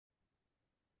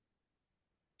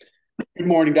Good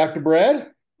morning, Dr.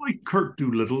 Brad. Hi, Curt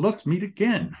Doolittle. Let's meet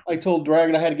again. I told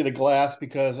Dragon I had to get a glass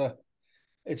because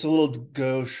it's a little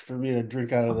gauche for me to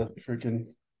drink out of the freaking,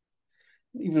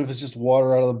 even if it's just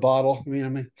water out of the bottle. I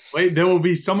mean, Wait, there will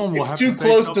be someone will it's have to too say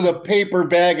close to something. the paper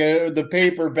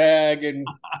bag, and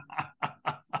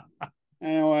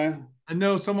anyway, I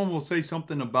know someone will say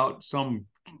something about some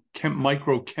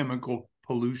microchemical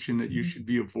pollution that you should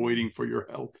be avoiding for your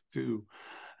health too,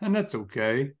 and that's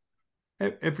okay.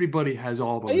 Everybody has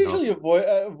all I those out. usually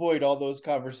avoid all those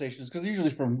conversations because usually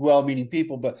from well-meaning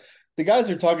people, but the guys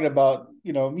are talking about,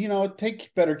 take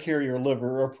better care of your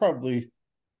liver, or probably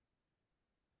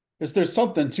because there's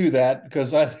something to that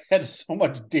because I've had so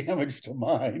much damage to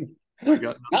mine. I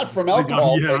got Not nothing to from say.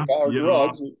 alcohol, Yeah, thank God, or yeah.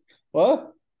 drugs.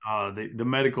 What? The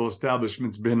medical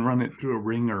establishment's been running through a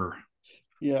ringer.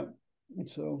 Yeah.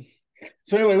 So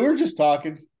anyway, we were just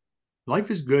talking.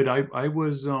 Life is good. I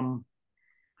was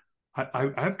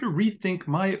I have to rethink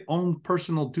my own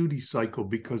personal duty cycle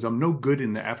because I'm no good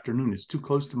in the afternoon. It's too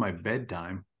close to my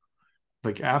bedtime.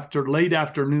 Like after late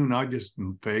afternoon, I just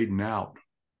am fading out.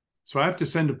 So I have to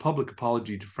send a public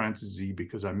apology to Francis Z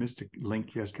because I missed a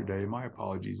link yesterday. My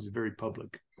apologies. It's very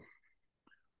public.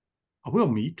 I will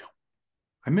meet.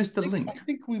 I missed the I link.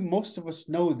 think we most of us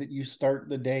know that you start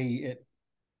the day at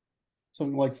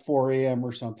something like 4 a.m.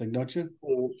 or something, don't you?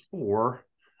 Oh, four.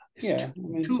 It's Yeah. I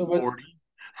mean, two so what's forty.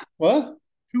 what?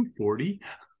 2:40.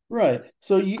 Right.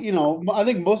 So I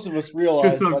think most of us Just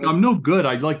realize by the I'm no good.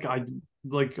 I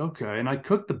like okay, and I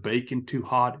cooked the bacon too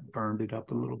hot. It burned it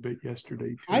up a little bit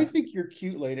yesterday I too. think you're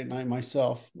cute late at night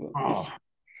myself. Oh,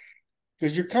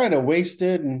 Because you're kind of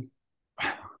wasted and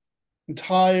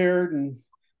tired and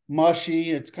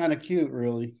mushy. It's kind of cute,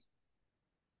 really.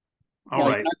 all No,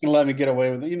 you're right. not gonna let me get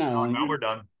away with it. No, You're now we're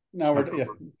done. now That's we're yeah.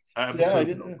 over. That See, I episode's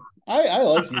did. over. I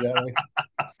like you that way.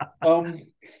 Um.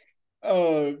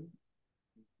 Uh.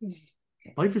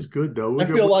 Life is good though. I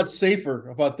feel a lot safer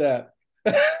about that.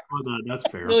 I That's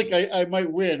feel fair. like I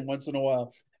might win once in a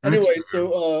while. That's Anyway, fair.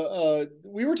 so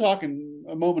we were talking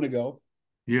a moment ago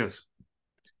Yes.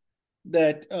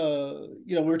 that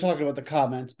we were talking about the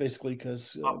comments basically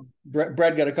because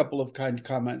Brad got a couple of kind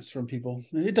comments from people.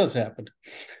 It does happen,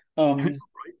 and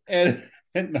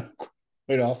and no,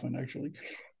 quite often actually.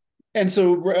 And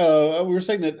so we were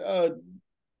saying that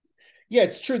yeah,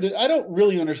 it's true that I don't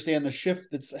really understand the shift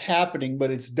that's happening,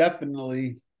 but it's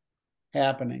definitely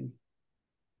happening.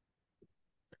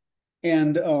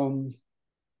 And so,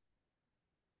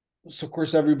 of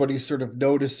course, everybody's sort of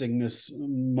noticing this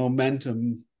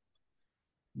momentum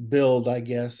build, I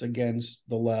guess, against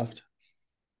the left,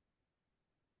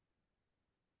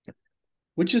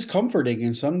 which is comforting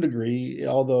in some degree,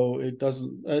 although it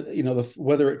doesn't,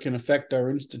 whether it can affect our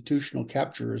institutional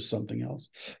capture is something else.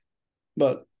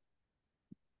 But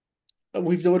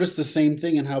we've noticed the same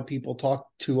thing in how people talk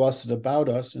to us and about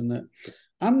us, and that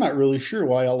I'm not really sure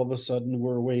why all of a sudden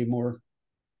we're way more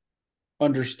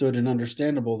understood and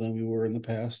understandable than we were in the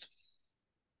past.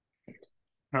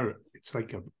 All right. It's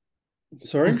like a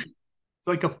Sorry? function. It's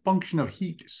like a function of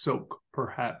heat soak,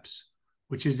 perhaps,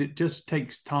 which is it just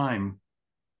takes time.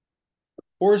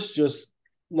 Or it's just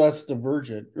less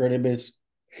divergent, right? I mean,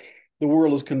 the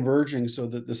world is converging so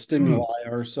that the Hmm. stimuli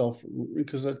are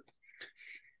because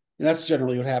that's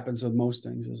generally what happens with most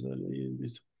things is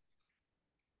that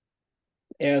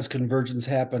as convergence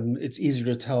happen, it's easier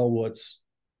to tell what's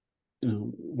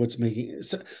making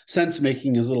sense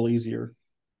making is a little easier.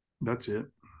 That's it.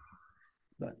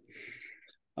 But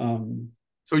um,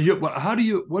 So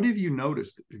what have you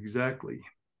noticed exactly?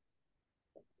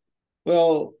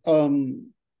 well,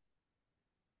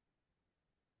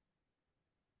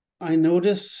 I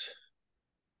notice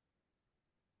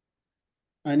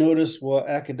I notice what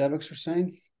academics are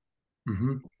saying.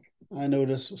 Hmm. I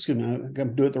notice, excuse me, I'm going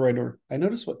to do it the right order. I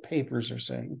notice what papers are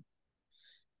saying.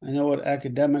 I know what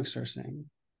academics are saying.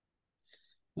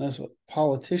 I notice what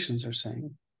politicians are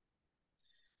saying.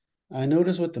 I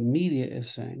notice what the media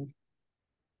is saying.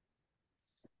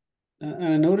 And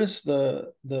I notice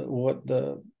the what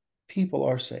the people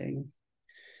are saying.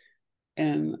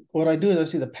 And what I do is I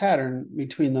see the pattern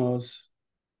between those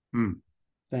Hmm.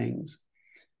 things.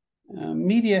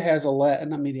 Media has a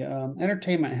not media,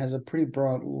 entertainment has a pretty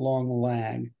broad, long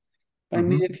lag. I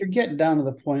mean, Hmm. if you're getting down to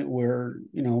the point where,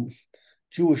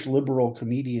 Jewish liberal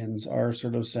comedians are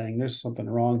sort of saying there's something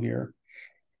wrong here,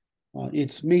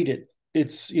 made it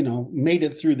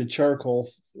through the charcoal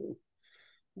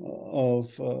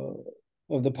of uh,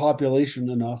 of the population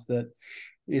enough that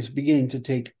it's beginning to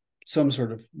take some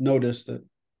sort of notice that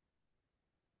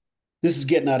this is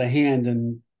getting out of hand,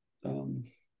 um,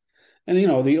 and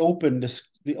the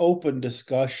open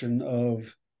discussion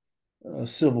of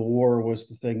Civil War was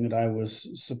the thing that I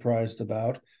was surprised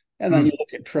about. And then you Hmm.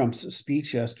 look at Trump's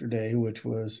speech yesterday, which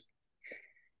was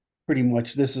pretty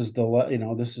much this is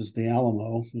the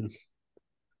Alamo,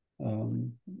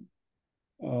 um,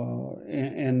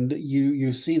 and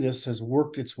you see this has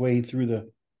worked its way through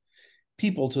the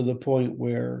people to the point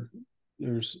where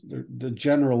there's the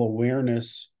general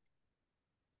awareness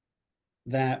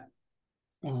that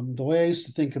the way I used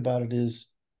to think about it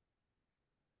is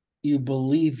you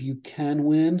believe you can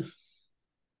win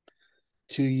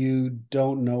till you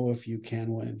don't know if you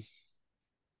can win.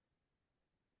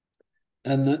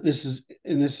 And this is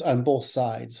in this on both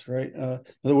sides, right? In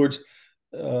other words,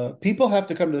 people have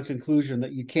to come to the conclusion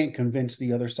that you can't convince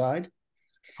the other side,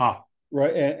 Ah,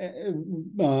 right?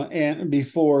 And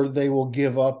before they will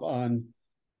give up on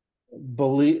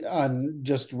believe on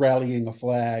just rallying a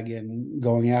flag and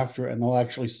going after it, and they'll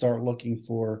actually start looking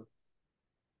for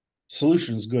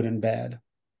solutions, good and bad.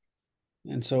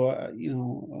 And so,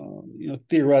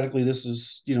 theoretically, this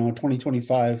is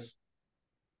 2025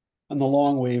 on the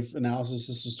long wave analysis.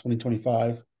 This is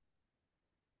 2025.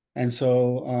 And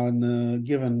so, on the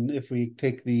given, if we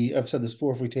take I've said this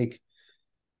before, if we take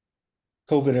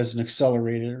COVID as an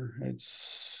accelerator,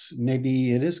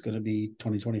 maybe it is going to be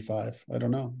 2025. I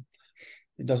don't know.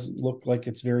 It doesn't look like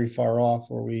it's very far off,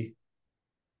 where we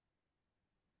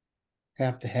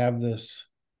have to have this.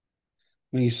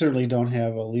 I mean, you certainly don't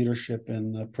have a leadership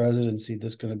in the presidency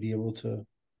that's going to be able to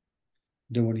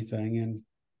do anything. And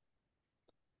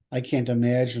I can't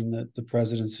imagine that the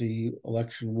presidency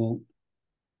election won't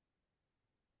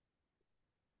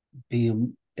be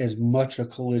as much a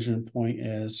collision point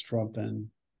as Trump and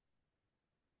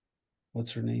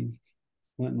what's her name?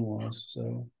 Clinton was.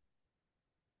 So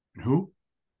who?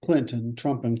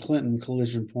 Trump and Clinton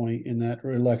collision point in that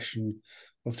election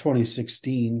of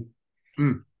 2016.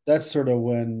 Hmm. That's sort of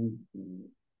when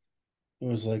it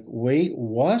was like, wait,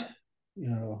 what?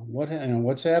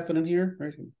 What's happening here?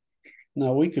 Right.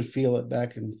 Now we could feel it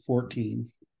back in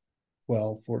 14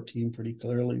 pretty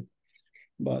clearly,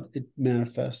 but it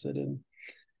manifested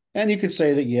and you could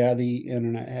say that, yeah, the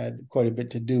internet had quite a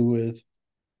bit to do with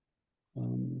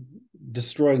um,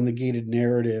 destroying the gated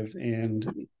narrative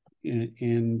and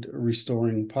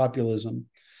restoring populism.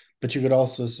 But you could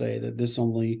also say that this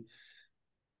only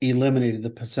eliminated the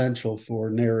potential for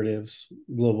narratives,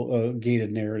 global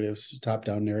gated narratives,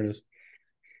 top-down narratives,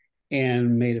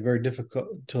 and made it very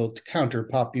difficult to counter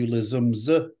populisms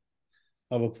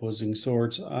of opposing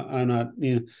sorts. I'm not,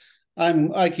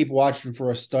 I keep watching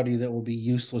for a study that will be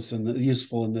useful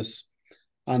in this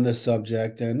on this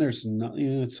subject, and there's not,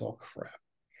 it's all crap.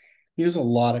 There's a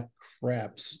lot of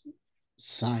crap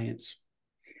science.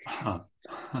 Huh.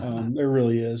 There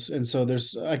really is, and so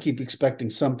I keep expecting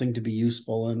something to be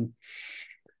useful and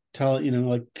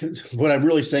like what I'm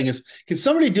really saying is, can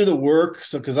somebody do the work?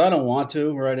 So, because I don't want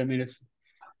to, right? I mean, it's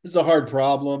a hard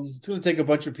problem. It's going to take a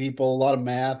bunch of people, a lot of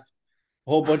math, a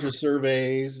whole bunch of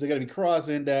surveys. They got to be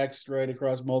cross-indexed, right,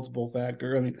 across multiple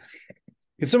factors. I mean,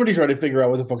 can somebody try to figure out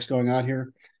what the fuck's going on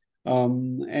here?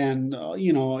 And in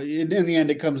the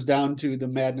end, it comes down to the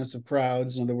madness of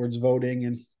crowds. In other words, voting,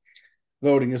 and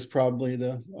voting is probably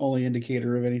the only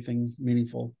indicator of anything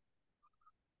meaningful.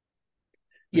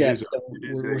 It Yeah, is. It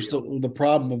is we're still the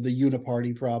problem of the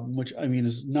uniparty problem, which I mean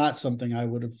is not something I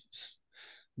would have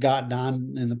gotten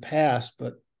on in the past,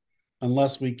 but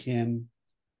unless we can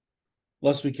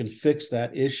fix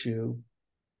that issue,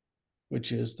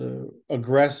 which is the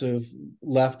aggressive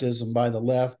leftism by the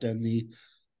left and the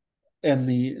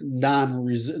the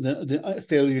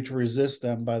failure to resist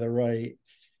them by the right,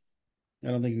 I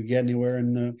don't think we get anywhere.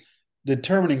 And the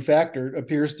determining factor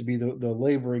appears to be the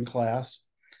laboring class,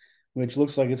 which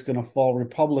looks like it's going to fall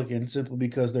Republican simply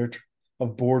because they're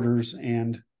of borders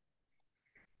and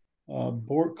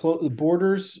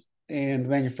borders and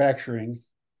manufacturing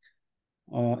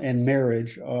and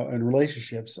marriage and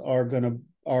relationships are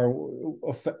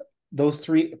those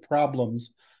three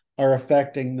problems are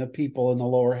affecting the people in the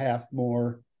lower half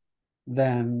more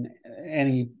than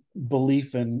any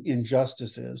belief in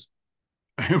injustice is.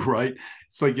 Right.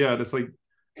 It's like, yeah, it's like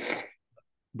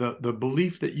the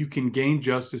belief that you can gain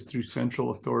justice through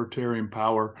central authoritarian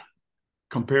power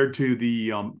compared to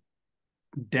the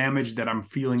damage that I'm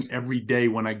feeling every day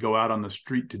when I go out on the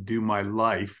street to do my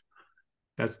life.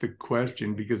 That's the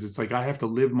question, because it's like I have to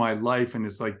live my life, and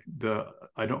it's like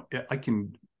I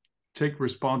can take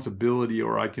responsibility,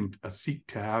 or I can seek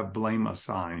to have blame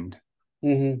assigned.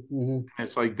 Mm-hmm, mm-hmm.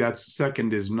 It's like that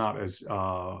second is not as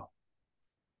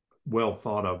well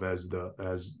thought of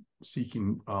as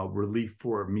seeking relief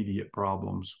for immediate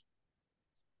problems.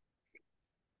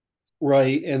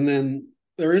 Right, and then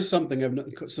there is something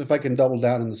so if I can double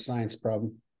down on the science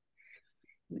problem,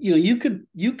 you can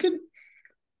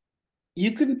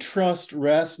trust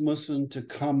Rasmussen to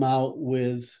come out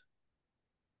with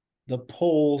the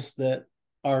polls that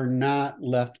are not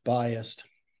left biased,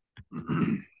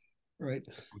 right?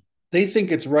 They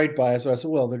think it's right biased, but I said,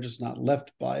 well, they're just not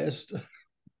left biased,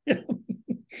 like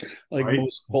right.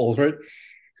 most polls, right?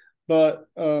 But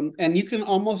and you can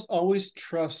almost always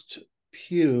trust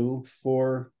Pew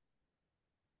for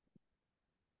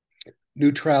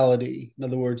neutrality. In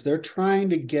other words, they're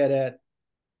trying to get at,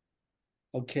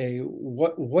 okay,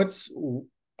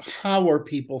 how are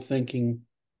people thinking?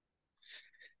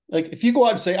 Like if you go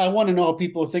out and say, I want to know how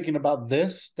people are thinking about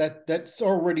this, that's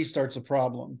already starts a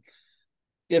problem.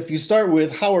 If you start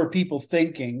with how are people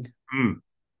thinking,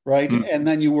 right, and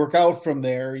then you work out from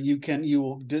there,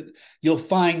 you'll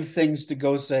find things to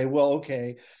go say, well,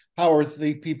 okay, how are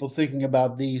the people thinking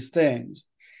about these things?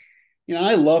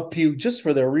 I love Pew just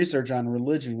for their research on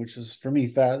religion, which is for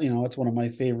me, it's one of my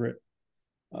favorite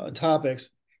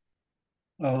topics.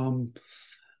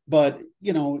 But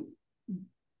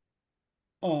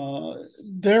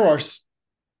there are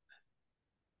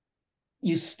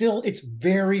it's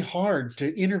very hard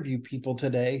to interview people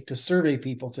today, to survey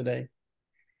people today,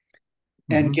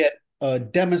 and get a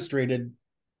demonstrated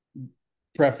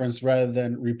preference rather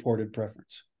than reported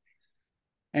preference.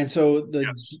 And so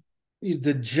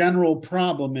the general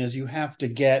problem is you have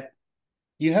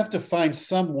to find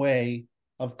some way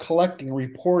of collecting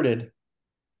reported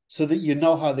so that you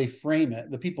know how they frame it,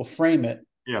 the people frame it,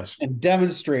 yes, and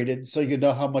demonstrated so you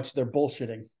know how much they're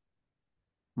bullshitting.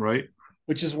 Right.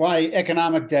 Which is why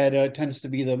economic data tends to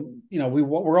be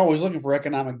we're always looking for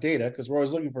economic data because we're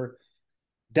always looking for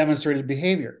demonstrated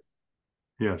behavior.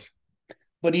 Yes.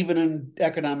 But even in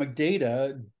economic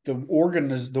data, the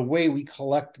way we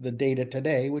collect the data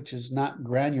today, which is not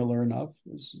granular enough,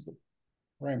 this is the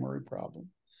primary problem.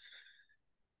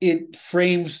 It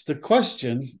frames the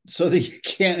question so that you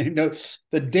can't,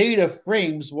 the data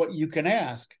frames what you can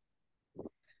ask.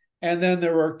 And then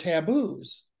there are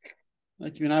taboos.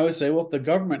 Like, I always say, well, if the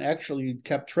government actually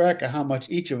kept track of how much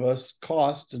each of us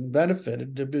cost and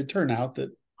benefited, it would turn out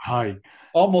that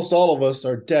almost all of us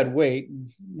are dead weight.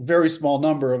 Very small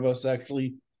number of us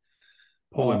actually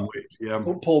pull the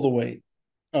weight.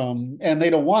 And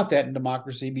they don't want that in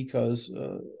democracy because,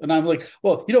 and I'm like,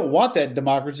 well, you don't want that in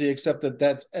democracy, except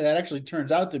that actually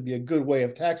turns out to be a good way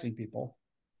of taxing people.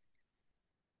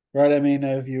 Right. I mean,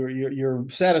 if you're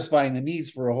satisfying the needs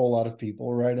for a whole lot of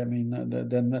people, right? I mean,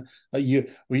 then we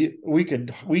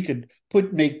could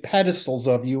make pedestals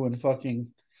of you and fucking,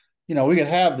 we could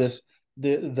have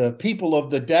the people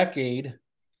of the decade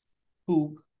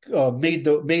who made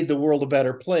the world a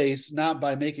better place, not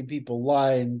by making people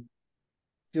lie and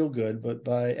feel good, but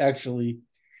by actually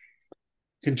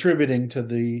contributing to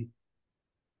the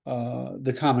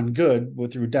common good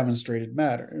through demonstrated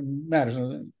matters.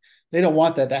 They don't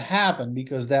want that to happen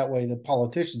because that way the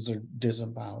politicians are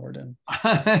disempowered and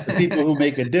the people who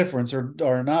make a difference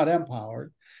are not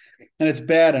empowered, and it's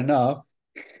bad enough.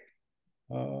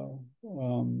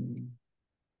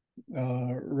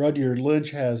 Rudyard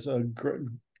Lynch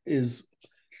is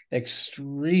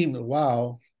extremely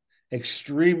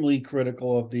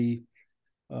critical of the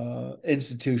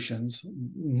institutions.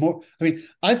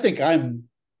 I think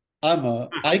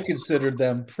I consider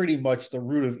them pretty much the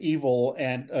root of evil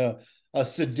and a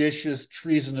seditious,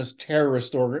 treasonous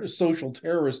social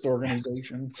terrorist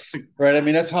organization, right? I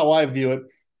mean, that's how I view it.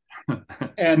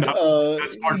 And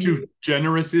that's far too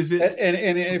generous, is it?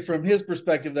 And from his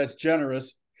perspective, that's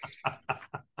generous.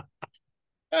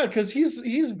 Yeah, because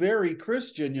he's very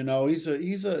Christian,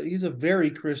 he's a very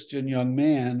Christian young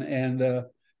man,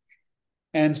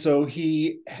 and so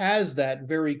he has that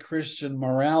very Christian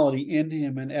morality in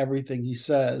him and everything he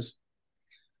says.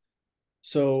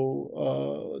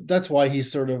 So that's why he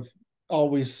sort of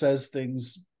always says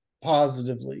things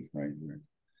positively, right?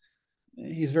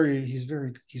 He's very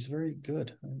good. He's a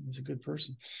good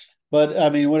person. But I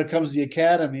mean, when it comes to the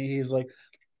academy, he's like,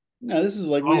 no, this is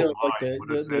like we are like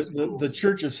the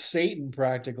Church of Satan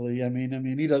practically. I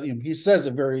mean, he does. He says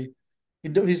it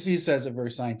he says it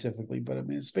very scientifically, but I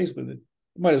mean, it's basically it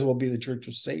might as well be the Church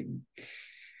of Satan.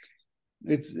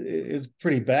 It's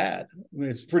pretty bad. I mean,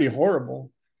 it's pretty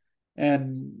horrible.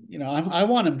 And I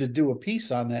want him to do a piece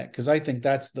on that because I think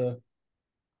that's the,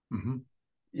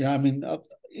 I mean,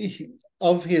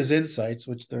 of his insights,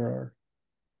 which there are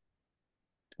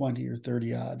 20 or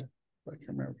 30 odd, I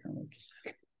can't remember,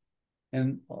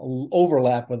 and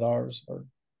overlap with ours are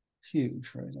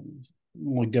huge, right? I mean, the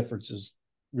only difference is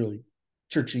really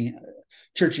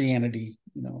churchianity,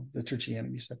 the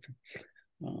churchianity sector.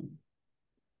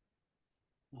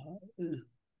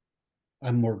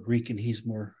 I'm more Greek and he's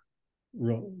more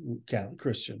Catholic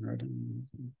Christian, right?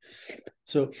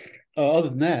 So other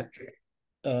than that,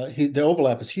 the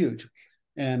overlap is huge.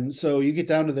 And so you get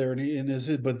down to there,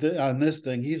 on this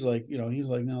thing, he's like,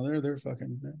 no, they're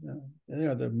fucking, they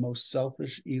are the most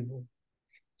selfish, evil,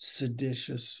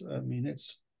 seditious. I mean,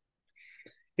 it's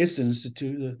an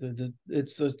institute.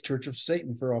 It's the Church of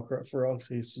Satan for all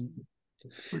cases.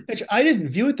 Which I didn't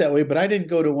view it that way, but I didn't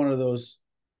go to one of those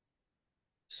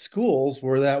schools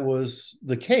where that was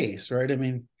the case, right? I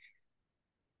mean,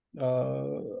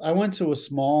 I went to a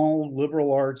small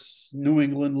New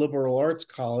England liberal arts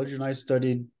college, and I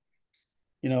studied,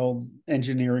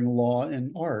 engineering, law,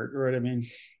 and art, right? I mean,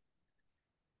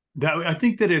 I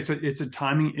think that it's a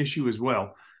timing issue as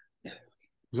well.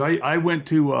 Because I went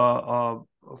to a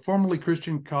formerly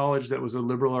Christian college that was a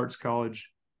liberal arts college,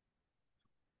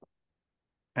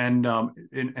 and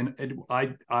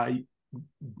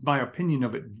my opinion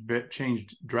of it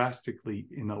changed drastically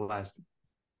in the last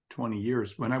 20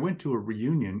 years when I went to a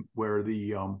reunion where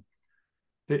they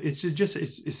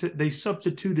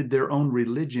substituted their own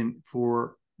religion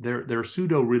for their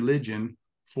pseudo religion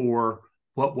for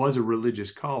what was a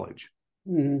religious college.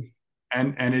 Mm-hmm.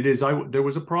 And there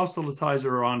was a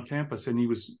proselytizer on campus, and he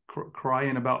was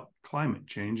crying about climate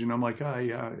change, and I'm like,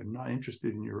 I'm not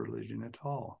interested in your religion at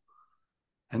all.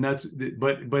 And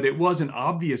but it wasn't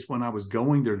obvious when I was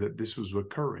going there that this was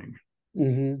occurring.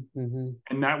 Mm-hmm, mm-hmm.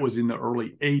 And that was in the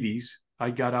early 80s.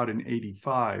 I got out in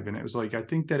 85, and it was like, I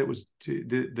think that it was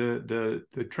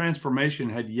the transformation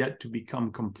had yet to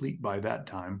become complete by that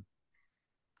time.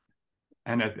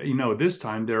 And this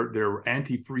time they're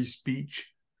anti-free speech.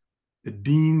 The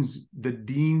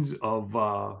deans of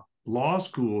law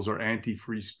schools are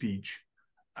anti-free speech,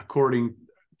 according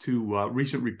to a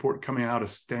recent report coming out of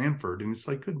Stanford. And it's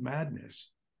like, good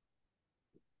madness.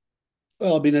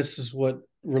 Well, I mean, this is what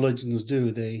religions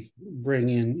do. They bring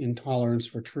in intolerance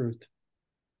for truth,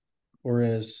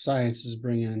 whereas sciences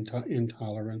bring in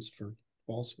intolerance for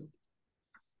falsehood.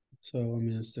 So, I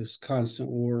mean, it's this constant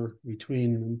war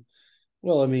between them.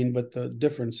 Well, I mean, but the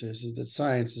difference is that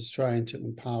science is trying to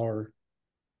empower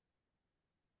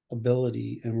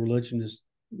ability, and religion is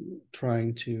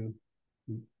trying to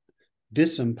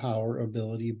disempower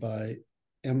ability by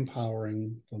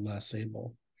empowering the less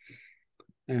able.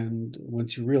 And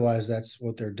once you realize that's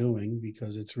what they're doing,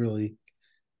 because it's really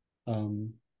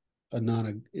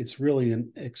it's really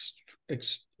an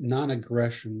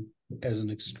non-aggression as an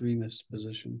extremist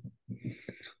position,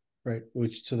 right?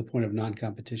 Which to the point of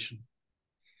non-competition.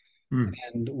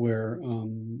 And where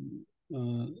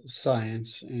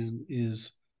science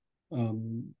is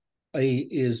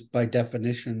by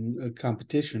definition a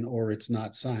competition, or it's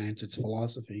not science, it's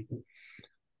philosophy.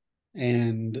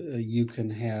 And you can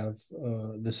have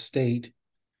the state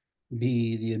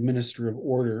be the administrator of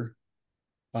order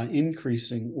by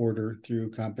increasing order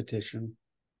through competition,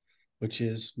 which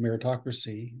is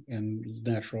meritocracy and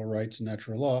natural rights and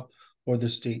natural law, or the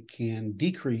state can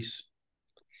decrease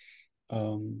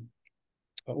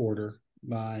order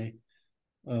by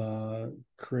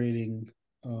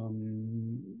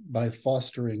by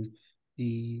fostering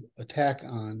the attack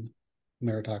on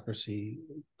meritocracy,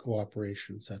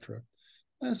 cooperation, etc.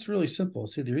 That's really simple.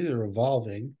 It's either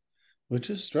evolving, which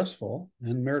is stressful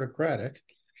and meritocratic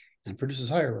and produces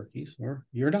hierarchies, or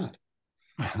you're not.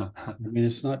 I mean,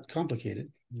 it's not complicated.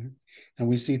 And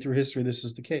we see through history this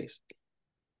is the case.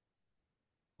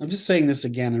 I'm just saying this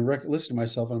again and listen to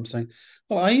myself, and I'm saying,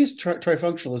 well, I use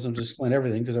trifunctionalism to explain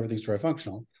everything because everything's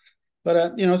trifunctional. But,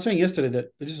 I was saying yesterday that,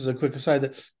 just as a quick aside,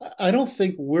 that I don't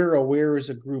think we're aware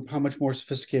as a group how much more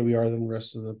sophisticated we are than the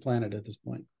rest of the planet at this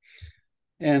point.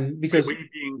 And because we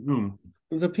being whom?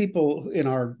 The people in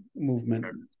our movement,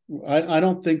 I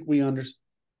don't think we understand.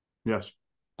 Yes.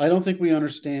 I don't think we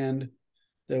understand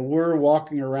that we're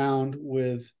walking around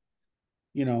with,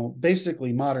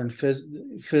 basically modern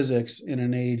physics in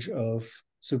an age of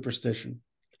superstition,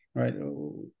 right?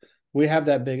 We have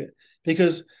that big,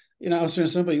 because, I was saying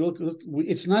to somebody, look,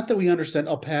 it's not that we understand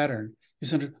a pattern.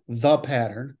 We understand the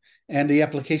pattern and the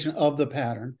application of the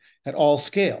pattern at all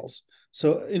scales.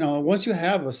 So, once you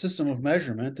have a system of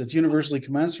measurement that's universally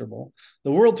commensurable,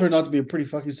 the world turned out to be a pretty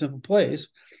fucking simple place,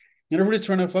 and everybody's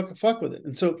trying to fuck with it.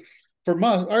 And so, from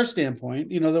our standpoint,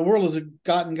 the world has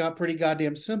got pretty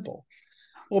goddamn simple.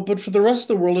 Well, but for the rest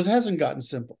of the world, it hasn't gotten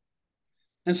simple.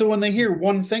 And so when they hear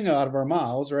one thing out of our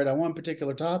mouths, right, on one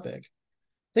particular topic,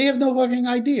 they have no fucking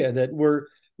idea that we're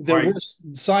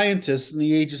scientists in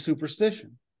the age of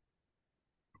superstition.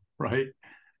 Right.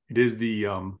 It is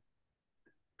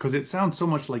because it sounds so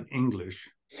much like English.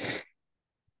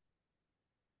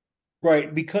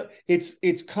 Right, because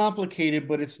it's complicated,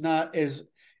 but it's not as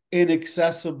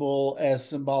inaccessible as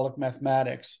symbolic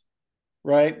mathematics,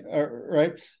 right?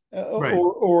 Right, Right.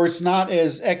 or it's not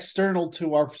as external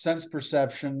to our sense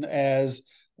perception as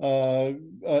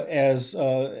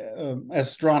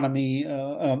astronomy,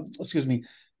 excuse me,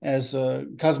 as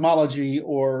cosmology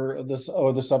or the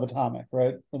subatomic,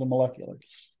 right, or the molecular.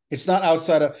 It's not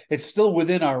outside of. It's still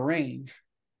within our range,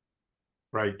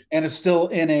 Right. and it's still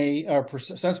in our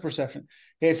sense perception.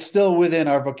 It's still within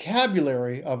our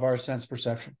vocabulary of our sense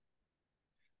perception,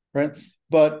 right?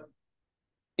 But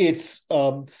it's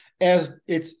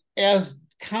as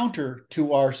counter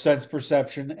to our sense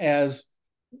perception as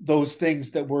those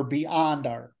things that were beyond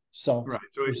our self Right.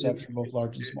 So perception, both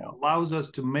large and it small. allows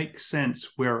us to make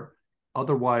sense where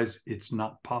otherwise it's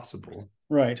not possible.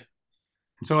 Right.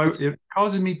 And so it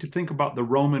causes me to think about the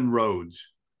Roman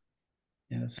roads.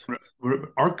 Yes.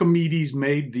 Archimedes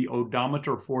made the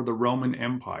odometer for the Roman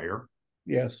Empire.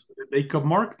 Yes. They could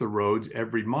mark the roads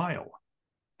every mile.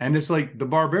 And it's like the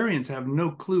barbarians have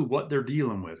no clue what they're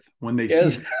dealing with when they see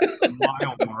Yes. the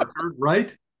mile marker,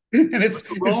 right? And it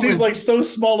seems Roman, like so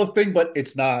small a thing, but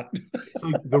it's not. it's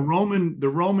like the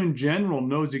Roman general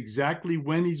knows exactly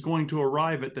when he's going to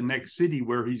arrive at the next city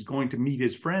where he's going to meet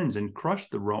his friends and crush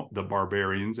the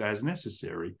barbarians as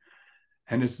necessary.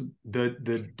 And it's the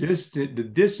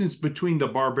distance between the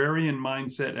barbarian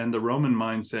mindset and the Roman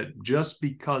mindset, just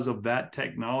because of that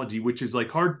technology, which is like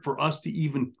hard for us to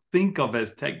even think of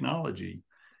as technology,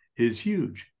 is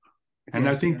huge. And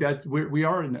I Yes. think that we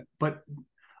are in it. But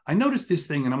I noticed this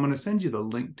thing, and I'm going to send you the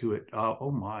link to it.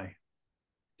 Oh my,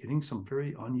 getting some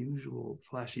very unusual,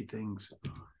 flashy things.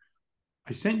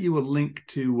 I sent you a link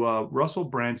to Russell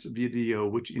Brandt's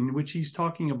video, in which he's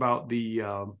talking about the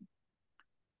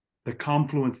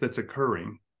confluence that's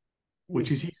occurring,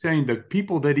 which is he's saying the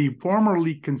people that he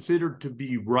formerly considered to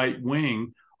be right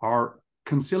wing are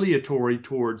conciliatory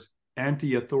towards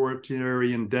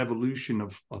anti-authoritarian devolution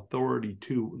of authority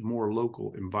to more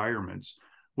local environments,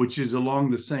 which is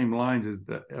along the same lines as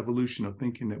the evolution of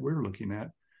thinking that we're looking at.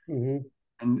 Mm-hmm.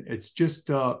 And it's just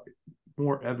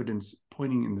more evidence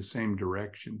pointing in the same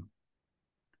direction.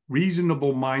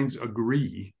 Reasonable minds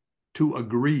agree to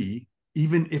agree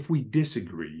even if we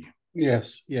disagree.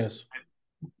 Yes. Yes.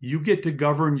 You get to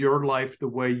govern your life the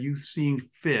way you see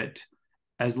fit,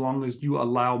 as long as you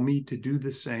allow me to do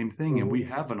the same thing, and we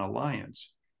have an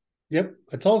alliance. Yep.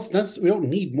 We don't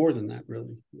need more than that,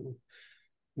 really.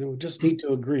 We just need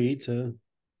to agree to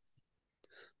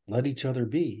let each other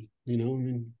be. I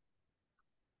mean,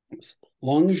 as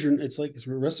long as it's like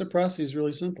reciprocity is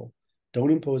really simple.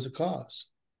 Don't impose a cost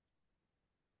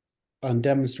on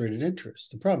demonstrated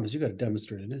interest. The problem is you got to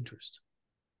demonstrate an interest,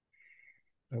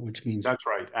 which means That's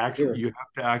right. Actually, you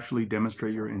have to actually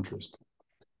demonstrate your interest.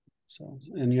 So,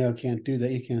 and you can't do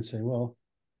that. You can't say, well.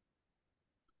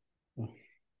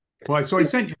 So I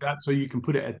sent you that so you can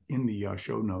put it in the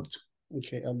show notes.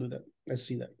 Okay, I'll do that. I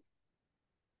see that.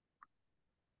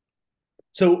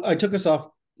 So I took us off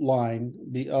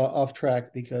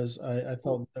track, because I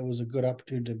felt that was a good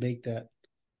opportunity to make that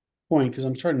point, because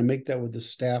I'm trying to make that with the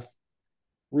staff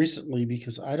recently,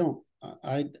 because I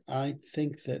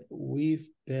think that we've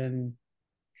been,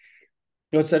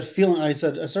 it's that feeling. I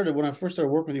started when I first started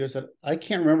working with you, I said, I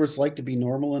can't remember what it's like to be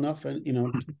normal enough. And,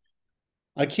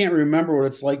 I can't remember what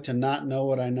it's like to not know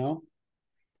what I know.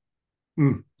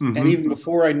 Mm-hmm. And even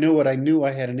before I knew what I knew,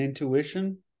 I had an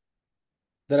intuition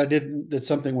that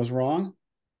something was wrong.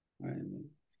 Right?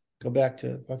 Go back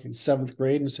to fucking 7th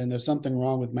grade and saying there's something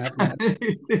wrong with mathematics.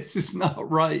 This is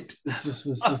not right. It's just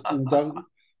this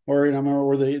or I remember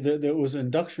where there was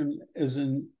induction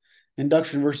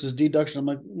versus deduction. I'm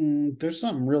like, there's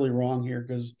something really wrong here,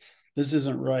 because this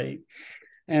isn't right.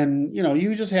 And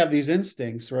you just have these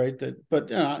instincts, right? But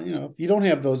if you don't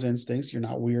have those instincts, you're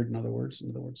not weird. In other words,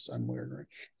 I'm weird, right?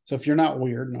 So if you're not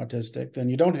weird and autistic, then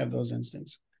you don't have those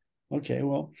instincts. Okay,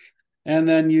 well, and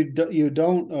then you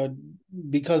don't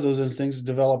because those instincts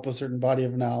develop a certain body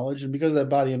of knowledge, and because of that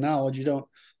body of knowledge, you don't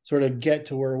sort of get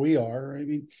to where we are. I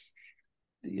mean,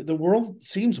 the world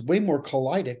seems way more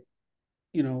collidic,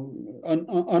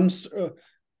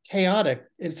 chaotic.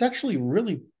 It's actually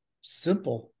really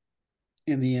simple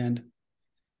in the end.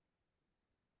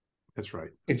 That's right.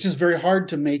 It's just very hard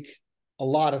to make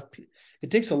it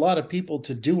takes a lot of people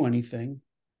to do anything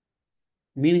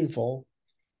meaningful.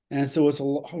 And so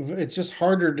it's just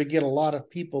harder to get a lot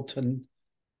of people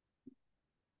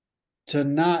to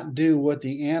not do what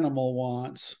the animal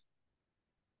wants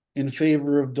in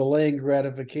favor of delaying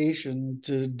gratification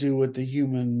to do what the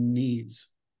human needs.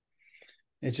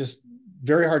 It's just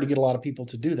very hard to get a lot of people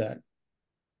to do that.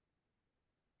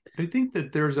 I think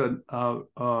that there's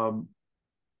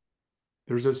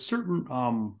a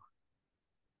certain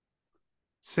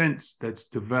sense that's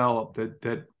developed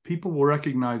that people will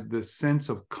recognize this sense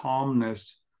of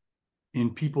calmness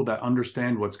in people that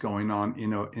understand what's going on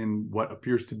in what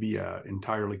appears to be an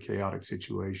entirely chaotic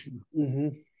situation. Mm-hmm.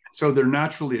 So they're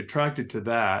naturally attracted to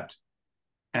that,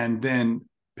 and then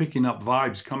picking up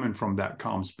vibes coming from that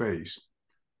calm space.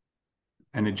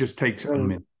 And it just takes a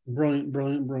minute.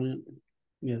 Brilliant.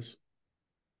 Yes.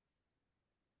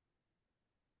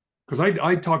 Because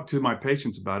I talk to my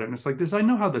patients about it, and it's like this: I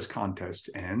know how this contest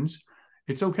ends.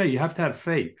 It's okay. You have to have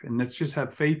faith, and let's just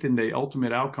have faith in the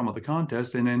ultimate outcome of the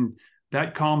contest, and then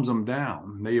that calms them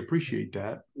down. They appreciate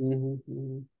that. Mm-hmm.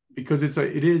 Mm-hmm. Because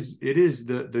it is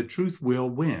the truth will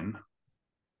win.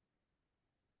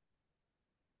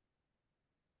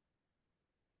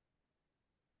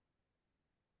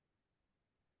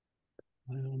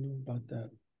 I don't know about that.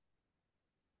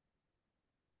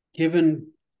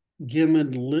 Given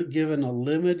a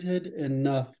limited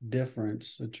enough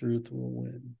difference, the truth will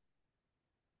win.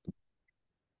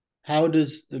 How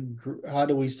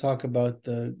do we talk about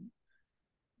the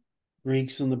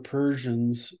Greeks and the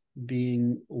Persians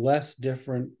being less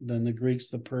different than the Greeks,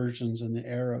 the Persians, and the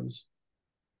Arabs?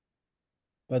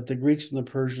 But the Greeks and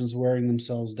the Persians wearing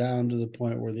themselves down to the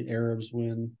point where the Arabs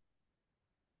win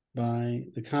by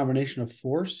the combination of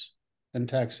force and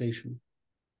taxation.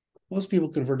 Most people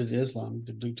converted to Islam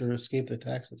to escape the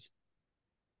taxes,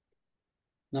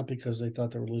 not because they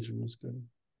thought the religion was good.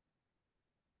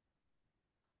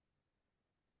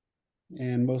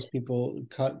 And the people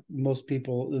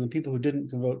who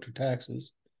didn't vote to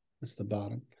taxes, that's the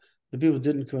bottom. The people who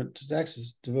didn't vote to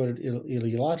taxes voted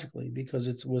ideologically because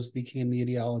became the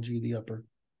ideology of the upper,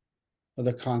 of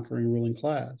the conquering ruling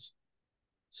class.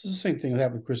 So it's the same thing that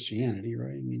happened with Christianity,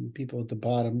 right? I mean, people at the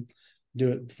bottom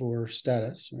do it for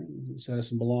status, right?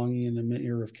 Status and belonging in an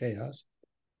era of chaos.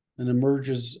 And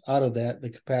emerges out of that the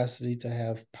capacity to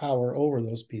have power over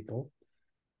those people.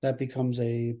 That becomes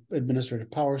a administrative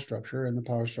power structure, and the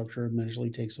power structure eventually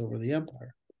takes over the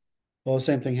empire. Well, the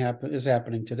same thing is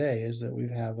happening today, is that we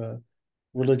have a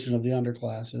religion of the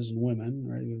underclasses and women,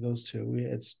 right? We have those two.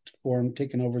 It's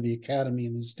taken over the academy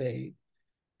and the state,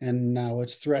 and now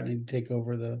it's threatening to take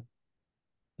over the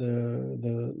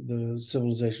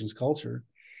civilization's culture,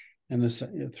 and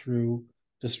through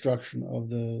destruction of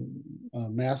the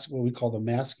what we call the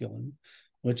masculine,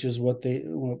 which is what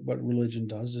religion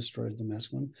does, destroys the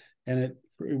masculine, and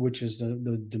which is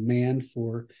the demand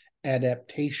for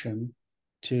adaptation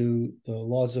to the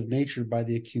laws of nature by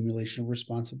the accumulation of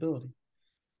responsibility.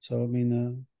 So I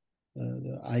mean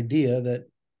the idea that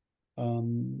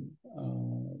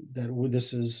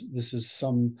this is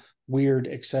some weird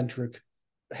eccentric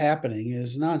happening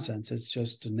is nonsense. It's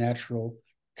just a natural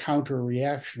counter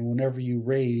reaction whenever you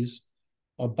raise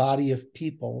a body of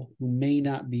people who may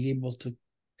not be able to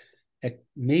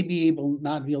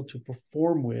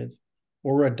perform with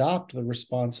or adopt the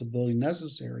responsibility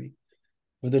necessary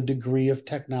with a degree of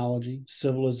technology,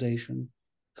 civilization,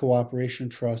 cooperation,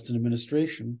 trust, and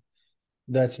administration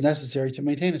that's necessary to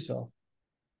maintain itself.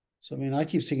 So I mean, I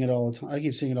keep seeing it all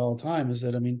the time. Is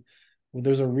that, I mean,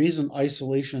 there's a reason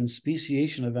isolation and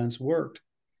speciation events worked.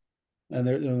 And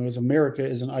there's America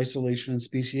is an isolation and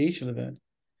speciation event.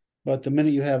 But the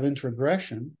minute you have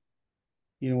introgression,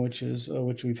 which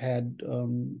we've had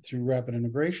through rapid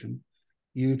integration,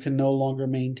 you can no longer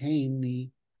maintain the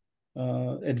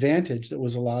advantage that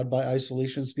was allowed by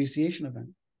isolation and speciation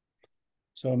event.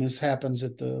 So I mean, this happens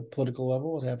at the political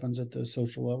level, it happens at the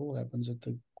social level, it happens at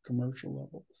the commercial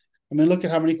level. I mean, look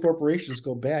at how many corporations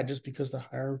go bad just because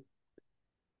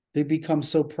they become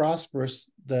so prosperous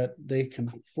that they can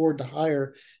afford to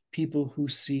hire people who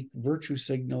seek virtue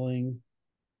signaling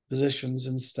positions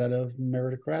instead of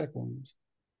meritocratic ones.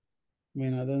 I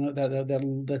mean,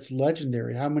 that's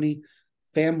legendary. How many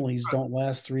families don't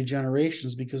last 3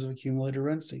 generations because of accumulated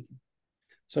rent seeking?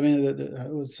 So I mean,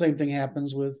 the same thing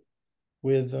happens with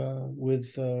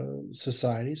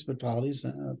societies, but polities,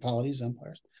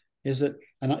 empires, is that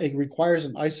it requires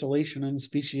an isolation and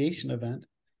speciation event.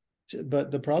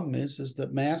 But the problem is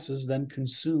that masses then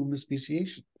consume the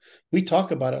speciation. We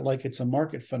talk about it like it's a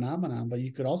market phenomenon, but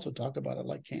you could also talk about it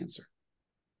like cancer.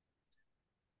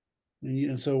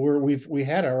 And so we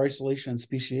had our isolation and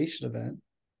speciation event,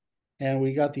 and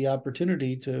we got the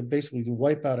opportunity to basically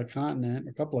wipe out a continent,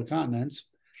 a couple of continents,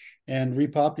 and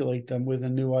repopulate them with a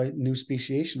new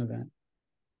speciation event.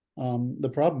 The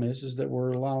problem is that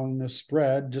we're allowing the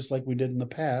spread, just like we did in the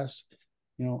past,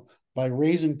 by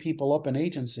raising people up in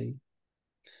agency.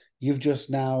 You've just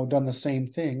now done the same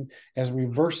thing as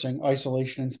reversing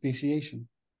isolation and speciation.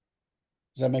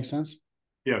 Does that make sense?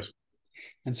 Yes.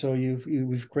 And so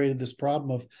we've created this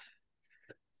problem of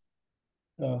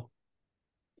the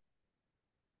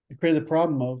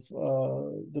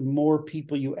more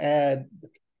people you add,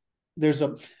 there's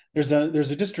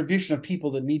a distribution of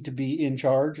people that need to be in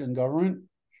charge in government,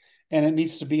 and it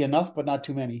needs to be enough, but not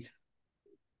too many.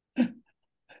 In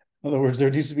other words, there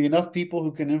needs to be enough people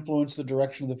who can influence the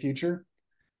direction of the future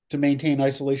to maintain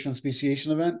isolation and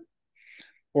speciation event.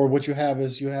 Or what you have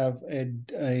is you have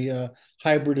a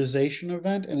hybridization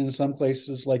event, and in some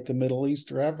places like the Middle East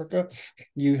or Africa,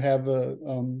 you have a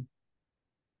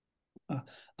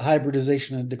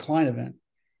hybridization and decline event.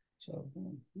 So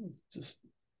it just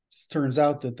turns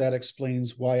out that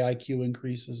explains why IQ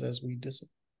increases as we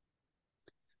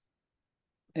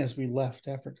left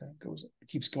Africa. It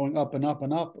keeps going up and up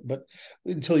and up, but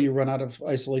until you run out of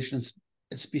isolation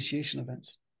and speciation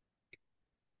events.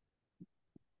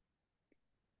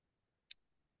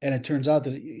 And it turns out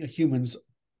that humans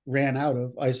ran out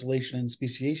of isolation and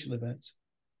speciation events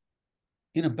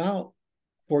in about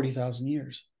 40,000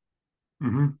 years.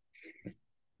 Mm-hmm.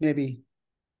 Maybe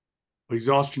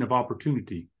exhaustion of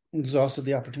opportunity. Exhausted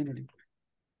the opportunity.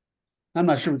 I'm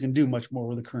not sure we can do much more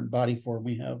with the current body form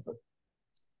we have, but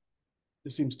there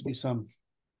seems to be some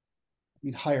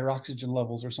higher oxygen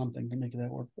levels or something to make that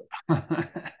work.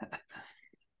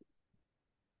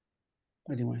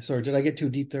 Anyway, sorry, did I get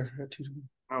too deep there? That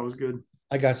was good.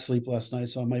 I got sleep last night,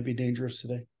 so I might be dangerous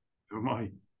today. So am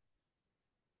I.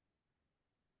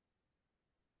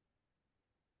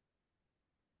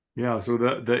 Yeah, so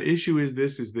the issue is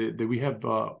that we have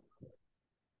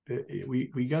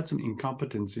we got some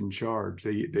incompetence in charge.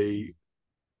 The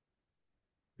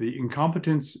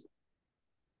incompetence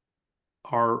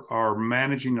are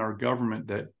managing our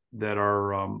government that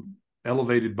are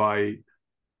elevated by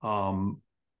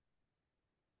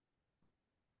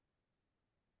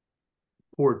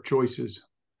poor choices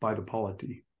by the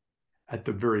polity, at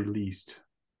the very least.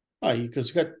 Because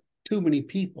you've got too many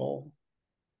people.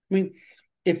 I mean,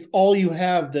 if all you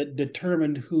have that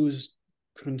determined who's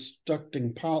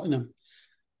constructing policy,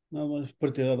 no, let's put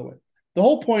it the other way. The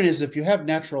whole point is if you have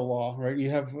natural law, right? You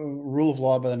have a rule of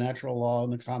law by the natural law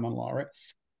and the common law, right?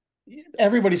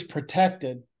 Everybody's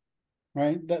protected,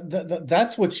 right?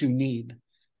 That's what you need.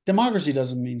 Democracy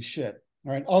doesn't mean shit,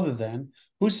 right? Other than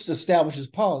who establishes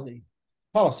policy.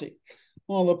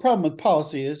 Well, the problem with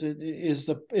policy is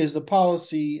the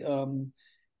policy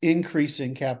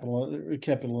increasing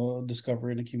capital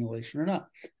discovery and accumulation or not.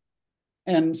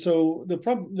 And so the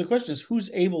question is,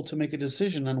 who's able to make a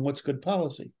decision on what's good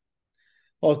policy?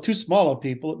 Well, too small of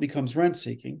people, it becomes rent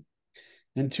seeking,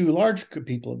 and too large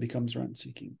people, it becomes rent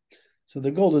seeking. So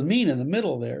the golden mean in the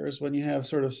middle there is when you have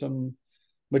sort of some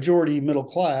majority middle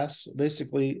class,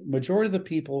 basically majority of the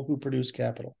people who produce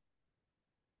capital.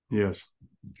 Yes.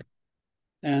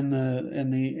 And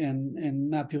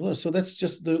not people else. So that's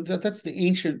just that's the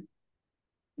ancient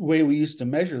way we used to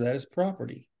measure that as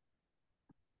property.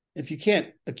 If you can't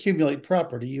accumulate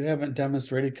property, you haven't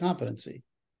demonstrated competency.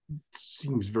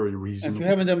 Seems very reasonable. If you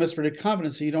haven't demonstrated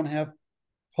competency, you don't have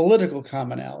political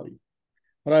commonality.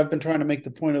 What I've been trying to make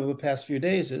the point over the past few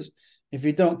days is if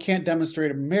you can't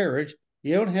demonstrate a marriage,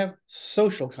 you don't have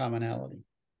social commonality.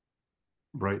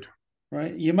 Right.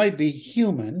 Right? You might be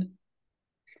human,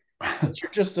 but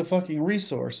you're just a fucking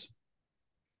resource.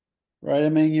 Right? I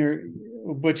mean,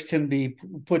 which can be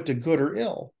put to good or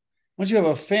ill. Once you have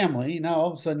a family, now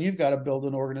all of a sudden you've got to build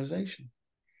an organization.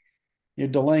 You're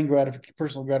delaying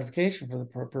personal gratification for the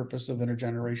purpose of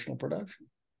intergenerational production.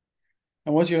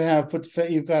 And once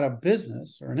you've got a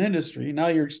business or an industry, now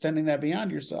you're extending that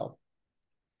beyond yourself.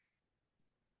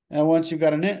 And once you've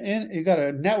got a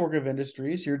network of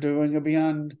industries, you're doing it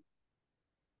beyond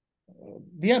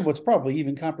what's probably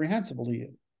even comprehensible to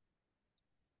you.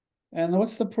 And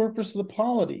what's the purpose of the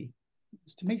polity?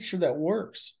 It's to make sure that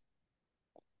works.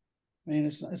 I mean,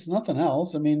 it's nothing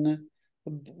else. I mean,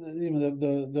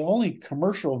 the only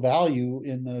commercial value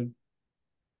in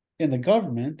the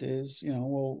government is,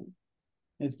 well,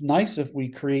 it's nice if we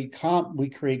create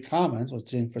commons, which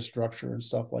is infrastructure and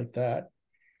stuff like that.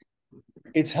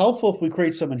 It's helpful if we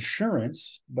create some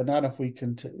insurance, but not if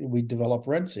we develop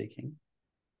rent seeking.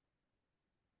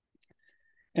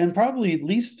 And probably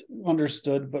least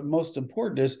understood, but most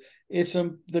important is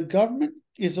the government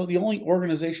is the only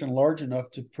organization large enough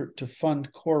to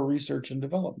fund core research and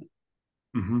development.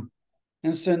 Mm-hmm.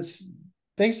 And since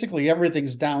basically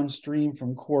everything's downstream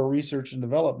from core research and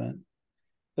development,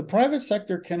 the private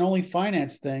sector can only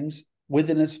finance things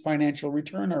within its financial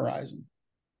return horizon.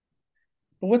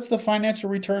 But what's the financial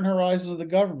return horizon of the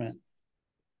government?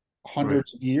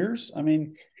 Hundreds of years? I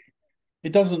mean,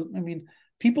 it doesn't,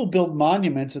 people build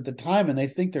monuments at the time and they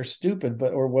think they're stupid,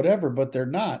 but or whatever, but they're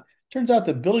not. Turns out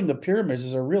that building the pyramids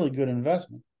is a really good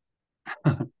investment.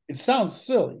 It sounds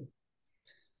silly,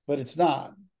 but it's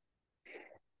not.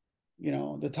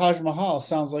 The Taj Mahal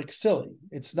sounds like silly.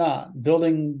 It's not.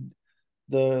 Building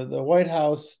the White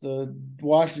House, the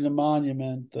Washington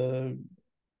Monument, the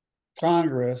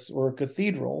Congress, or a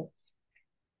cathedral,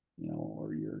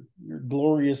 or your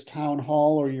glorious town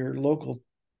hall or your local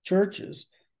churches.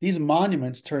 These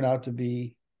monuments turn out to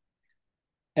be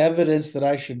evidence that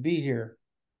I should be here.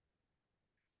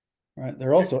 Right?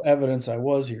 They're also evidence I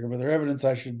was here, but they're evidence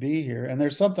I should be here, and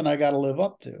there's something I got to live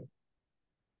up to.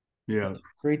 Yeah,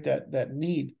 create that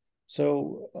need.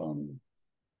 So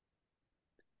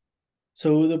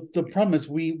the problem is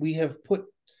we have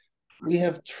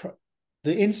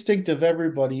the instinct of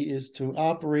everybody is to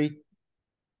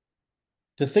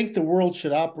think the world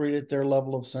should operate at their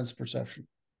level of sense perception,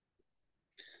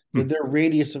 their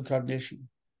radius of cognition.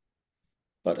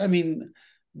 But I mean,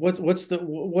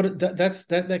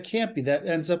 that can't be. That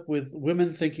ends up with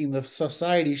women thinking the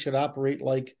society should operate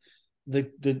like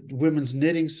the women's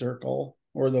knitting circle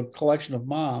or the collection of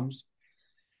moms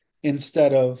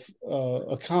instead of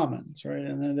a commons, right?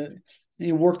 And then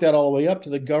you work that all the way up to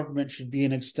the government should be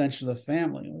an extension of the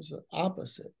family. It was the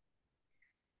opposite,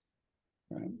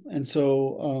 right? And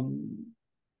so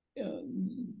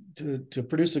to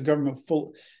produce a government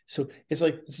full, so it's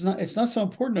like it's not so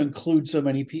important to include so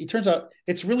many people. It turns out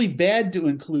it's really bad to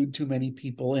include too many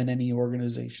people in any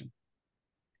organization.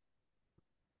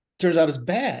 Turns out it's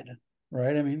bad,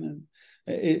 right? I mean,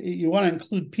 you want to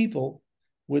include people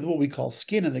with what we call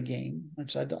skin in the game,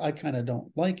 which I kind of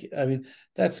don't like. I mean,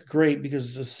 that's great because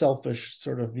it's a selfish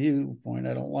sort of viewpoint.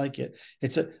 I don't like it.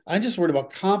 I'm just worried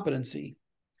about competency.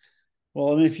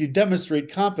 Well, I mean, if you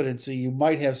demonstrate competency, you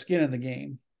might have skin in the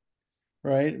game,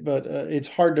 right? But it's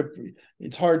hard to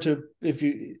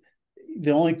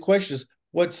the only question is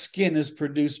what skin is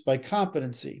produced by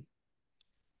competency.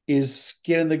 Is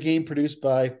skin in the game produced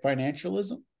by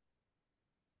financialism,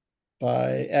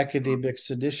 by academic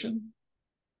sedition,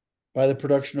 by the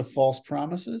production of false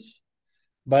promises,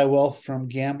 by wealth from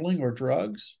gambling or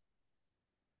drugs?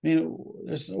 I mean,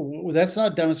 that's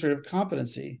not demonstrative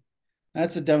competency.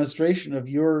 That's a demonstration of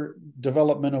your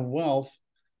development of wealth,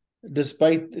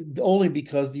 only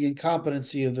because the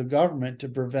incompetency of the government to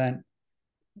prevent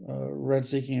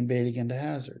rent-seeking and baiting into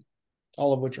hazard,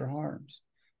 all of which are harms.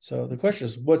 So the question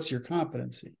is, what's your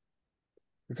competency?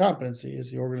 Your competency is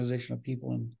the organization of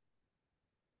people in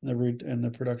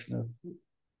the production of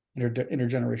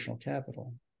intergenerational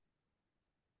capital.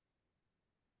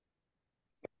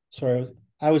 Sorry,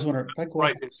 I was wondering.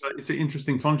 Right, it's an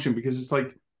interesting function because it's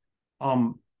like,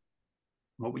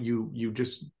 what you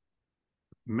just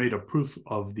made a proof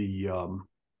of the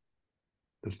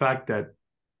fact that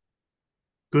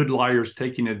good liars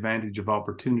taking advantage of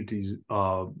opportunities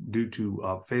due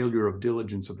to failure of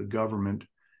diligence of the government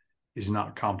is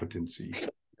not competency.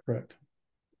 Correct.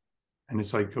 And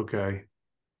it's like, okay,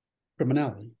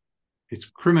 criminality. It's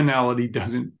criminality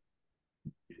doesn't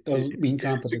mean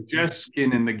competency. It suggests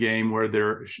skin in the game where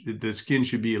the skin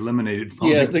should be eliminated from.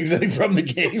 Yes, exactly, from the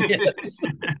game. Yes.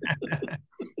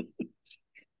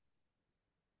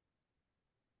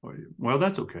 Well,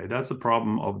 that's okay. That's the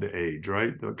problem of the age,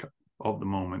 right? Of the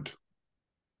moment.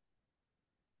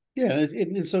 Yeah,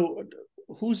 and so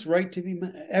who's right to be?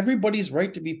 Everybody's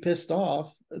right to be pissed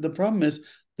off. The problem is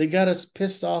they got us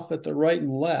pissed off at the right and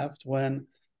left when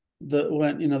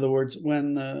in other words,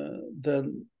 when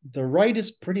the right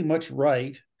is pretty much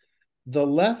right, the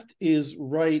left is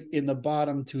right in the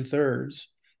bottom 2/3.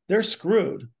 They're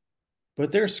screwed,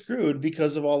 but they're screwed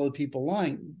because of all the people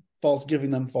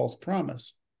giving them false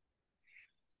promise.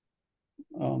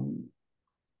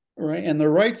 Right, and the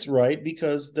right's right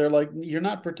because they're like, you're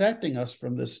not protecting us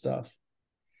from this stuff,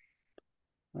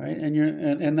 right?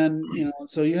 And then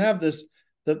so you have this.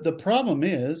 The problem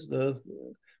is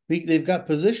they've got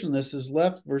positioned this as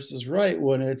left versus right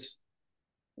when it's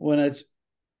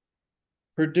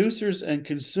producers and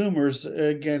consumers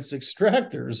against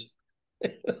extractors,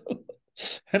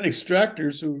 and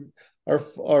extractors who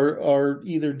are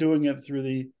either doing it through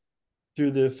the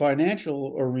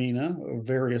financial arena or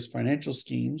various financial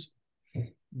schemes,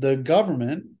 the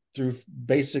government through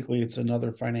basically it's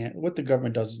another what the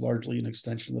government does is largely an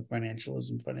extension of the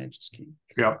financial scheme.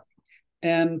 Yeah,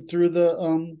 and through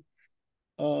the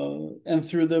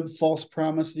false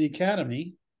promise of the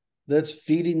academy that's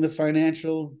feeding the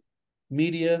financial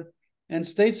media and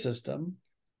state system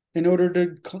in order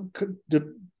to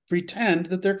pretend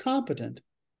that they're competent.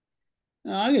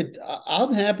 Now,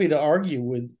 I'm happy to argue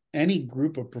with any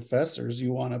group of professors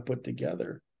you want to put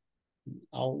together.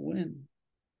 I'll win.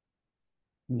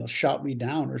 And they'll shout me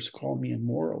down or call me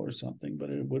immoral or something, but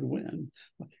it would win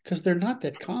because they're not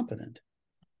that competent.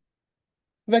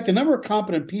 In fact, the number of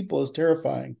competent people is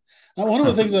terrifying. One of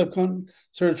the things I've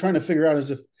sort of trying to figure out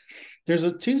is if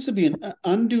seems to be an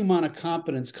undue amount of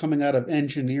competence coming out of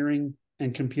engineering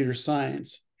and computer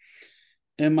science.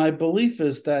 And my belief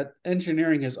is that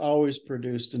engineering has always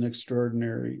produced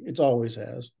it always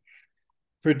has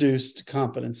produced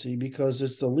competency because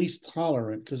it's the least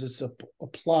tolerant, because it's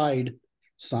applied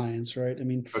science, right? I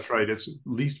mean, that's right. It's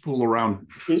least fool around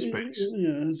space.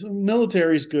 So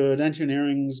military is good,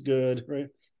 engineering is good, right?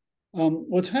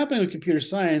 What's happening with computer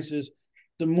science is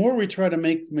the more we try to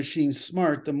make machines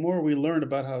smart, the more we learn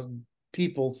about how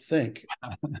people think.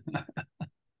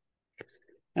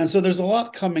 And so there's a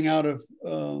lot coming out of,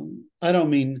 I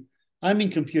mean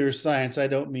computer science. I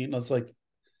don't mean, it's like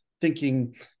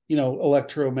thinking,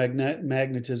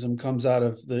 electromagnetism comes out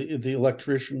of the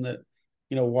electrician that,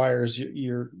 wires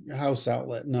your house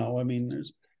outlet. No, I mean,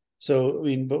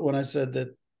 but when I said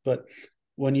that, but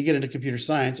when you get into computer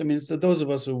science, I mean, it's that those of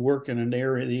us who work in the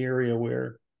area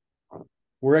where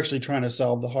we're actually trying to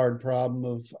solve the hard problem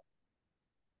of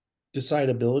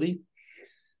decidability.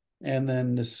 And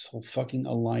then this whole fucking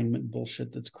alignment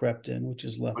bullshit that's crept in, which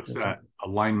is left. What's that?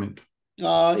 Alignment.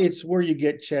 It's where you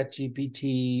get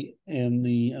ChatGPT,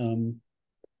 and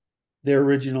their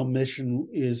original mission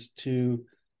is to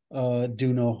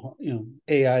do no,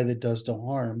 AI that does no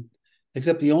harm.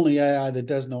 Except the only AI that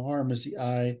does no harm is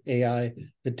the AI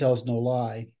that tells no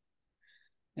lie.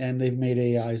 And they've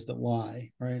made AIs that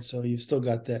lie, right? So you've still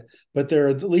got that. But there are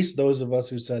at least those of us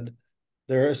who said,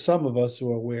 there are some of us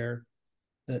who are aware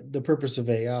that the purpose of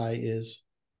AI is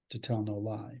to tell no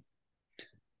lie,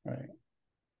 right?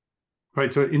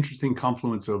 Right. So interesting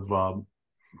confluence of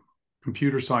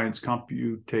computer science,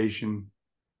 computation,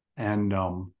 and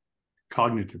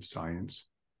cognitive science.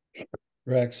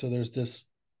 Correct. So there's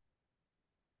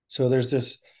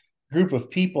this group of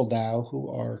people now who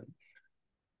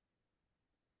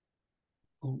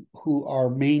are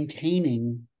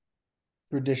maintaining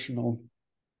traditional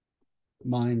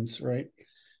minds, right?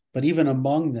 But even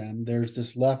among them, there's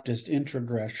this leftist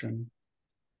introgression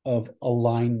of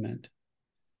alignment.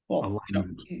 Well,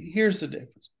 here's the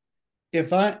difference.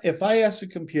 If I ask a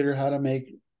computer how to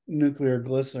make nuclear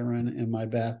glycerin in my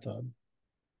bathtub,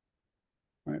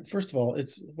 right? First of all,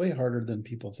 it's way harder than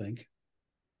people think.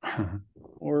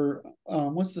 Or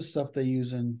what's the stuff they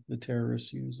use the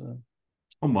terrorists use?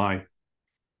 Oh my.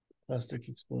 Plastic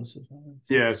explosive.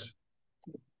 Yes.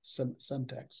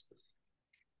 Semtex.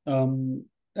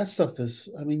 That stuff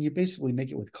is, I mean, you basically make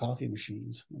it with coffee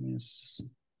machines. I mean, it's just,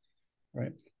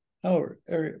 right. However,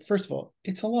 first of all,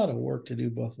 it's a lot of work to do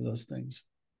both of those things.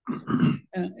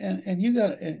 and you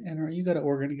got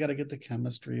to get the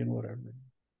chemistry and whatever.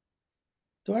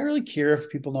 Do I really care if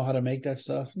people know how to make that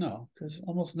stuff? No, because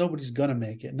almost nobody's gonna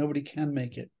make it. Nobody can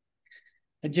make it.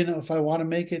 And if I want to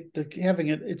make it,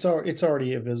 it's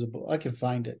already invisible. I can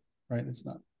find it, right? It's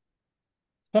not.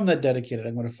 If I'm that dedicated,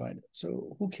 I'm going to find it.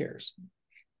 So who cares?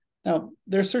 Now,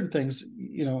 there are certain things,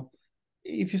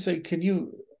 if you say, can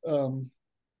you, so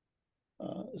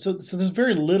there's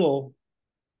very little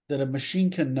that a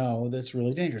machine can know that's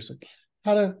really dangerous. Like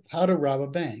how to rob a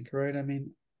bank, right? I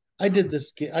mean, I did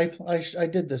this back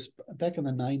in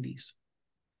the 90s.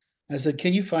 I said,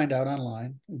 can you find out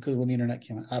online? Because when the internet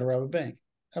came out, how to rob a bank?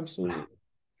 Absolutely.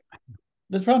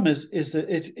 The problem is that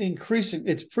it's increasing.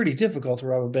 It's pretty difficult to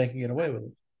rob a bank and get away with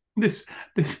it. This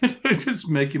is just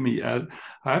making me. I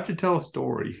have to tell a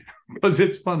story because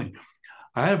it's funny.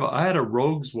 I had a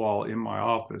rogues wall in my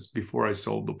office before I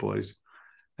sold the place,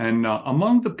 and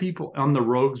among the people on the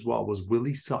rogues wall was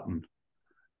Willie Sutton.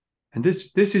 And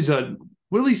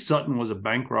Willie Sutton was a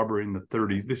bank robber in the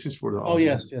 30s. This is for the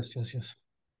yes.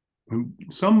 And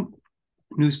some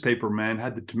newspaper man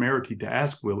had the temerity to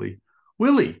ask Willie,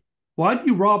 why do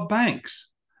you rob banks?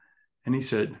 And he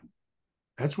said,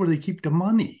 that's where they keep the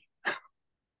money.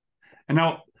 And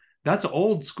now that's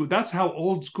old school. That's how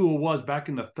old school was back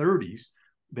in the 30s.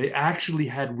 They actually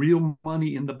had real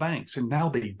money in the banks, and now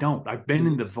they don't. I've been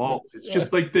in the vaults. It's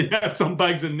just like they have some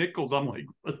bags of nickels. I'm like,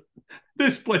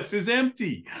 this place is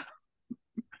empty.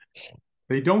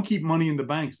 They don't keep money in the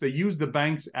banks. They use the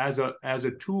banks as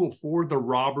a tool for the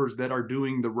robbers that are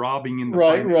doing the robbing in the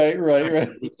right.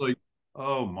 It's like,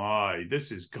 oh my,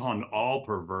 this has gone all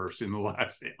perverse in the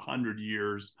last 100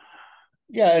 years.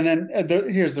 Yeah, and then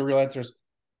here's the real answers.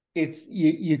 It's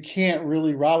you can't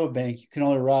really rob a bank. You can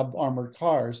only rob armored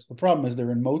cars. The problem is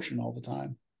they're in motion all the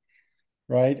time,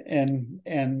 right? And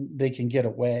they can get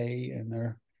away,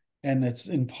 and and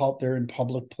they're in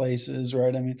public places,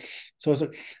 right? I mean, so it's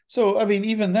like, so I mean,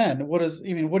 even then, what are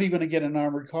you going to get in an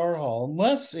armored car haul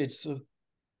unless it's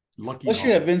Lucky unless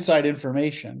you haul. have inside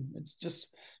information? It's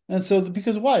just, and so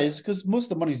because why? It's because most of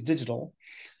the money's digital.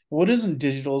 What isn't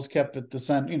digital is kept at the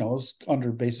center, is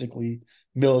under basically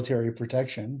military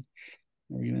protection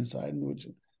or even inside.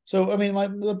 So I mean,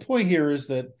 the point here is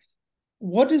that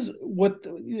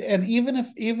and even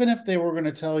if they were going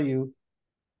to tell you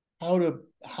how to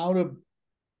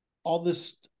all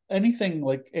this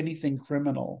anything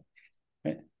criminal,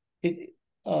 right? it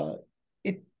uh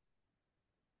it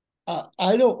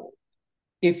I don't,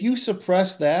 if you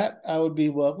suppress that, I would be,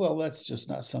 well, that's just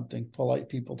not something polite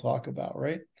people talk about,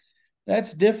 right?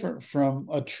 That's different from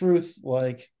a truth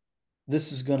like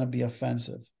this is going to be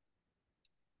offensive.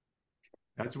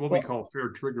 That's what we Well, call fair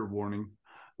trigger warning.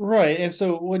 right. And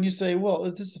so when you say,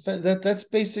 well, that's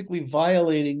basically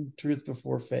violating truth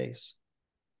before face.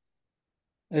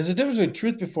 There's a difference between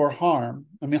truth before harm.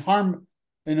 I mean, harm,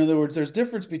 in other words, there's a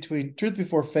difference between truth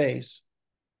before face,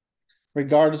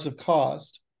 regardless of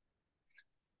cost,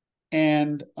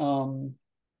 and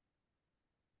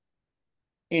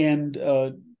and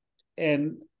uh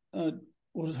and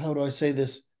how do I say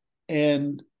this?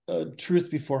 And truth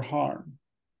before harm,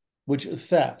 which is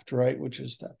theft, right? Which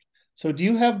is theft. So do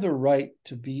you have the right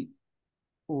to be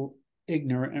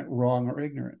ignorant, wrong, or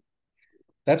ignorant?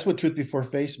 That's what truth before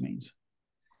face means.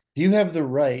 Do you have the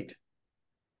right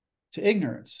to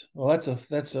ignorance? Well,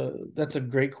 that's a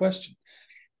great question.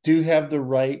 Do you have the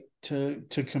right to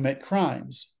commit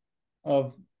crimes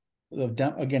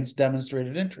against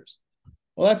demonstrated interest?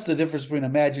 Well, that's the difference between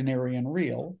imaginary and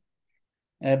real.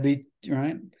 And be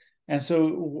right. And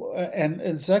so,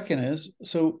 and second is,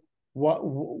 so what,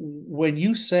 when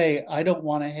you say I don't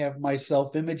want to have my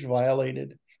self-image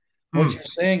violated, what you're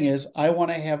saying is I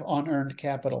want to have unearned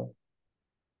capital.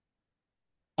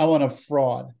 I want a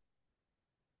fraud.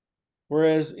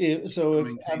 Whereas if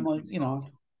I'm like,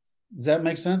 does that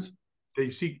make sense? They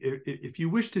seek, if you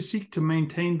wish to seek to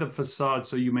maintain the facade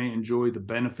so you may enjoy the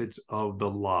benefits of the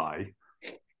lie,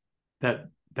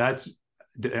 that's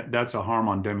a harm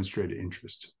on demonstrated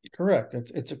interest. Correct.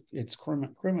 It's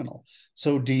criminal.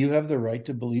 So do you have the right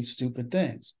to believe stupid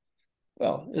things?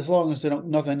 Well, as long as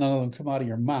none of them come out of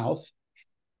your mouth,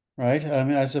 right? I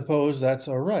mean, I suppose that's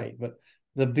all right. But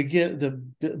the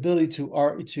ability to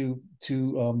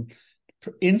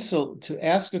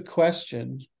ask a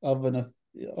question of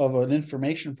an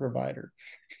information provider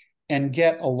and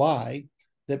get a lie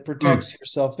that protects your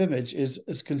self-image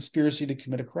is conspiracy to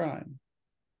commit a crime.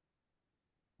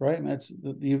 Right, and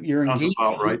you're Sounds engaging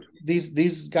about right.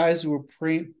 These guys who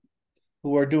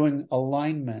are doing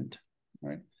alignment,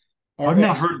 right? I've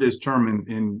not heard this term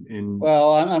in.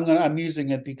 Well, I'm using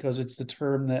it because it's the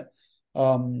term that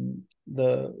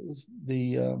the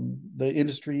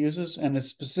industry uses, and it's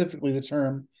specifically the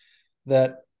term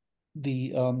that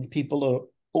the people of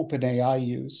OpenAI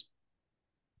use,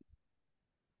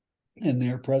 and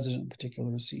their president in particular,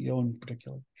 CEO in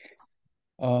particular.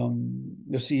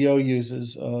 The CEO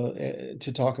uses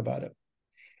to talk about it.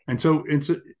 And so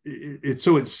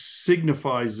it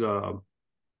signifies a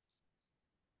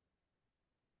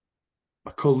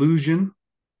collusion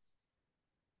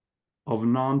of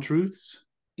non-truths.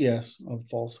 Yes, of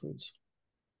falsehoods.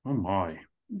 Oh my.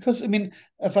 Because I mean,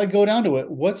 if I go down to it,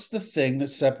 what's the thing that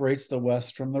separates the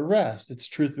West from the rest? It's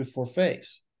truth before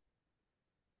face.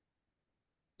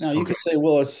 Now you could say,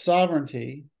 well, it's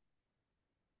sovereignty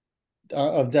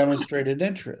of demonstrated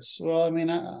interest. Well, I mean,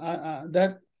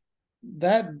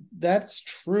 that's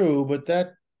true, but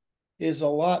that is a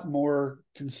lot more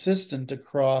consistent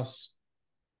across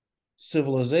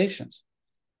civilizations.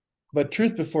 But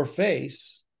truth before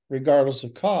face, regardless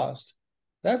of cost,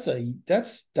 that's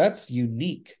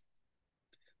unique.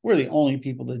 We're the only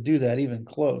people that do that, even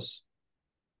close.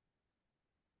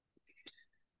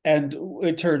 And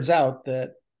it turns out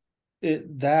that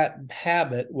that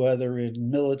habit, whether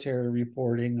in military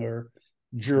reporting or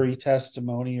jury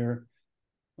testimony or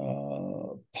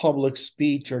public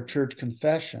speech or church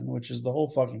confession, which is the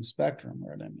whole fucking spectrum,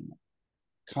 right? I mean,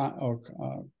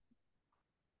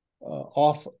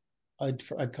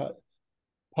 I cut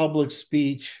public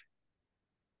speech,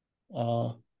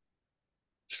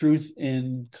 truth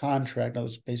in contract. That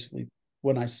was basically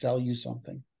when I sell you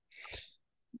something.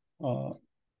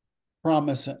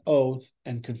 Promise and oath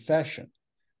and confession.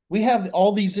 We have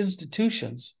all these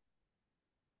institutions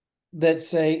that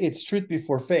say it's truth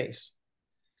before face.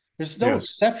 There's no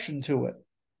exception to it.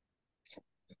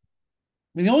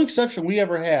 I mean, the only exception we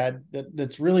ever had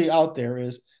that's really out there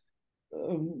is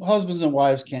husbands and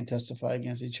wives can't testify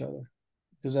against each other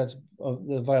because that's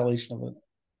the violation of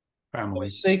family.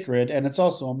 sacred, and it's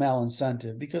also a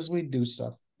malincentive because we do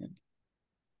stuff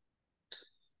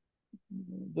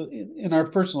in our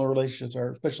personal relationships,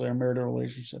 or especially our marital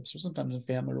relationships, or sometimes in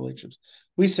family relationships.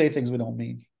 We say things we don't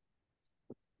mean,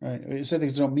 right? We say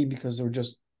things we don't mean because we're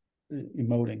just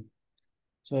emoting.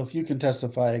 So if you can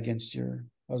testify against your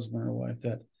husband or wife,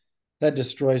 that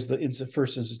destroys the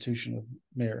first institution of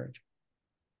marriage.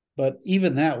 But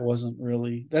even that wasn't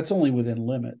really, that's only within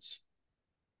limits.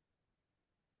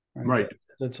 Right.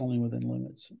 That's only within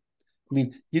limits. I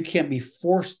mean, you can't be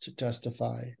forced to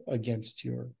testify against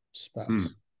your spouse.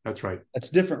 That's right. That's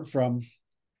different from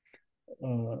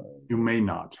you may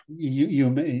not. You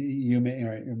may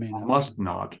right, you may not. Must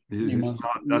not. You It's must.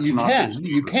 not. That's you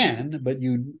not. can, but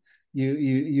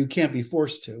you can't be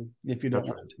forced to if you don't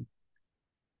want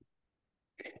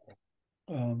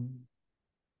to.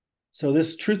 So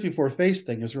this truth before face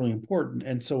thing is really important.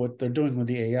 And so what they're doing with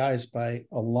the AIs by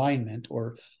alignment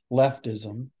or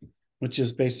leftism, which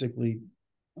is basically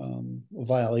a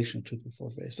violation of truth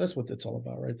before face. That's what it's all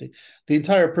about, right? The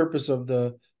entire purpose of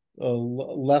the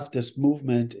leftist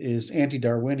movement is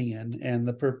anti-Darwinian, and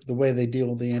the way they deal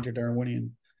with the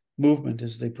anti-Darwinian movement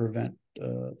is they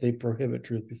prohibit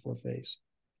truth before face.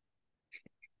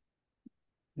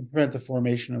 They prevent the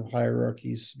formation of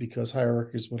hierarchies because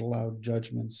hierarchies would allow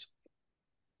judgments,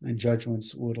 and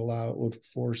judgments would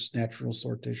force natural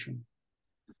sortition,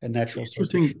 and natural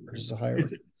sortition is a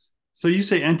hierarchy. So you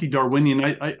say anti-Darwinian.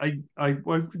 I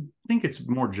think it's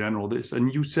more general. This,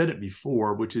 and you said it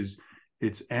before, which is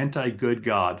it's anti-good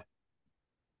God.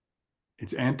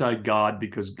 It's anti-God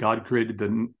because God created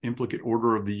the implicate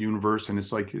order of the universe, and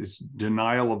it's like this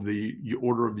denial of the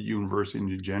order of the universe in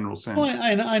the general sense. Well,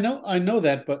 I know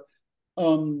that, but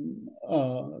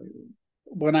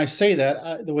when I say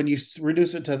that, when you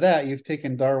reduce it to that, you've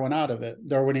taken Darwin out of it,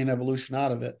 Darwinian evolution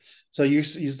out of it. So you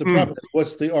use the problem.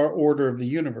 What's the order of the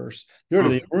universe? The order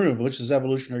of the universe, which is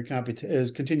evolutionary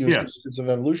is continuous conditions of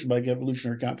evolution by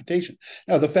evolutionary computation.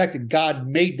 Now, the fact that God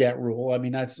made that rule, I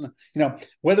mean, that's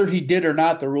whether he did or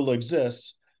not, the rule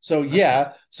exists. So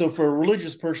so for a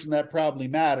religious person, that probably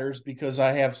matters because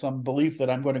I have some belief that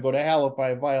I'm going to go to hell if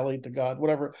I violate the God,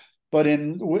 whatever. But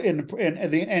in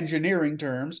the engineering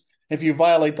terms, if you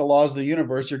violate the laws of the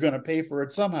universe, you're going to pay for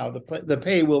it somehow. The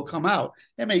pay will come out.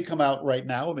 It may come out right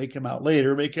now. It may come out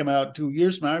later. It may come out 2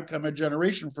 years from now. It may come a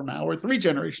generation from now or 3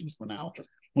 generations from now,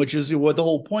 which is what the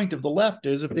whole point of the left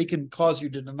is. If they can cause you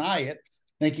to deny it,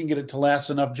 they can get it to last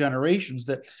enough generations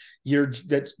that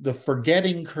the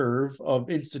forgetting curve of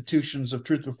institutions of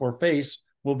truth before face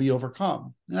will be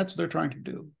overcome. And that's what they're trying to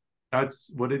do.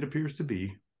 That's what it appears to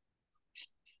be.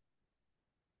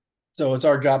 So it's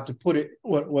our job to put it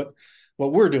what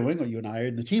we're doing, what you and I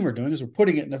and the team are doing, is we're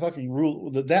putting it in the fucking rule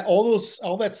that all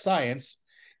that science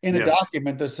in a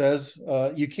document that says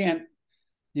you can't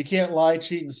lie,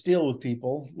 cheat, and steal with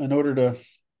people in order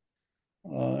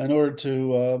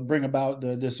to bring about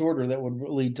the disorder that would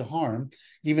lead to harm,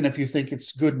 even if you think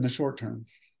it's good in the short term.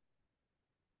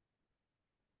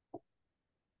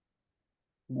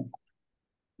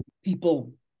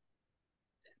 People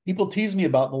tease me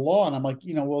about the law, and I'm like,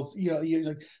 they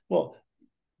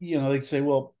say,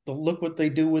 well, look what they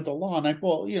do with the law, and I'm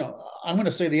going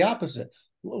to say the opposite.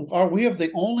 We have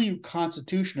the only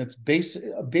constitution that's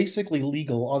basically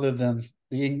legal, other than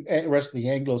the rest of the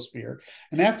Anglosphere,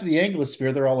 and after the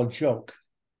Anglosphere, they're all a joke.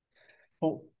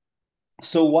 Well,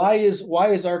 so why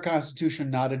is our constitution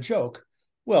not a joke?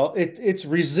 Well, it's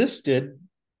resisted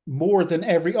more than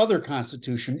every other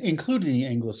constitution, including the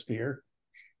Anglosphere,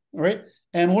 right?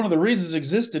 And one of the reasons it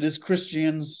existed is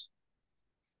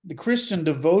the Christian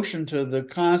devotion to the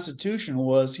Constitution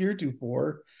was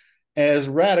heretofore as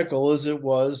radical as it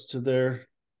was to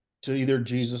either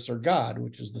Jesus or God,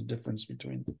 which is the difference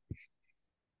between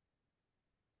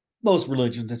most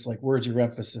religions. It's like, where's your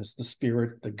emphasis? The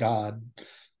spirit, the God,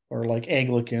 or like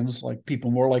Anglicans, like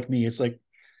people more like me. It's like,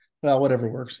 well, whatever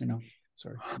works,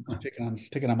 Sorry, I'm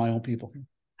picking on my own people.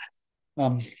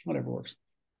 Whatever works.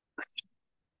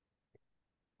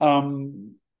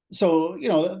 So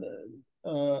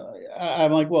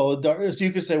I'm like, well, so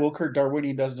you could say, well, Curt,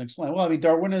 Darwinian doesn't explain. Well, I mean,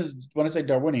 Darwin is, when I say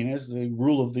Darwinian, is the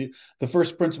rule of the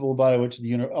first principle by which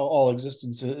all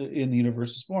existence in the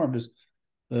universe is formed is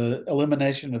the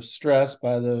elimination of stress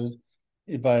by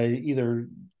either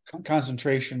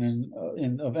concentration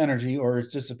of energy or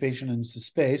its dissipation into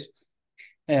space,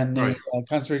 and the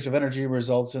concentration of energy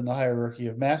results in the hierarchy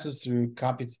of masses through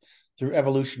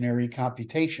evolutionary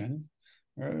computation,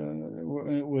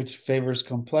 which favors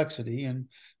complexity and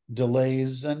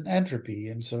delays and entropy.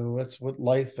 And so that's what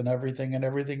life and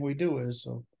everything we do is.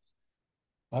 So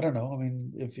I don't know. I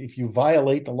mean, if you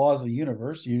violate the laws of the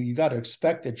universe, you got to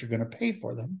expect that you're going to pay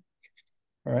for them.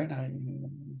 All right.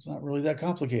 It's not really that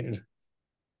complicated. It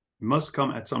must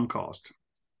come at some cost.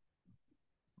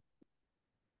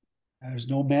 There's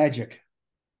no magic.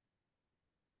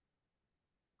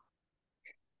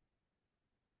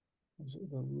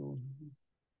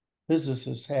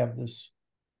 Physicists have this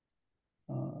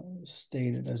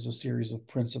stated as a series of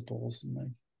principles,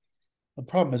 and the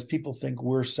problem is people think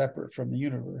we're separate from the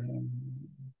universe. And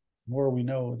the more we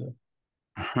know,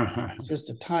 it's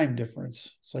just a time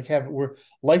difference. It's like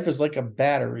life is like a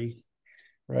battery,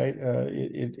 right?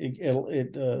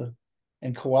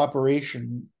 And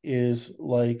cooperation is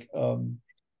like a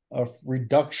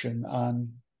reduction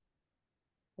on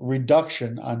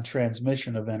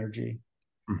transmission of energy,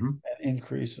 and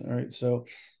increase. All right, so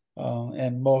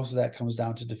and most of that comes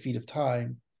down to defeat of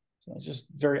time. So it's just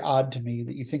very odd to me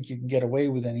that you think you can get away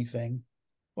with anything.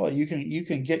 Well, we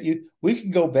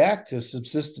can go back to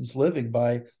subsistence living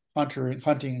by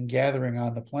hunting and gathering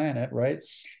on the planet, right?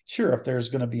 Sure, if there's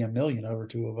going to be a million over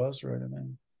two of us, right? I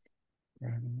mean,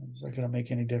 it's not going to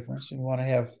make any difference. And we want to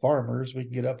have farmers, we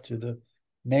can get up to the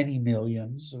many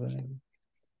millions. I mean,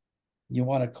 you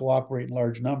want to cooperate in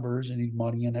large numbers, you need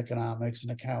money and economics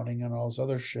and accounting and all this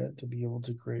other shit to be able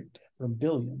to create from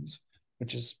billions,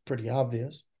 which is pretty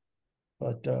obvious.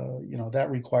 But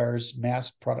that requires mass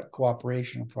product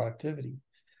cooperation and productivity.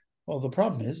 Well, the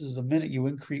problem is the minute you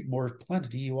increase more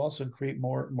plenty, you also create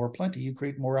more plenty. You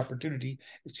create more opportunity.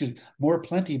 Excuse me, more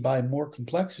plenty by more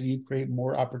complexity. You create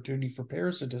more opportunity for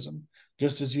parasitism,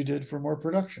 just as you did for more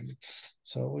production.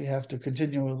 So we have to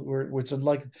continue. It's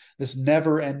like this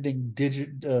never-ending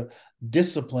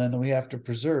discipline that we have to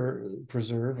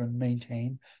preserve and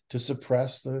maintain to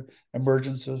suppress the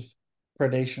emergence of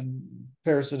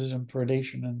parasitism,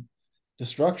 predation, and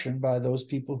destruction by those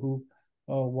people who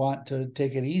want to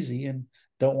take it easy and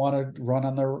don't want to run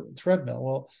on the treadmill.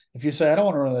 Well, if you say, I don't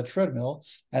want to run on the treadmill,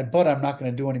 but I'm not going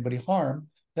to do anybody harm,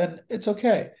 then it's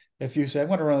okay. If you say, I'm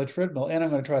going to run on the treadmill and I'm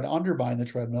going to try to undermine the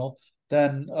treadmill,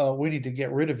 then we need to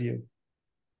get rid of you.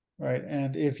 Right.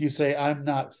 And if you say, I'm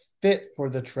not fit for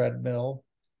the treadmill,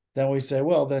 then we say,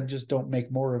 well, then just don't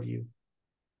make more of you.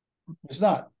 It's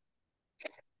not.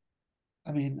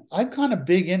 I mean, I'm kind of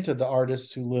big into the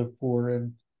artists who live poor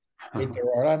and hate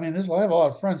their art. I mean, I have a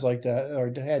lot of friends like that,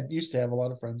 or used to have a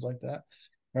lot of friends like that,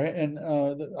 right? And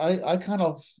I kind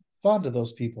of fond of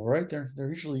those people, right? They're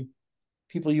usually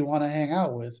people you want to hang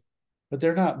out with, but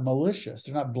they're not malicious.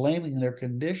 They're not blaming their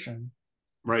condition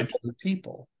on Right. other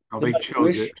people. Oh, they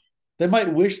chose it. They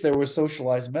might wish there was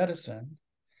socialized medicine,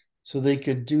 so they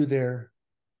could do their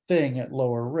thing at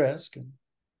lower risk. And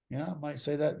I might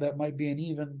say that might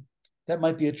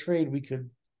be a trade we could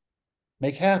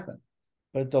make happen.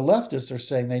 But the leftists are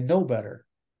saying they know better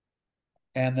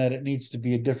and that it needs to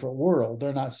be a different world.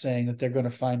 They're not saying that they're going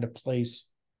to find a place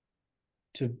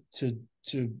to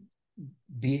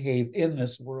behave in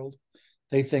this world.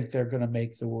 They think they're going to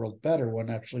make the world better when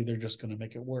actually they're just going to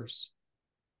make it worse.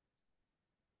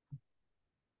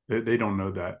 They don't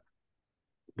know that.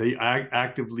 They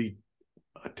actively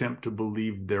attempt to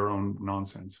believe their own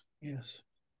nonsense. Yes.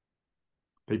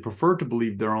 They prefer to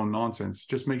believe their own nonsense.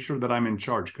 Just make sure that I'm in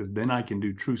charge, because then I can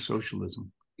do true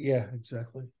socialism. Yeah,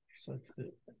 exactly. It's like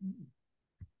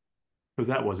because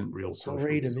that wasn't real socialism.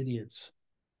 Parade of idiots.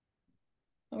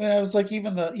 I mean, I was like,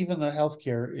 even the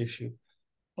healthcare issue.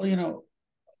 Well,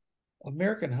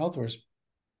 American healthcare is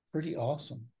pretty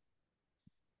awesome.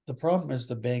 The problem is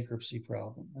the bankruptcy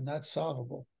problem, and that's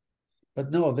solvable.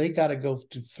 But no, they got to go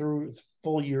through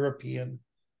full European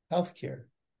healthcare.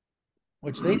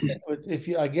 Which they think, if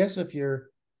you're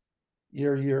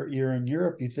in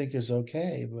Europe, you think is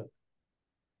okay,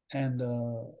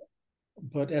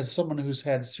 but as someone who's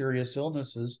had serious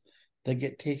illnesses, they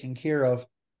get taken care of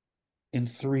in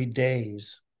 3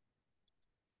 days.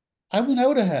 I wouldn't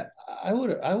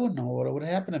know what would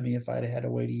happen to me if I'd had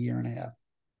to wait a year and a half.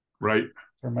 Right.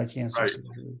 For my cancer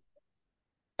surgery.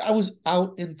 I was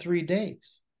out in 3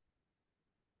 days.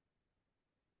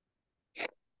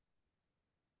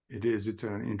 It is. It's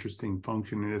an interesting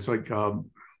function, and it's like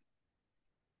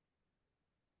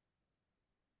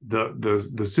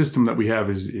the system that we have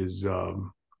is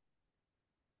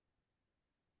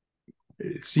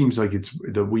it seems like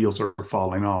the wheels are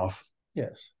falling off.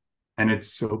 Yes, and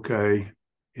it's okay.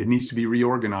 It needs to be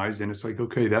reorganized, and it's like,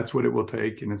 okay, that's what it will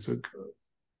take, and it's a.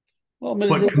 Well,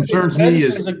 what concerns me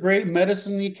is a great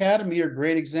medicine. The academy are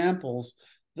great examples.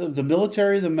 The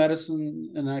military, the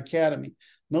medicine, and the academy.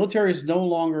 Military is no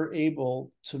longer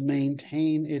able to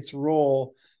maintain its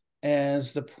role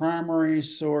as the primary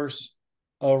source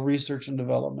of research and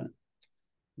development.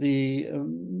 the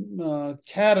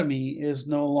academy is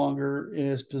no longer in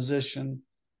its position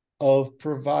of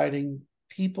providing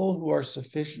people who are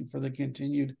sufficient for the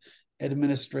continued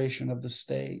administration of the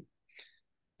state.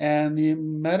 And the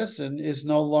medicine is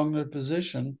no longer in a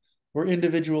position where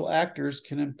individual actors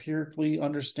can empirically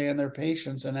understand their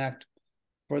patients and act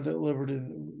for the liberty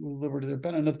of their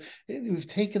benefit. We've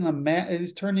taken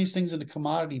it's turned these things into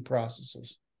commodity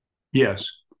processes. Yes.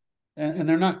 And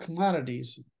they're not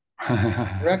commodities.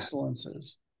 They're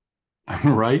excellences.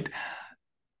 Right.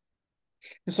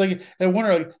 It's like, I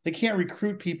wonder, like, they can't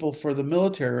recruit people for the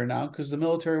military right now because the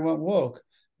military went woke.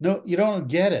 No, you don't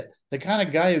get it. The kind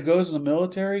of guy who goes in the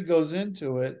military goes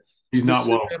into it. He's not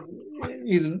woke.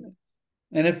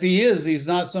 And if he is, he's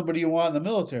not somebody you want in the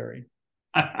military.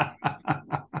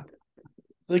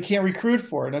 They can't recruit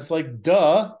for it. It's like,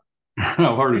 duh.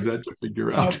 How hard is that to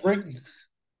figure out?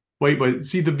 Wait, but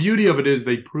see, the beauty of it is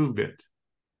they prove it.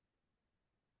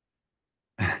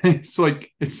 It's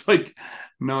like,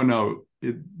 no,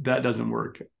 that doesn't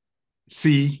work.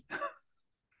 See?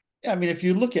 I mean, if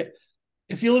you look at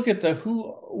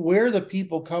where the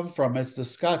people come from, it's the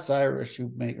Scots-Irish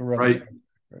who make a right.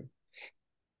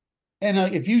 And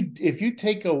if you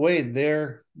take away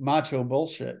their macho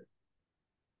bullshit,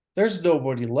 there's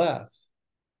nobody left.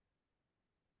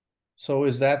 So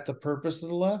is that the purpose of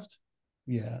the left?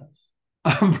 Yes.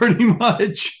 Pretty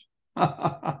much.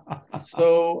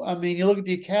 So, I mean, you look at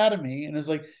the academy and it's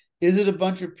like, is it a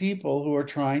bunch of people who are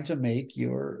trying to make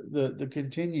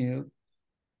continue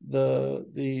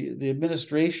the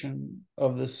administration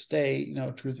of the state,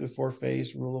 truth before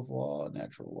face, rule of law,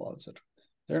 natural law, etc.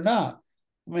 They're not.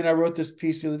 I mean, I wrote this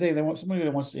piece the other day. Somebody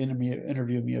that wants to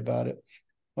interview me about it.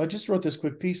 Well, I just wrote this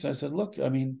quick piece. I said, look, I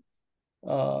mean,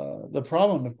 the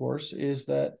problem, of course, is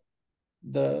that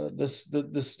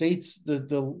the states,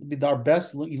 our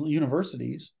best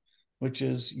universities, which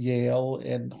is Yale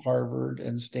and Harvard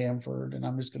and Stanford, and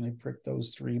I'm just going to prick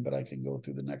those three, but I can go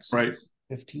through the next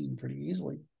 15 pretty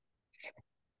easily.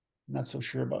 I'm not so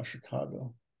sure about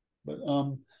Chicago, but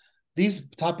these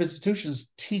top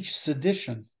institutions teach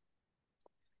sedition.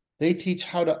 They teach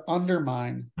how to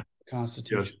undermine the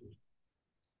Constitution. Yes.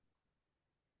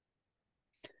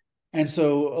 And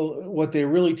so what they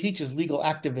really teach is legal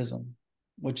activism,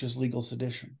 which is legal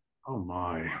sedition. Oh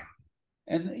my.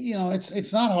 And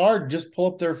it's not hard. Just pull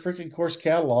up their freaking course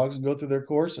catalogs and go through their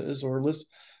courses, or list,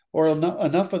 or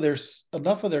enough of their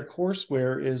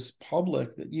courseware is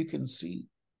public that you can see,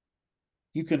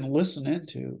 you can listen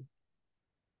into.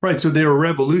 Right. So they're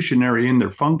revolutionary in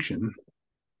their function.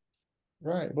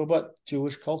 Right. Well, but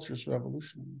Jewish culture is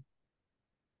revolutionary.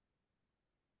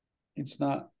 It's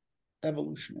not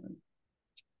evolutionary.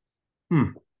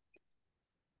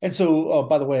 And so,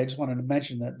 by the way, I just wanted to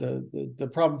mention that the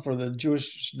problem for the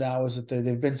Jewish now is that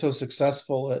they've been so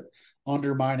successful at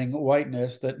undermining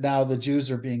whiteness that now the Jews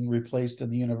are being replaced in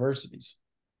the universities.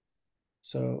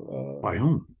 So by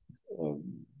whom?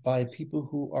 By people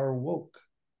who are woke.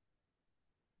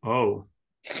 Oh,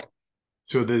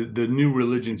 so the new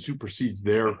religion supersedes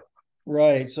their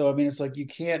right. So I mean, it's like you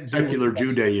can't secular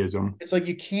Judaism. It's like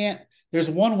you can't. There's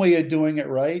one way of doing it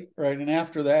right, and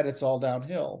after that, it's all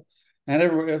downhill. And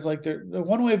it's like the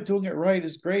one way of doing it right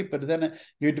is great, but then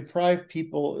you deprive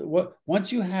people.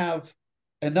 Once you have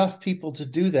enough people to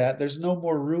do that, there's no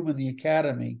more room in the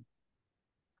academy,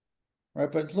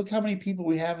 right? But look how many people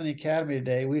we have in the academy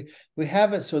today. We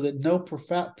have it so that no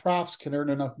profs can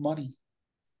earn enough money.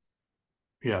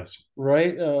 Yes.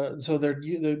 Right. So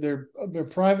they're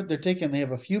private. They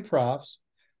have a few profs.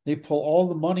 They pull all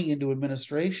the money into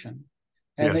administration.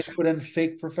 And yes. They put in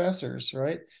fake professors,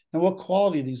 right? And what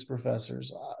quality are these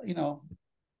professors? They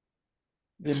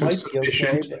might be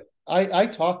okay.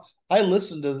 But I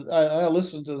listen to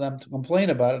them to complain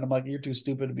about it. And I'm like, you're too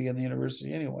stupid to be in the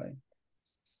university anyway.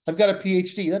 I've got a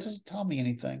PhD. That doesn't tell me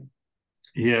anything.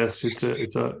 Yes,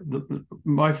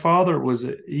 my father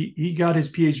he got his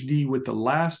PhD with the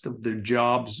last of the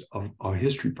jobs of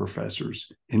history professors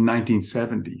in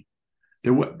 1970.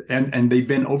 And they've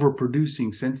been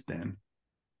overproducing since then.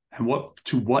 And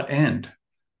to what end?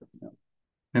 Yeah.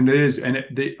 And it is, and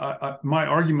my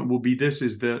argument will be this: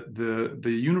 is that the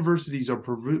universities are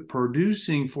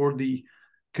producing for the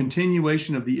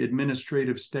continuation of the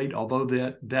administrative state, although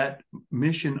that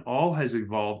mission all has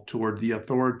evolved toward the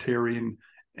authoritarian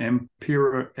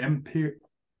imperial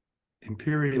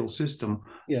system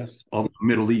yes. of the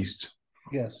Middle East.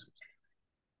 Yes.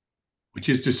 Which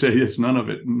is to say, none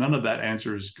of that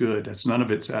answer is good. None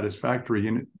of it satisfactory,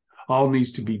 and it all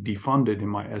needs to be defunded, in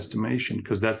my estimation,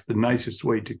 because that's the nicest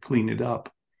way to clean it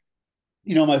up.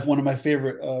 One of my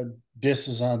favorite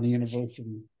disses on the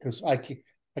university, because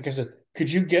like I said,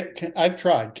 I've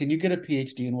tried. Can you get a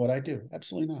PhD in what I do?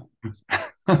 Absolutely not.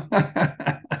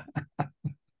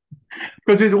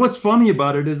 Because what's funny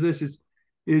about it is this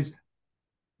is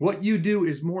what you do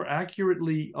is more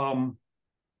accurately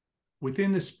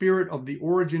within the spirit of the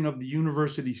origin of the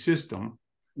university system.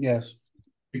 Yes.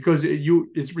 Because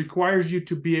it requires you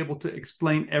to be able to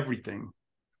explain everything.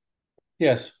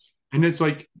 Yes. And it's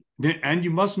like, and you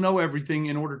must know everything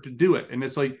in order to do it. And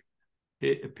it's like,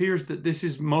 it appears that this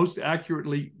is most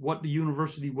accurately what the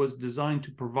university was designed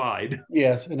to provide.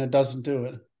 Yes, and it doesn't do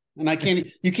it. And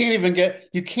you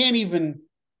can't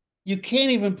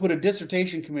even put a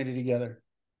dissertation committee together.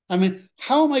 I mean,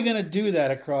 how am I going to do that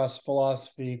across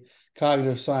philosophy,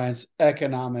 cognitive science,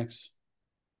 economics,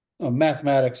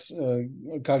 mathematics,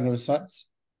 cognitive science,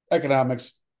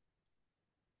 economics,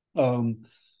 I'm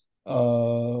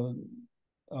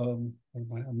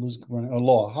losing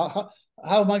law.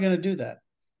 How am I going to do that?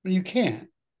 Well, you can't,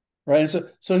 right? And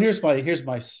so here's my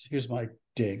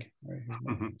dig. Right?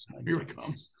 Here it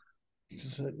comes.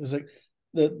 It's like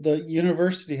the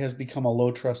university has become a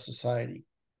low trust society.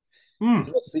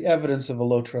 What's the evidence of a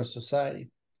low trust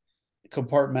society?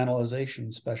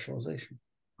 Compartmentalization, specialization.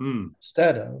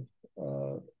 Instead of,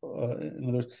 in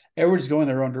other words, everyone's going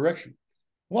their own direction.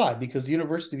 Why? Because the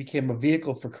university became a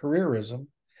vehicle for careerism,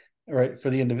 right,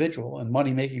 for the individual and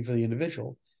money making for the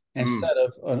individual, instead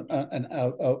of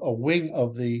a wing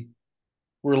of the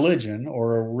religion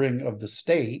or a wing of the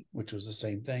state, which was the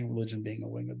same thing, religion being a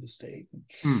wing of the state,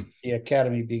 the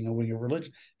academy being a wing of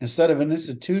religion, instead of an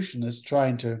institution that's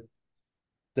trying to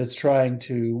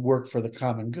work for the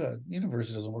common good. The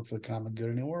university doesn't work for the common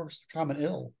good anymore. It's the common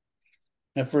ill,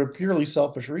 and for purely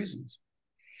selfish reasons.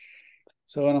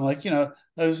 So, and I'm like, I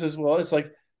was just, well, it's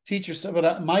like teacher said,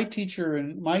 but my teacher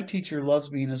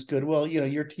loves me and is good. Well,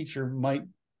 your teacher might,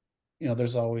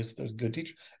 there's good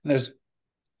teacher, and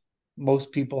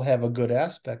most people have a good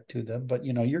aspect to them, but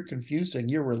you're confusing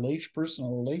your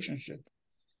personal relationship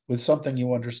with something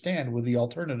you understand with the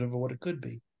alternative of what it could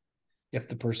be if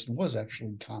the person was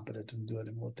actually competent and good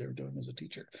in what they're doing as a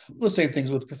teacher. Well, the same things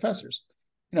with professors.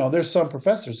 There's some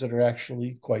professors that are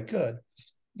actually quite good.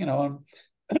 I'm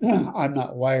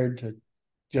not wired to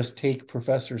just take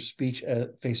professor's speech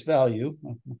at face value.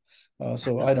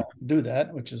 So I don't do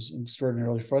that, which is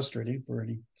extraordinarily frustrating for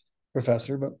any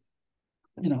professor. But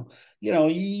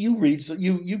you read, so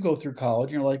you go through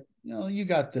college, and you're like, you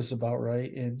got this about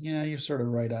right, and you're sort of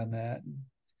right on that.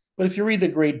 But if you read the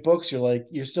great books,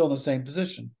 you're still in the same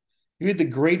position. You read the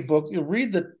great book, you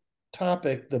read the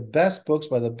topic, the best books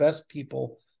by the best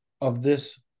people of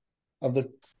the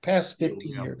past 50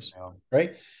 years,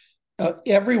 right?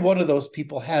 Every one of those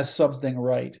people has something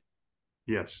right.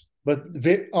 Yes. But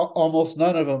almost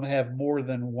none of them have more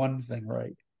than one thing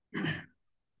right.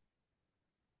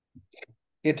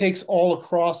 It takes all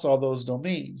across all those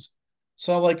domains.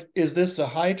 So, like, is this a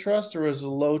high trust or is it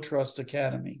a low trust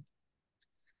academy?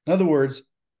 In other words,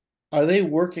 are they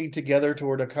working together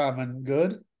toward a common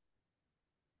good?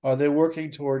 Are they working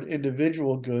toward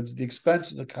individual goods at the expense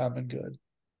of the common good?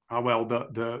 Well,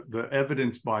 the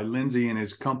evidence by Lindsay and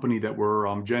his company that were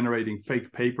generating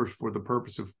fake papers for the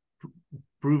purpose of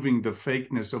proving the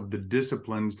fakeness of the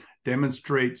disciplines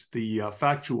demonstrates the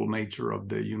factual nature of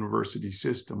the university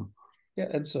system. Yeah,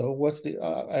 and so what's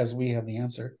as we have the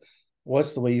answer,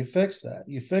 what's the way you fix that?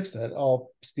 You fix that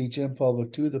all speech in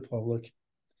public to the public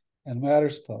and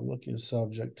matters public is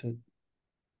subject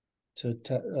to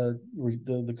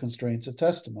the constraints of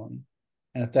testimony.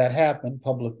 And if that happened,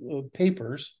 public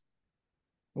papers,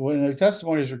 when a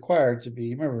testimony is required to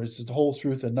be, remember, it's the whole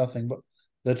truth and nothing but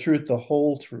the truth, the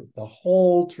whole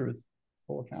truth,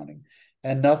 full accounting,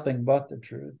 and nothing but the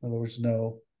truth. In other words,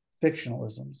 no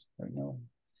fictionalisms, right? No,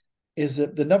 is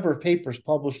that the number of papers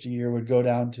published a year would go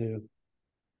down to,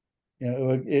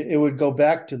 it would go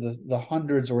back to the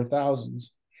hundreds or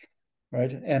thousands,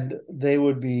 right? And they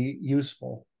would be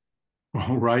useful.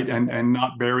 Right, and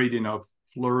not buried in a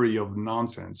flurry of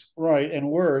nonsense. Right, and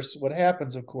worse, what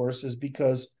happens, of course, is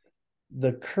because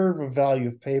the curve of value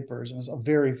of papers was a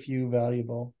very few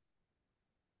valuable,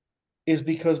 is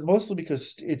mostly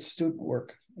because it's student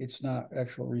work. It's not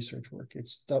actual research work.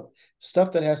 It's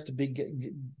stuff that has to be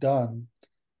done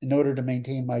in order to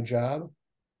maintain my job.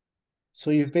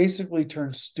 So you've basically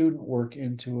turned student work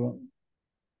into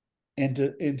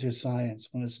science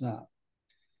when it's not,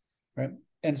 right?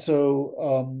 And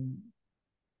so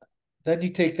then you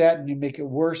take that and you make it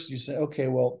worse. You say, okay,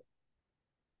 well,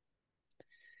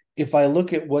 if I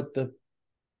look at what the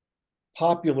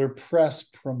popular press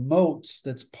promotes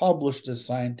that's published as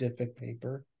scientific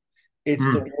paper, it's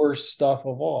the worst stuff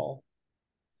of all.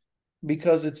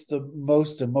 because it's the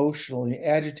most emotionally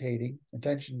agitating,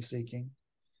 attention seeking,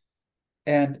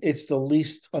 and it's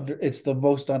the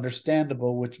most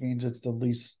understandable, which means it's the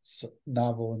least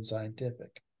novel and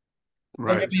scientific.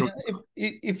 Like, I Right. So mean,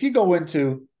 if you go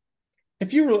into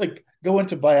if you really go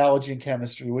into biology and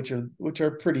chemistry, which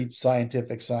are pretty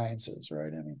scientific sciences,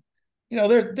 right? I mean,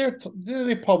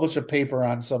 they publish a paper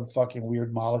on some fucking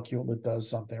weird molecule that does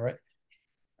something, right?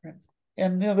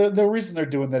 And the reason they're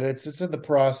doing that, it's in the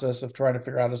process of trying to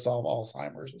figure out how to solve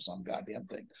Alzheimer's or some goddamn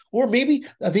thing, or maybe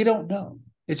they don't know.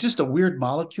 It's just a weird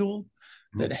molecule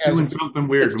that it's has doing something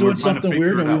weird, that's and we're doing trying to something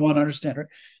weird, figure and it we out. want to understand, right?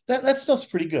 That stuff's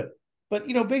pretty good. But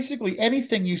basically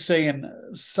anything you say in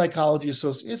psychology,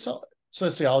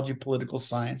 sociology, political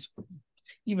science,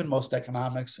 even most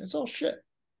economics, it's all shit,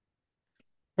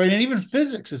 right? And even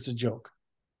physics, it's a joke.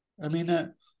 I mean,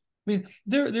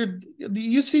 they're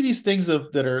you see these things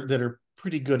that are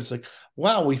pretty good. It's like,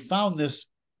 wow, we found this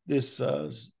this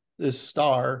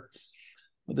star,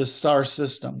 this star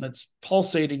system that's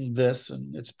pulsating this,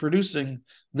 and it's producing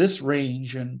this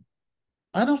range, and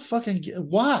I don't fucking get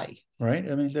why, right?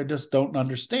 I mean, they just don't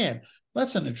understand.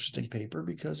 That's an interesting paper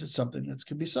because it's something that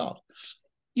can be solved.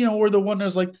 Or the one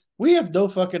that's like, we have no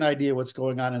fucking idea what's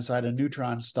going on inside a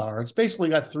neutron star. It's basically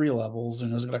got three levels,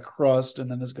 and it's got a crust, and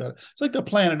then it's like the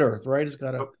planet Earth, right? It's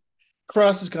got a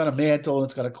crust, it's got a mantle, and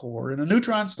it's got a core. And a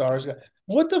neutron star has got,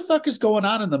 what the fuck is going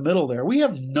on in the middle there? We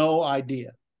have no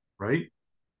idea. Right.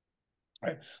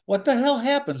 Right? What the hell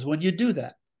happens when you do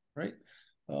that? Right?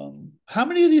 How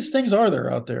many of these things are there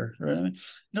out there? Right? I mean,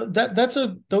 that's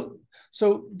a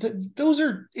those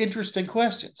are interesting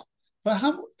questions. But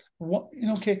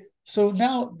okay. So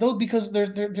now, though, because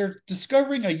they're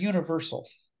discovering a universal,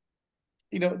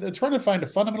 they're trying to find a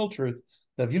fundamental truth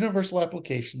of universal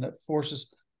application that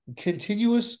forces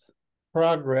continuous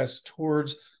progress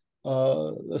towards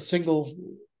a single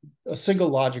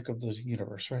logic of the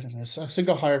universe, right? And a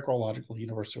single hierarchical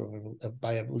universe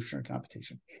by evolutionary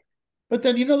computation. But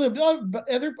then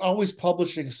they're always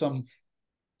publishing some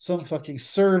fucking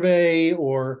survey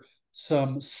or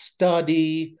some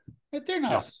study. But they're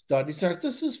not studies.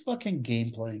 This is fucking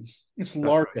game playing. It's That's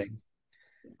right.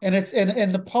 LARPing, and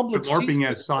the But public sees LARPing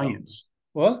as this stuff. science.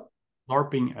 What?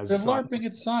 LARPing They're as LARPing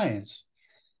at science. science.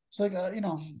 It's like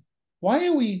why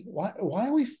are we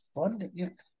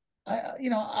funding?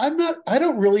 I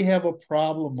don't really have a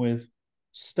problem with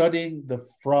studying the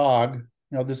frog,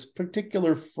 this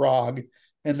particular frog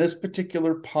and this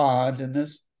particular pond and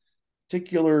this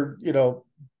particular,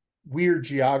 weird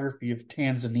geography of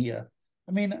Tanzania.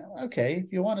 I mean, okay,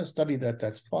 if you want to study that,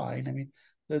 that's fine. I mean,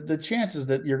 the chances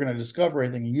that you're going to discover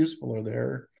anything useful are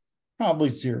there probably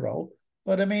zero.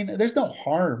 But I mean, there's no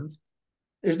harm.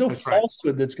 There's no That's right.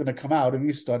 falsehood that's going to come out of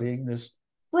you studying this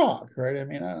frog, right? I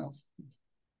mean, I don't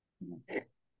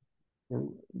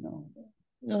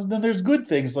then there's good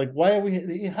things like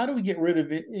how do we get rid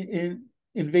of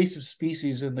invasive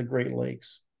species in the Great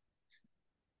Lakes?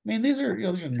 I mean, these are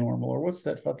normal. Or what's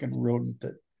that fucking rodent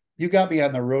that you got me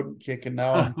on the rodent kick, and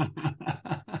now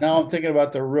I'm thinking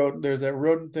about the rodent. There's that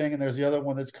rodent thing, and there's the other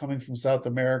one that's coming from South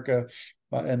America,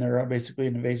 and they're basically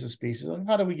an invasive species. Like,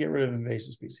 how do we get rid of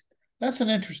invasive species? That's an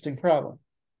interesting problem.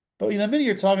 But the minute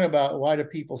you're talking about why do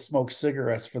people smoke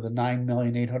cigarettes for the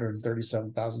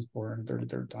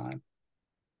 9,837,433rd time,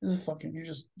 this is fucking. You're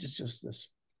just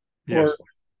this, or Yes.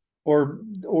 or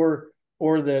or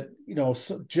or that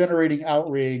generating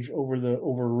outrage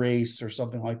over race or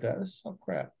something like that. This is some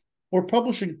crap. Or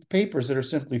publishing papers that are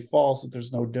simply false, that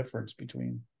there's no difference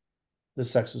between the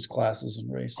sexes, classes, and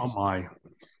Oh races. my.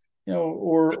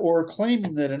 Or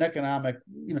claiming that an economic,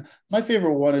 my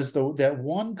favorite one is that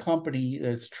one company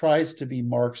that tries to be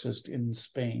Marxist in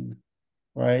Spain,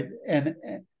 right? Oh And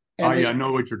yeah, I they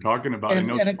know what you're talking about. I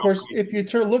know and the of course, company. if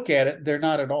you look at it, they're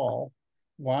not at all.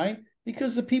 Why?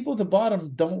 Because the people at the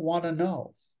bottom don't want to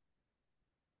know.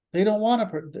 They don't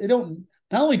want to. They don't.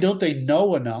 Not only don't they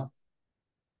know enough,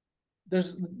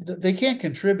 they can't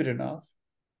contribute enough,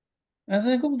 and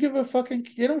they don't give a fucking.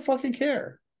 They don't fucking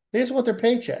care. They just want their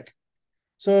paycheck.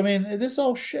 So I mean, this is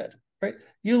all shit, right?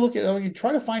 You look at. You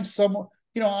try to find someone.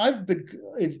 I've been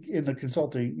in the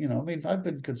consulting. I mean, I've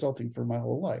been consulting for my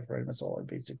whole life, right? That's all I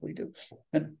basically do.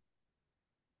 And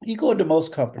you go into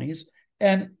most companies,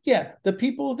 and yeah, the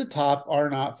people at the top are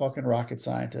not fucking rocket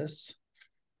scientists.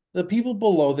 The people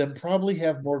below them probably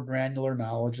have more granular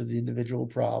knowledge of the individual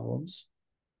problems,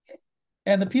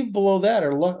 and the people below that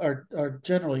are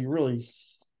generally really,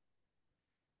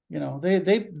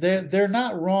 they're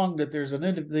not wrong that there's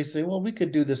they say, well, we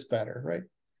could do this better, right?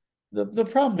 The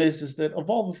problem is that of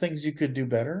all the things you could do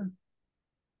better,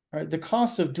 right, the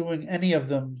cost of doing any of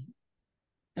them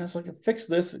And it's like, fix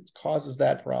this, it causes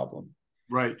that problem.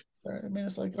 Right. I mean,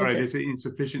 it's like, Right. okay, It's an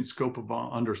insufficient scope of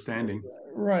understanding.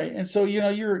 right. And so,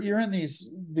 you're in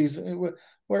these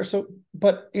where, so,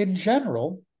 but in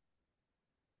general,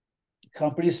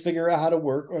 companies figure out how to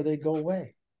work or they go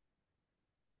away.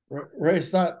 Right.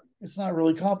 It's not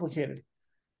really complicated.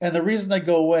 And the reason they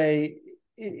go away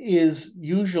is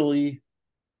usually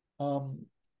um,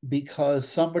 because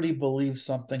somebody believes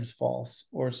something's false,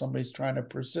 or somebody's trying to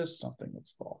persist something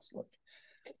that's false.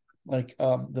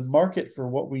 The market for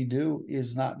what we do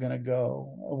is not going to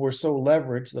go. We're so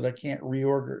leveraged that I can't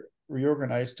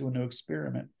reorganize to a new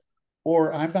experiment,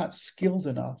 or I'm not skilled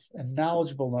enough and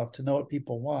knowledgeable enough to know what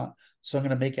people want. So I'm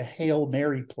going to make a Hail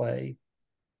Mary play,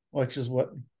 which is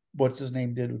what's his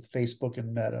name did with Facebook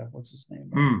and Meta. What's his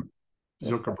name?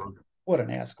 Zuckerberg. What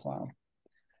an ass clown.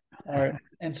 All right.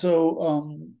 And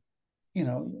so, you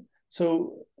know,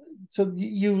 so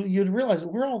you'd realize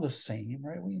we're all the same,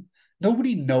 right?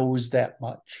 Nobody knows that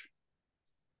much,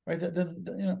 right? Then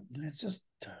it's just,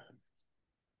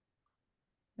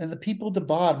 and the people at the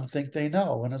bottom think they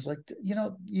know, and it's like,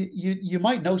 you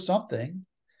might know something,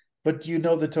 but do you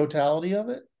know the totality of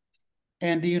it?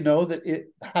 And do you know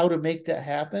how to make that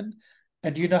happen?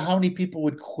 And do you know how many people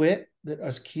would quit that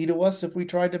is key to us if we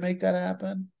tried to make that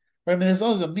happen? Right? I mean, there's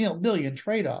always a million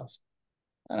trade-offs.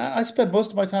 And I spend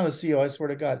most of my time as CEO, I swear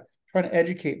to God, trying to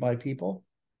educate my people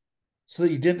so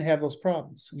that you didn't have those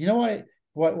problems. You know why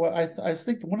I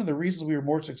think one of the reasons we were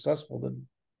more successful than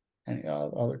any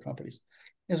other companies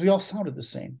is we all sounded the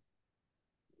same.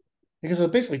 Because I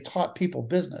basically taught people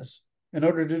business in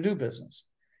order to do business.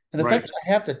 And the fact that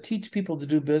I have to teach people to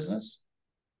do business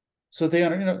so they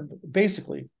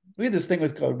basically, we had this thing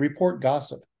called report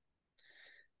gossip.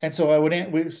 And so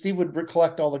Steve would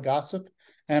collect all the gossip,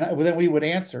 and then we would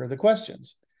answer the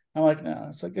questions. I'm like, no,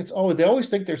 it's like, they always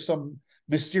think there's some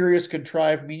mysterious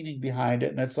contrived meaning behind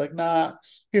it. And it's like, nah,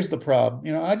 here's the problem.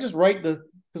 I just write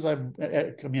because I'm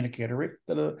a communicator, right?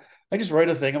 I just write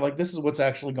a thing. I'm like, this is what's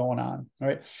actually going on,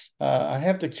 right? I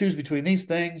have to choose between these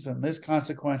things and these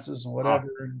consequences and whatever,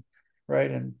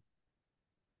 right? And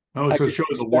so show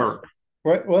the work,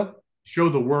 right? What? Show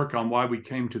the work on why we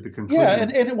came to the conclusion. Yeah,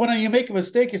 and when you make a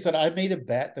mistake, you said, I made a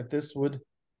bet that this would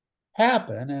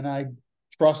happen, and I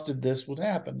trusted this would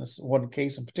happen. This one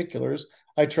case in particular is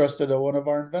I trusted one of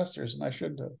our investors, and I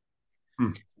shouldn't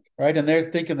have. Right? And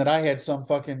they're thinking that I had some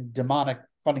fucking demonic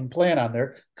cunning plan on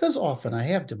there, because often I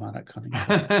have demonic cunning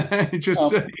plan.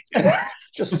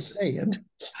 Just saying.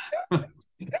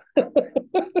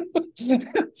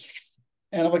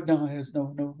 And I'm like, no,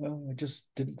 I just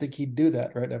didn't think he'd do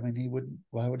that, right? I mean, he wouldn't.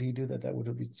 Why would he do that? That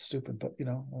would be stupid. But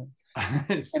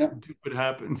stupid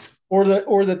happens. Or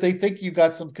that they think you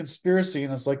got some conspiracy,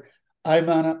 and it's like, I'm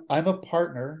a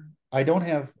partner. I don't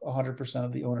have 100%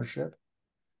 of the ownership,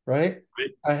 right?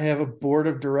 I have a board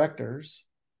of directors,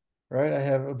 right? I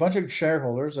have a bunch of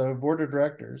shareholders. I have a board of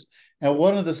directors, and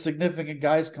one of the significant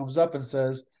guys comes up and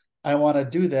says, I want to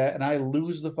do that, and I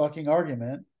lose the fucking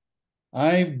argument.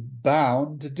 I'm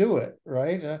bound to do it,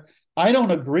 right? I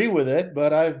don't agree with it,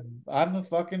 but I'm the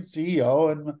fucking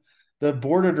CEO, and the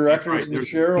board of directors and the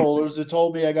shareholders that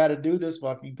told me I got to do this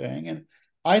fucking thing, and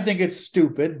I think it's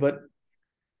stupid, but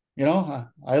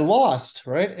I lost,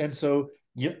 right? And so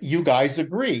you guys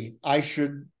agree I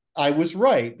was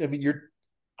right. I mean, you're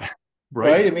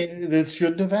right. I mean, this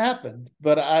shouldn't have happened,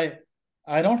 but I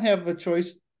don't have a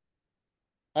choice.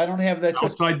 I don't have that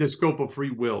choice outside the scope of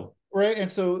free will. Right.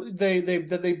 And so they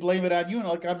blame it on you. And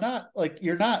like, I'm not, like,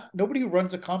 you're not, nobody who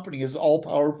runs a company is all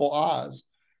powerful Oz.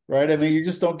 Right. I mean, you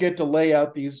just don't get to lay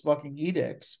out these fucking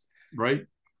edicts. Right.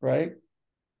 Right.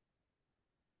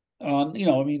 I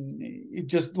mean,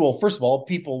 first of all,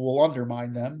 people will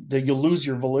undermine them, that you'll lose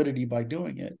your validity by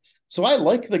doing it. So I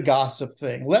like the gossip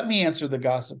thing. Let me answer the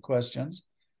gossip questions,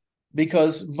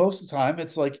 because most of the time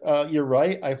it's like, you're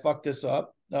right, I fucked this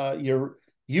up.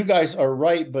 You guys are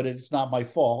right, but it's not my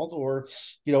fault, or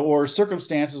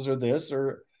circumstances are this,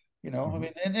 or I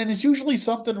mean, and it's usually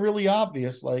something really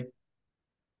obvious, like,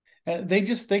 and they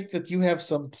just think that you have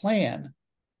some plan,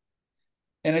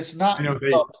 and it's not.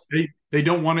 They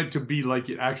don't want it to be like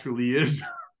it actually is.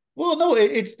 Well, no,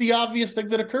 it's the obvious thing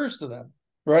that occurs to them,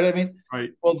 right? I mean,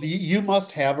 right. Well, you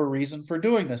must have a reason for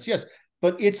doing this, yes,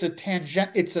 but it's an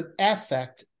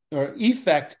effect,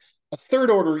 a third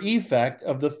order effect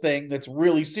of the thing that's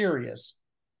really serious,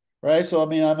 right? So I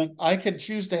mean, I can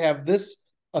choose to have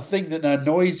a thing that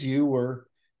annoys you or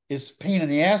is pain in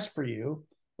the ass for you,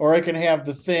 or I can have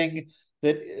the thing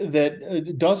that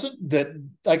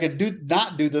I can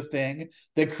not do the thing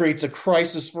that creates a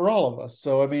crisis for all of us.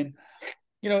 So I mean,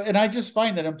 and I just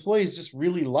find that employees just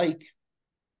really like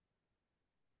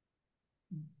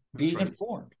being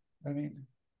informed. I mean,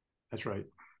 that's right.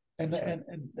 And, That's right.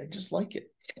 and they just like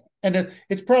it. And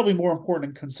it's probably more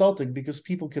important in consulting because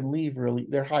people can leave really,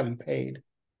 they're highly paid,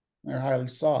 they're highly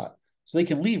sought. So they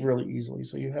can leave really easily.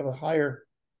 So you have a higher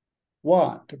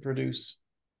want to produce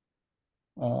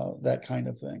that kind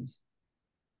of thing.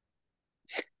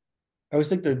 I always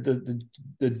think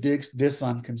the diss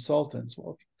on consultants.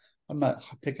 Well, I'm not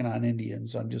picking on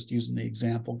Indians. I'm just using the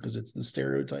example because it's the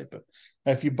stereotype. But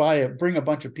if you bring a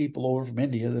bunch of people over from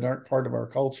India that aren't part of our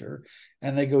culture,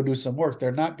 and they go do some work,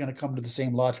 they're not going to come to the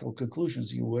same logical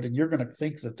conclusions you would, and you're going to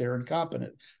think that they're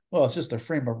incompetent. Well, it's just their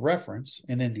frame of reference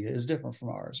in India is different from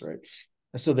ours, right?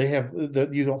 So they have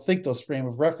you don't think those frame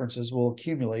of references will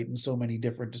accumulate in so many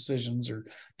different decisions or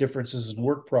differences in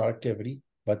work productivity,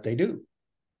 but they do,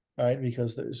 right?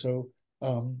 Because so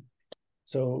then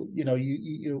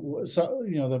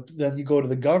you go to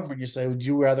the government. You say, would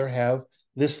you rather have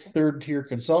this third tier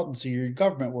consultancy or your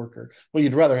government worker? Well,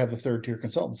 you'd rather have the third tier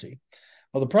consultancy.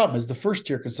 Well, the problem is the first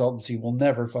tier consultancy will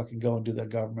never fucking go and do that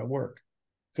government work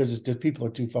because the people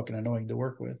are too fucking annoying to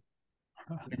work with.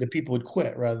 The people would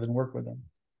quit rather than work with them.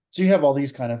 So you have all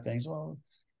these kind of things. Well,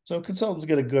 so consultants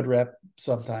get a good rep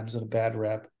sometimes and a bad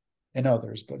rep in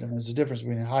others, but there's a difference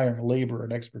between hiring labor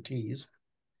and expertise.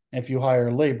 If you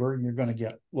hire labor, you're going to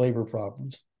get labor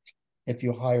problems. If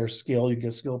you hire skill, you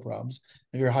get skill problems.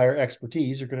 If you hire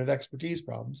expertise, you're going to have expertise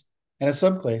problems. And in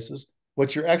some places,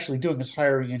 what you're actually doing is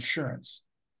hiring insurance.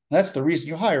 And that's the reason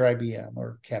you hire IBM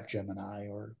or Capgemini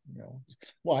or,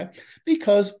 why?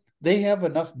 Because they have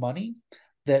enough money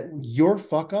that your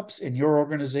fuck ups in your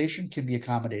organization can be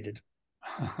accommodated.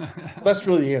 That's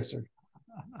really the answer.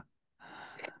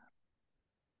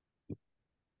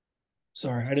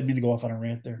 Sorry, I didn't mean to go off on a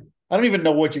rant there. I don't even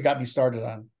know what you got me started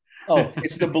on. Oh,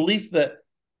 it's the belief that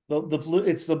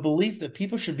it's the belief that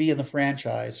people should be in the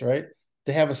franchise, right?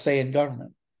 They have a say in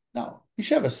government. No, you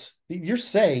should have your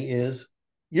say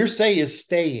is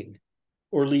staying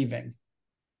or leaving,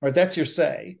 right? That's your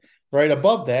say, right?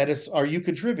 Above that is, are you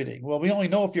contributing? Well, we only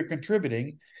know if you're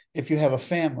contributing if you have a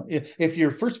family. If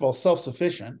you're, first of all,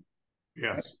 self-sufficient,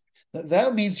 yes, right?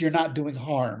 That means you're not doing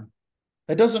harm.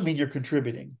 That doesn't mean you're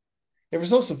contributing. If you're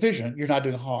self-sufficient, you're not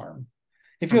doing harm.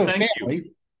 If you and have a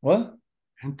family, what?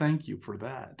 And thank you for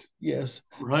that. Yes.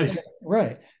 Right.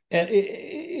 Right. And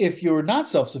if you're not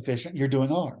self-sufficient, you're doing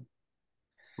harm.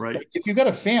 Right. If you've got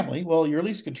a family, well, you're at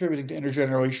least contributing to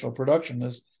intergenerational production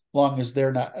as long as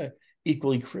they're not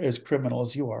equally as criminal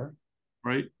as you are.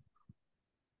 Right.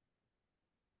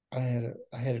 I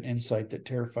had an insight that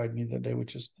terrified me the other day,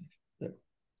 which is that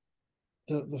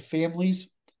the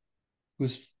families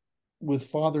with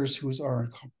fathers who are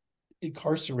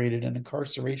incarcerated, and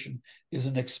incarceration is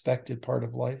an expected part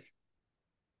of life.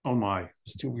 Oh my!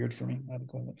 It's too weird for me.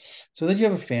 So then you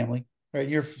have a family, right?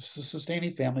 You're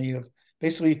sustaining family. You have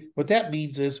basically what that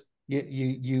means is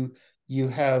you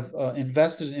have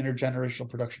invested in intergenerational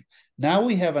production. Now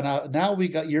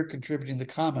you're contributing the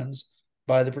commons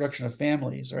by the production of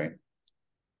families, right?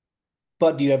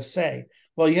 But do you have say?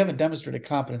 Well, you haven't demonstrated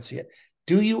competency yet.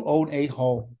 Do you own a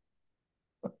home?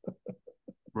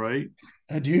 Right.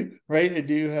 Do you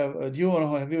have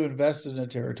you invested in a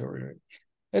territory? Right?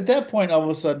 At that point, all of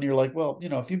a sudden you're like, well,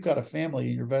 if you've got a family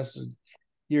and you're vested,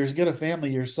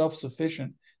 you're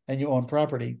self-sufficient and you own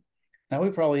property. Now we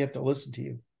probably have to listen to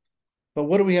you. But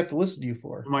what do we have to listen to you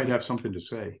for? You might have something to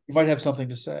say. You might have something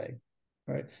to say,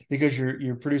 right? Because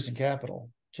you're producing capital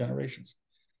generations.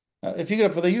 If you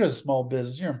get up you're a small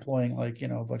business, you're employing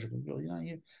a bunch of people.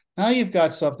 Now you've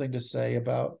got something to say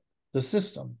about the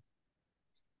system,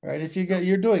 right? If you got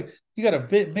a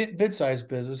mid-sized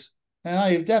business, and now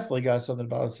you've definitely got something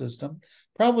about the system,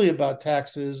 probably about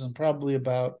taxes and probably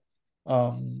about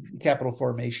capital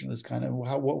formation is kind of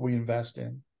what we invest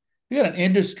in. You got an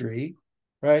industry,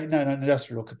 right? Not an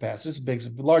industrial capacity. It's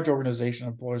a large organization,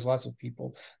 employs lots of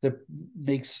people that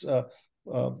makes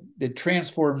it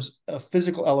transforms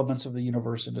physical elements of the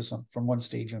universe into from one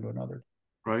stage into another.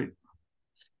 Right.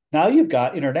 Now you've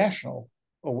got international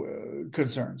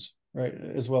concerns, right,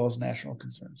 as well as national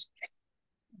concerns.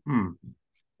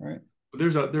 Right.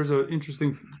 There's a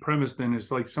interesting premise. Then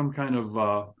it's like some kind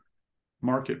of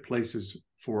marketplaces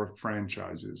for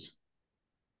franchises.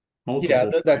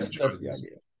 Multiple that's the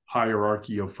idea.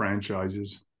 Hierarchy of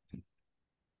franchises.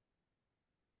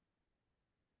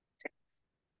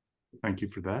 Thank you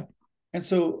for that. And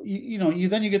so you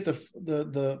get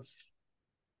the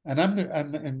and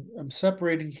I'm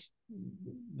separating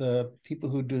the people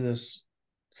who do this.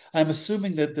 I'm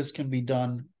assuming that this can be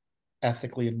done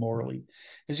ethically and morally.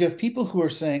 Is you have people who are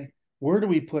saying, where do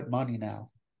we put money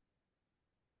now?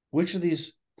 Which of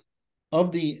these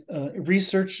of the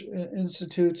research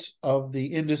institutes, of the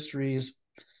industries,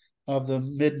 of the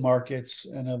mid markets,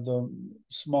 and of the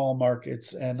small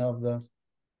markets, and of the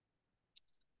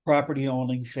property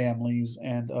owning families,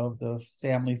 and of the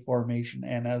family formation,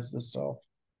 and as the self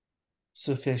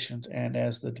sufficient, and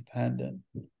as the dependent.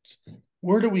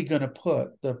 Where are we going to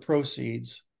put the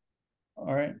proceeds?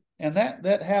 All right. And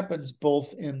that happens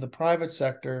both in the private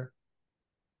sector,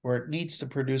 where it needs to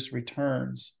produce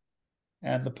returns,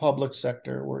 and the public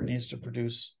sector, where it needs to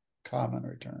produce common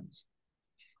returns.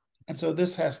 And so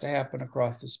this has to happen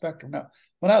across the spectrum. Now,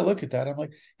 when I look at that, I'm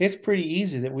like, it's pretty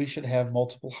easy that we should have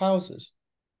multiple houses,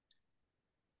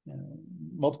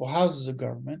 multiple houses of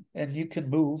government, and you can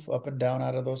move up and down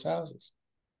out of those houses.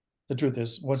 The truth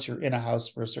is, once you're in a house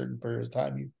for a certain period of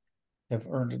time, you have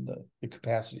earned the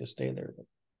capacity to stay there.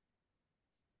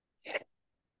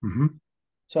 Mm-hmm.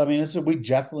 So, I mean, we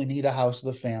definitely need a house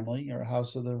of the family, or a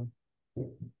house of the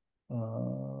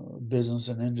business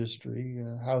and industry,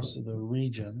 a house of the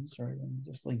regions, right?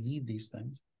 We definitely need these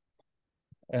things.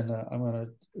 And I'm going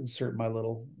to insert my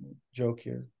little joke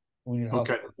here. We need a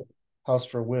house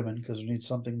for women, because we need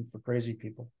something for crazy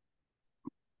people.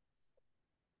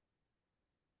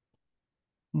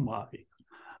 Why?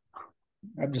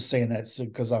 I'm just saying that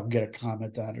because I'll get a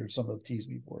comment on it, or someone will tease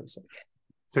me for it. So.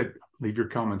 Said, leave your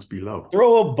comments below.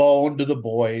 Throw a bone to the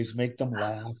boys, make them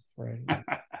laugh, right?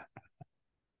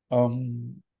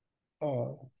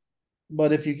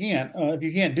 But if you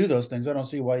can't do those things, I don't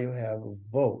see why you have a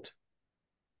vote,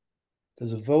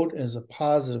 because a vote is a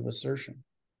positive assertion.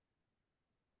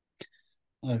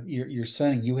 You're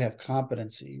saying you have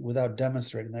competency without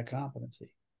demonstrating that competency,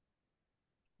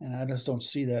 and I just don't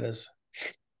see that as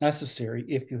necessary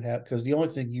if you have, because the only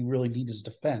thing you really need is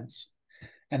defense.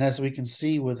 And as we can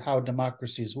see with how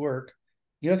democracies work,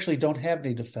 you actually don't have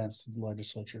any defense in the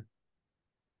legislature.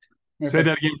 Say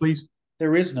that again, please.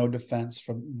 There is no defense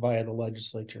via the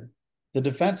legislature. The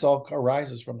defense all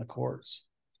arises from the courts.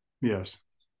 Yes.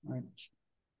 Right.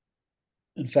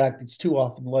 In fact, it's too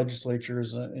often the legislature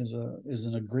is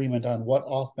an agreement on what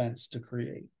offense to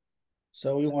create.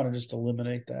 So we want to just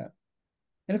eliminate that.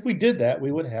 And if we did that,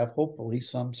 we would have hopefully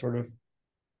some sort of,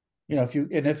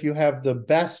 if you have the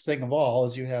best thing of all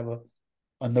is you have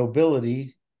a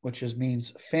nobility, which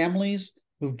means families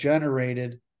who've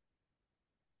generated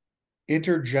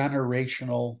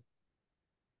intergenerational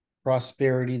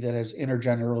prosperity that has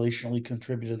intergenerationally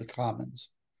contributed to the commons.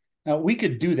 Now, we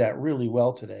could do that really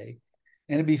well today,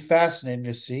 and it'd be fascinating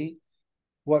to see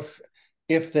what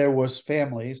if there was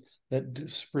families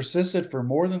that persisted for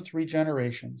more than 3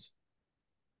 generations,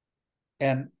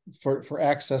 and for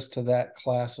access to that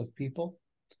class of people,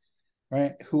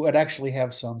 right, who would actually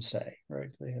have some say, right?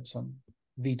 They have some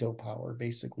veto power,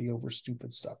 basically, over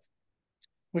stupid stuff,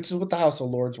 which is what the House of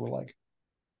Lords were like.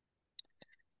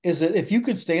 Is that if you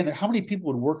could stay in there, how many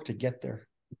people would work to get there?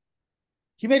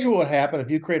 Can you imagine what would happen if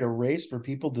you create a race for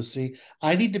people to see,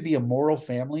 I need to be a moral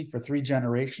family for 3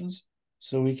 generations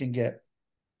so we can get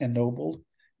ennobled?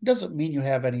 It doesn't mean you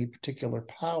have any particular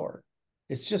power.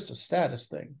 It's just a status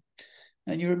thing.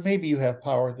 And maybe you have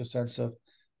power in the sense of,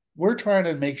 we're trying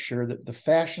to make sure that the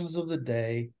fashions of the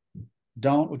day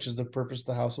don't, which is the purpose of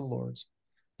the House of Lords,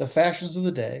 the fashions of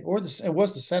the day, it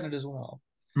was the Senate as well,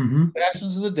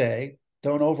 fashions of the day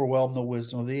don't overwhelm the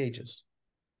wisdom of the ages.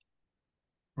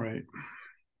 Right.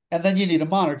 And then you need a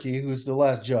monarchy who's the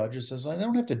last judge who says, I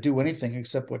don't have to do anything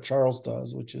except what Charles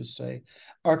does, which is say,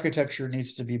 architecture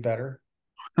needs to be better.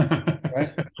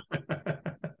 Right?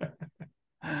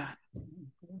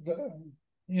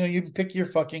 You can pick your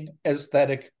fucking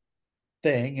aesthetic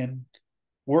thing and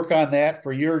work on that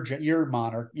for your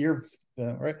monarch,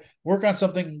 right? Work on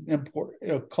something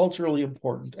important, culturally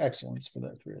important excellence for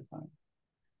that period of time.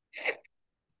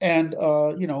 And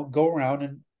go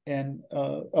around and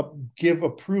give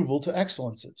approval to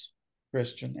excellences,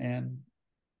 Christian and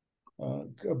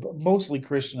mostly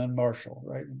Christian and martial,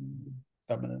 right?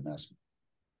 Feminine and masculine,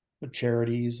 but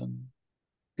charities and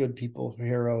good people,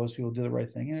 heroes, people do the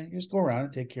right thing, and you just go around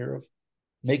and take care of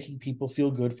making people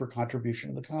feel good for contribution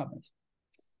to the commons.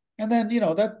 And then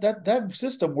that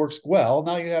system works well.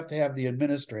 Now you have to have the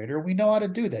administrator. We know how to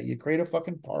do that. You create a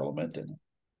fucking parliament, and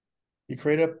you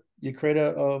create a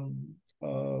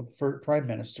for prime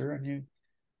minister, and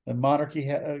the monarchy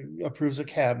approves a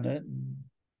cabinet, and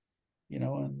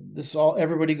this all,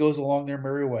 everybody goes along their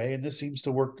merry way, and this seems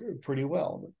to work pretty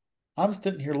well. But I'm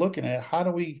sitting here looking at how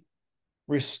do we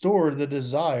restore the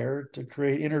desire to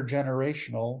create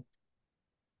intergenerational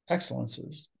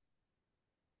excellences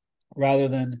rather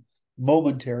than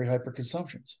momentary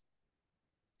hyperconsumptions.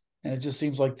 And it just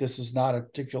seems like this is not a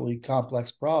particularly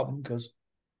complex problem, because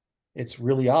it's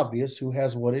really obvious who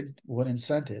has what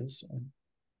incentives and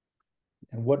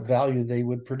what value they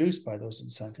would produce by those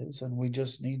incentives. And we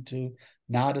just need to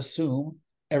not assume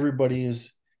everybody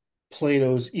is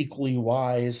Plato's equally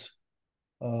wise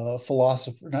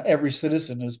philosopher. Not every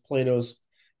citizen is Plato's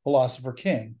philosopher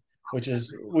king, which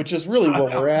is really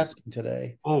what we're asking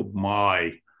today. Oh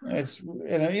my! It's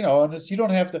and you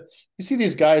don't have to. You see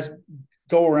these guys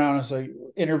go around and say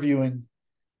interviewing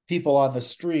people on the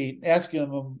street, asking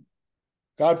them.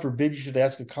 God forbid you should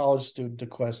ask a college student a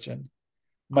question.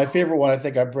 My favorite one, I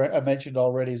think I mentioned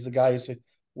already, is the guy who said,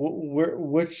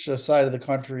 "Which side of the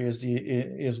country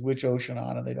is which ocean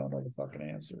on?" And they don't know the fucking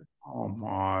answer. Oh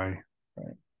my!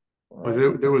 Right.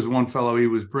 But there was one fellow. He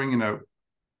was bringing a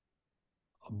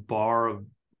bar of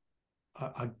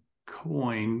a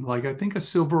coin, like I think a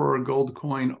silver or a gold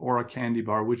coin or a candy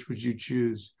bar. Which would you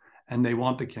choose? And they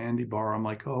want the candy bar. I'm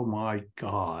like, oh my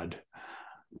God.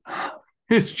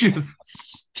 It's just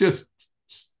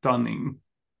stunning.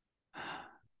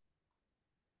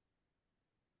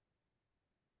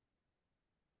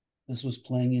 This was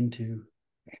playing into.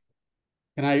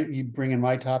 Can you bring in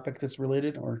my topic that's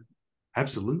related, or?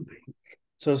 Absolutely.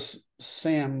 So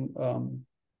Sam,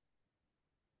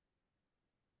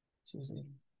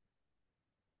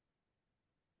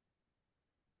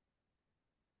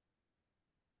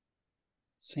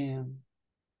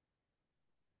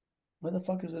 where the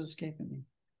fuck is it escaping me?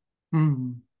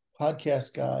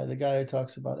 Podcast guy, the guy who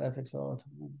talks about ethics all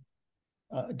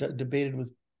the time, debates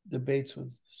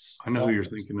with. I know who you're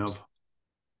thinking of.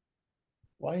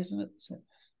 Why isn't it?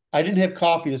 I didn't have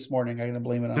coffee this morning. I'm going to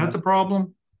blame it on that. The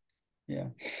problem? Yeah.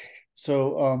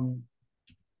 So, I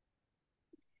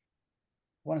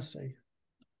want to say.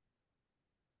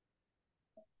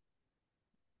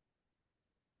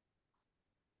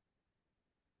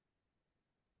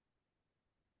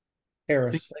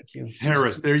 Harris, thank you.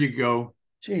 Harris, there you go.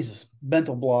 Jesus,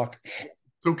 mental block.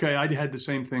 It's okay. I had the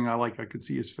same thing. I could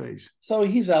see his face. So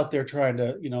he's out there trying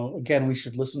to, again, we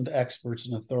should listen to experts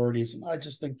and authorities. And I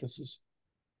just think this is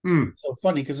so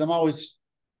funny because I'm always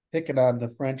picking on the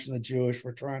French and the Jewish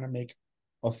for trying to make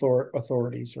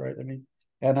authorities, right? I mean,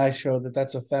 and I show that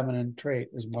that's a feminine trait,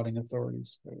 is wanting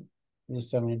authorities. Right? It's a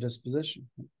feminine disposition.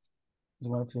 Is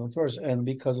wanting to feel authorities. And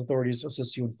because authorities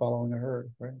assist you in following a herd,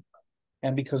 right?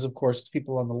 And because, of course,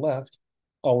 people on the left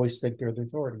always think they're the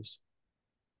authorities.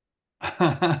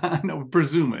 No,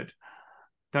 presume it.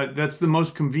 That's the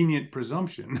most convenient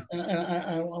presumption. And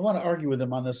I want to argue with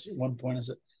them on this one point, is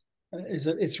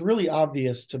that it's really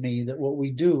obvious to me that what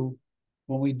we do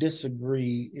when we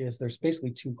disagree is there's basically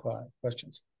two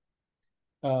questions.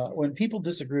 When people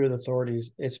disagree with authorities,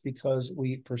 it's because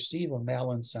we perceive a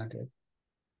malincentive,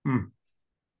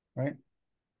 right?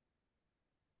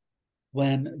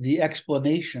 When the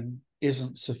explanation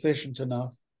isn't sufficient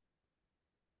enough,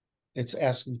 it's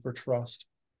asking for trust.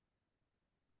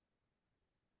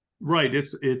 Right.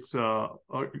 It's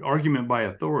argument by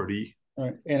authority.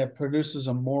 Right. And it produces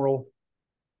a moral,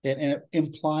 and it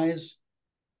implies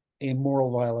a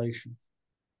moral violation.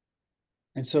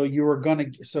 And so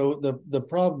the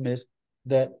problem is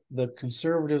that the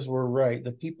conservatives were right.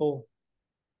 The people,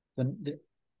 I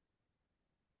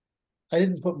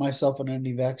didn't put myself in an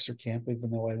anti-vaxxer camp,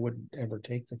 even though I wouldn't ever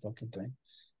take the fucking thing.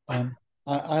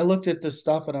 I looked at this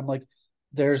stuff and I'm like,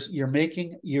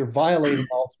 you're violating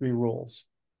all three rules.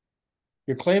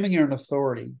 You're claiming you're an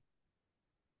authority.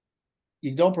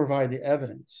 You don't provide the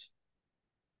evidence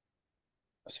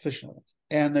sufficiently.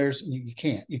 And you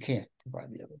can't provide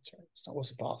the evidence, right? It's not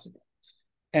possible.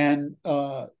 And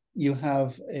you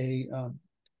have and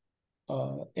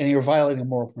you're violating a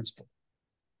moral principle,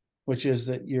 which is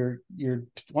that you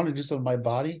want to do something to my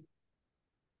body,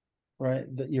 right?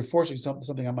 That you're forcing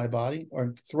something on my body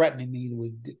or threatening me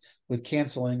with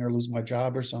canceling or losing my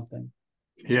job or something.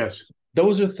 Yes.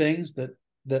 Those are things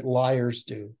that liars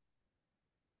do.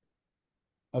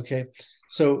 Okay.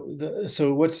 So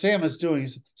what Sam is doing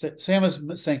is Sam is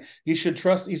saying you should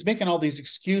trust. He's making all these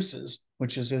excuses,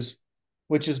 which is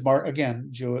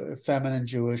feminine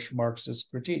Jewish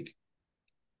Marxist critique.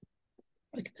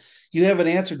 Like, you haven't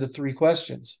answered the three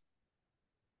questions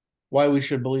why we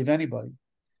should believe anybody,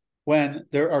 when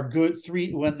there are this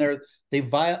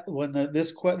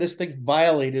thing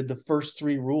violated the first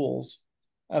three rules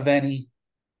of any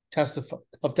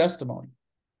testimony.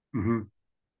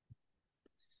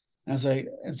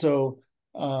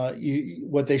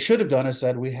 What they should have done is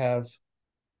said,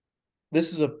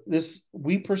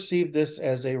 we perceive this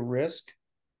as a risk.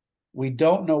 We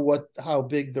don't know how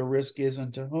big the risk is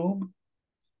and to whom.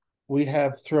 We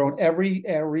have thrown every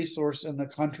resource in the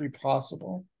country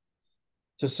possible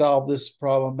to solve this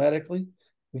problem medically.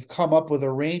 We've come up with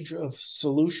a range of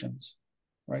solutions,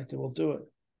 right, that will do it.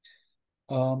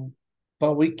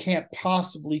 But we can't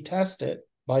possibly test it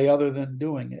by other than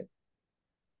doing it.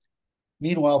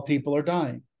 Meanwhile, people are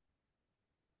dying.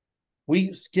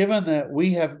 Given that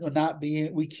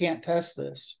we can't test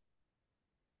this.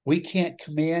 We can't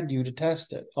command you to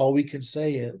test it. All we can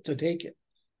say is to take it.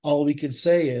 All we can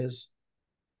say is,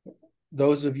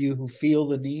 those of you who feel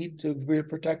the need to be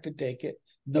protected, take it.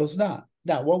 Those not.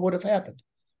 Now, what would have happened?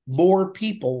 More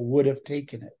people would have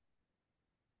taken it.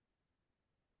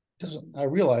 I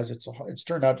realize it's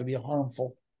turned out to be a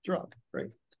harmful drug, right?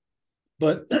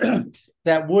 But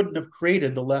that wouldn't have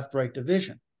created the left-right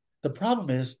division. The problem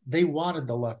is they wanted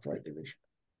the left-right division.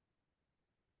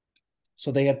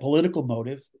 So they had political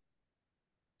motive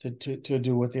to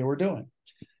do what they were doing.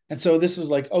 And so this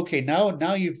is like, okay,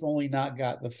 now you've only not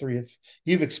got the three,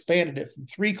 you've expanded it from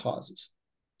 3 causes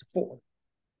to 4.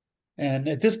 And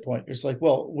at this point, it's like,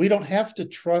 well, we don't have to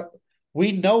trust.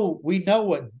 We know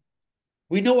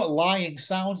what lying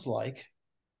sounds like.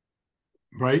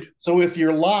 Right. So if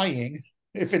you're lying,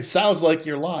 if it sounds like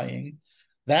you're lying,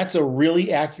 that's a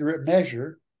really accurate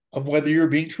measure of whether you're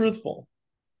being truthful.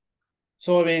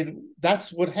 So, I mean,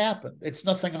 that's what happened. It's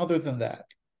nothing other than that.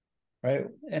 Right.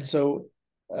 And so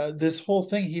this whole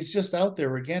thing, he's just out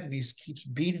there again, and he keeps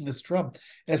beating this drum.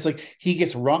 And it's like he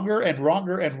gets wronger and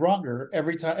wronger and wronger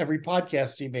every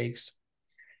podcast he makes.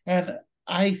 And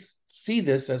I see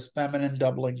this as feminine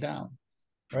doubling down.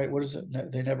 Right? What is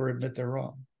it? They never admit they're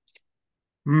wrong.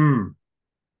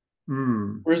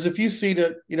 Whereas if you see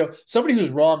somebody who's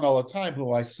wrong all the time,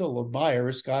 who I still admire,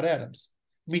 is Scott Adams.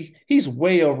 I mean, he's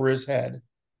way over his head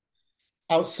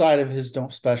outside of his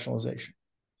specialization.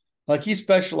 Like, he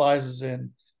specializes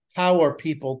in, how are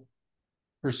people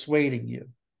persuading you?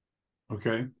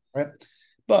 Okay. Right.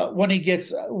 But when he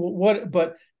gets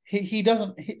he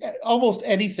doesn't, almost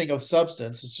anything of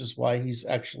substance. It's just why he's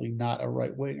actually not a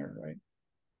right winger, right?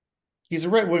 He's a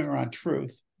right winger on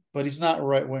truth, but he's not a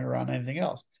right winger on anything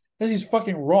else. Because he's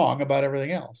fucking wrong about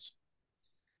everything else.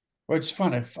 Which is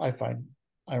fun. I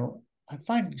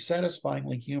find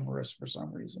satisfyingly humorous for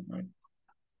some reason, right?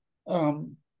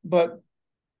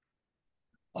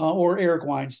 Or Eric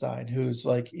Weinstein, who's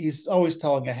like, he's always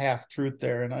telling a half truth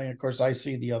there, and of course I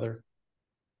see the other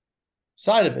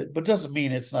side of it, but it doesn't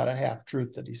mean it's not a half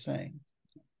truth that he's saying.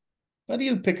 But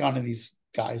you pick on these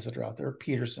guys that are out there.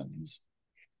 Peterson,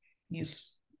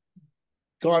 he's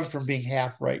gone from being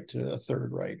half right to a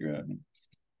third right. You know what I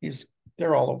mean?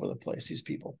 They're all over the place, these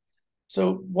people.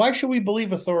 So why should we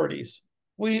believe authorities?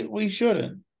 We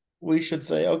shouldn't. We should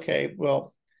say, okay,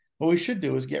 well, what we should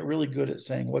do is get really good at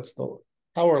saying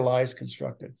how are lies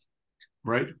constructed?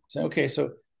 Right. Say, okay,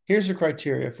 so here's your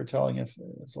criteria for telling if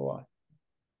it's a lie.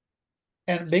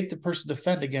 And make the person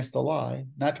defend against the lie,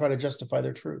 not try to justify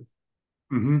their truth.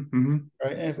 Right.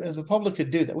 And if the public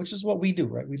could do that, which is what we do,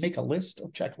 right? We make a list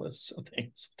of checklists of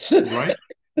things. Right.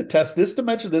 Test this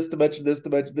dimension, this dimension, this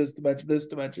dimension, this dimension, this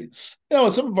dimension.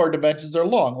 Some of our dimensions are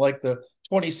long, like the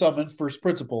 20-some first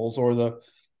principles,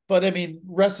 but I mean,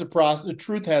 reciprocity,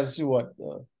 truth has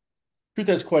truth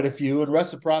has quite a few, and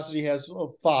reciprocity has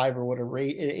 5 or whatever,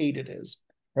 8 it is,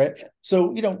 right?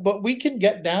 So, but we can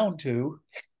get down to,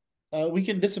 we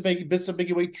can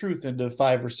disambiguate truth into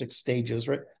 5 or 6 stages,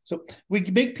 right? So we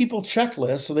can make people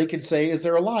checklists so they can say, is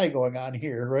there a lie going on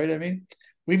here, right? I mean,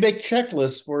 we make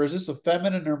checklists for, is this a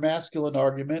feminine or masculine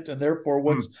argument? And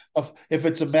therefore, if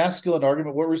it's a masculine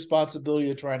argument, what responsibility are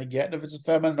you trying to get? And if it's a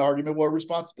feminine argument, what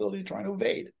responsibility are you trying to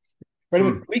evade?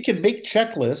 Right? We can make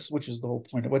checklists, which is the whole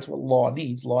point of what law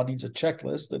needs. Law needs a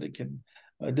checklist that it can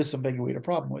disambiguate a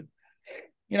problem with.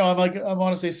 I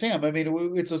want to say, Sam, I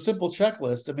mean, it's a simple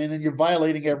checklist. I mean, and you're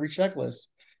violating every checklist.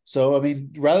 So, I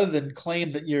mean, rather than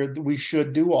claim that we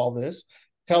should do all this,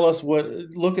 tell us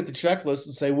look at the checklist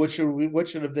and say, what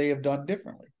should they have done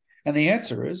differently? And the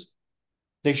answer is,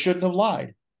 they shouldn't have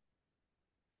lied.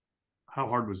 How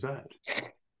hard was that?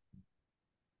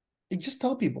 You just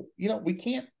tell people, we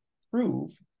can't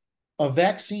prove a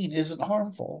vaccine isn't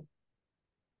harmful,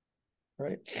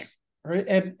 right? Right.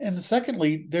 And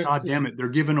secondly, there's, God damn it, they're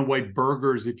giving away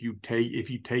burgers if you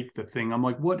take the thing. I'm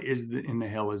like, what in the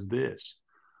hell is this?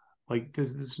 Like,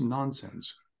 this is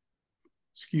nonsense.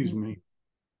 Excuse me.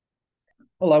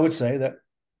 Well, I would say that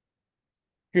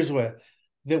here's the way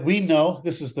that we know,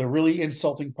 this is the really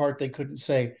insulting part they couldn't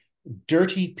say: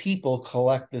 dirty people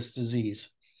collect this disease.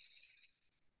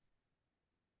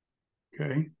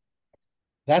 Okay.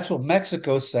 That's what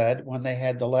Mexico said when they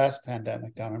had the last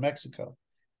pandemic down in Mexico.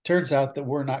 Turns out that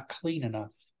we're not clean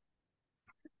enough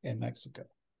in Mexico.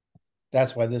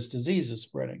 That's why this disease is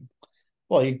spreading.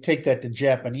 Well, you take that to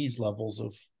Japanese levels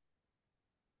of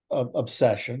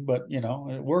obsession, but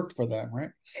it worked for them, right?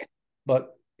 But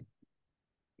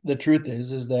the truth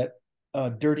is that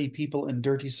dirty people in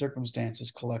dirty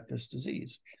circumstances collect this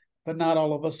disease. But not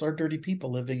all of us are dirty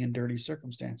people living in dirty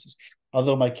circumstances.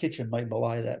 Although my kitchen might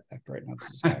belie that fact right now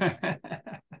because it's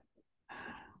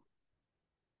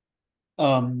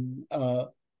not.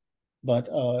 But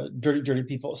dirty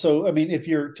people. So I mean, if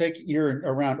you're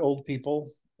around old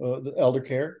people, the elder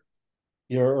care,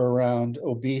 you're around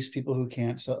obese people who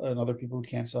can't, and other people who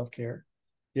can't self-care.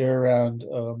 You're around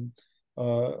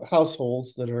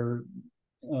households that are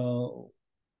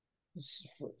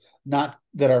not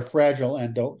that are fragile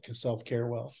and don't self-care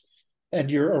well,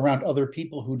 and you're around other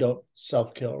people who don't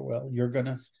self-care well.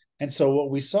 And so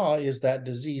what we saw is that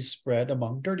disease spread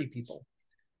among dirty people.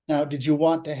 Now, did you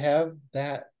want to have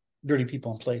that dirty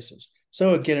people in places?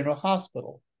 So get into a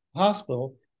hospital.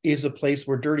 Hospital is a place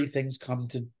where dirty things come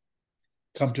to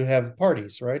have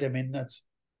parties, right?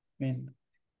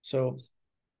 So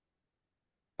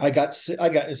I got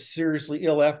seriously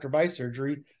ill after my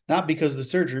surgery, not because of the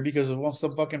surgery, because of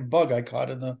some fucking bug I caught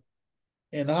in the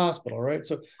hospital, right?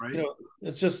 So right.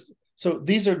 It's just, so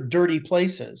these are dirty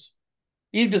places,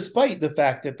 even despite the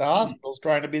fact that the hospital is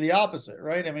trying to be the opposite,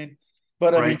 right?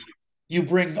 You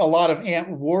bring a lot of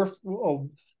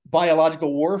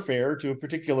biological warfare to a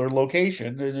particular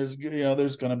location, and there's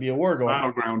going to be a war going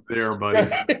on. Battleground there,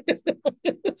 buddy.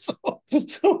 So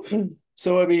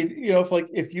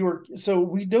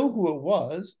we know who it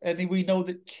was, and we know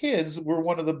that kids were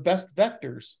one of the best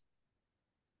vectors.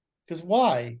 Because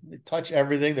why? They touch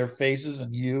everything, their faces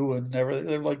and and everything.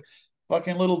 They're like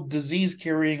fucking little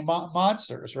disease-carrying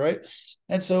monsters, right?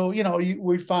 And so,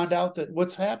 we found out that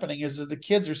what's happening is that the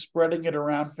kids are spreading it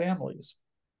around families,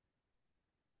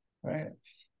 right?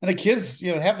 And the kids,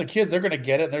 half the kids, they're going to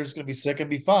get it, and they're just going to be sick and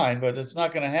be fine, but it's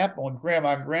not going to happen when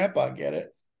grandma and grandpa get it,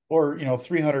 or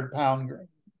 300-pound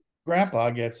grandpa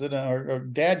gets it, or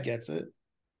dad gets it.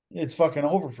 It's fucking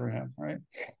over for him, right?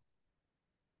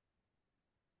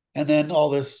 And then all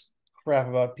this crap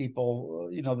about people,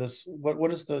 this,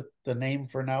 what is the name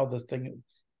for now? This thing,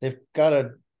 they've got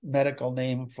a medical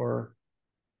name for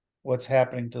what's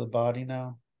happening to the body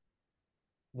now.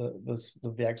 The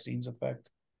vaccines effect.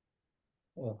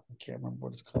 Oh, I can't remember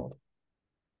what it's called.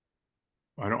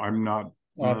 I'm not.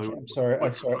 I'm sorry.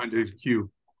 I'm sorry. Cue.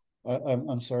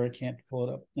 I'm sorry. I can't pull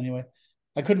it up. Anyway,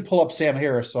 I couldn't pull up Sam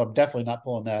Harris, so I'm definitely not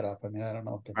pulling that up. I don't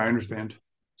know. I understand.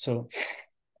 So,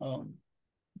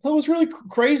 it was really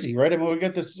crazy, right? We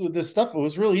got this stuff. It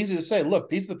was really easy to say, look,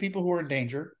 these are the people who are in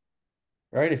danger,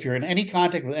 right? If you're in any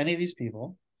contact with any of these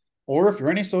people, or if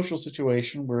you're in a social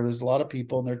situation where there's a lot of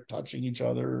people and they're touching each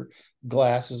other,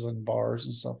 glasses and bars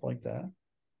and stuff like that.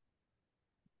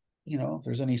 If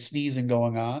there's any sneezing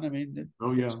going on,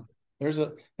 oh yeah,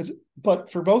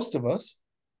 but for most of us,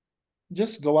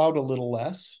 just go out a little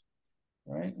less,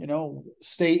 right?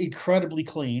 Stay incredibly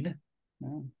clean.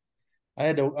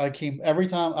 I came every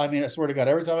time. I swear to God,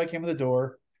 every time I came to the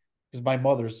door, because my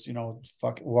mother's,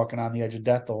 fucking walking on the edge of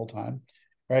death the whole time.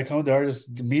 Right, I come there,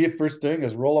 just immediate first thing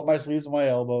is roll up my sleeves and my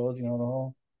elbows, the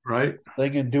whole right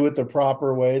thing, and do it the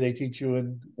proper way they teach you,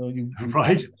 and you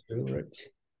right,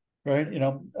 right,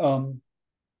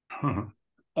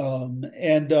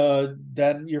 and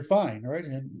then you're fine, right?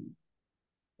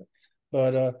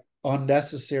 But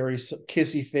unnecessary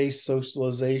kissy face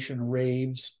socialization,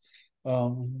 raves,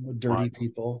 dirty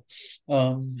people,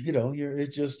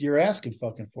 you're asking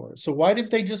fucking for it. So why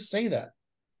didn't they just say that?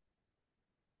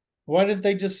 Why didn't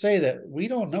they just say that we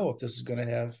don't know if this is going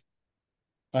to have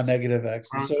a negative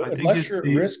exit? So unless you're at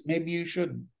risk, maybe you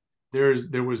shouldn't. There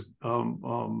was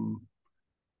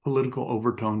political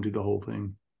overtone to the whole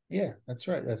thing. Yeah, that's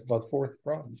right. That's about the fourth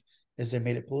problem, is they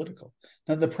made it political.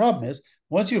 Now the problem is,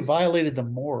 once you violated the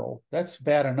moral, that's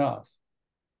bad enough.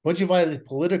 Once you violated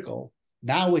political,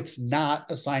 now it's not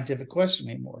a scientific question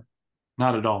anymore.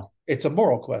 Not at all. It's a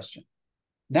moral question.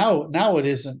 Now it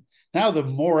isn't. Now the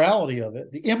morality of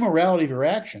it, the immorality of your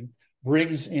action,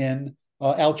 brings in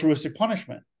altruistic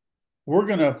punishment. We'll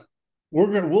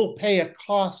pay a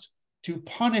cost to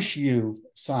punish you,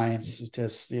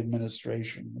 scientists, the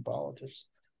administration, the politicians.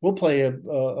 We'll pay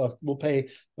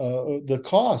the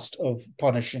cost of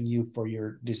punishing you for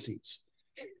your disease,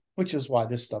 which is why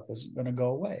this stuff isn't going to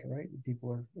go away, right?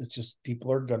 People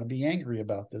are going to be angry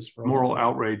about this for moral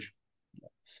outrage.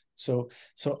 So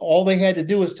all they had to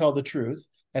do was tell the truth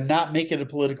and not make it a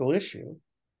political issue,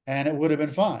 and it would have been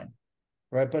fine,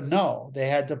 right? But no, they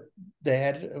had to,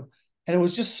 and it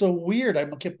was just so weird. I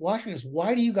kept watching this.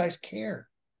 Why do you guys care?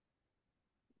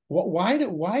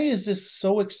 Why is this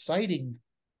so exciting?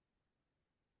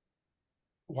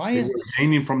 Why They is were this?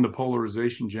 gaining from the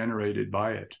polarization generated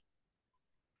by it.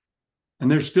 And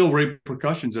there's still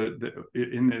repercussions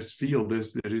in this field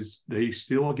they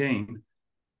still gain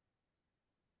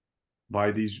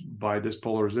by this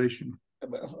polarization.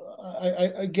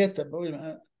 I get that, but wait a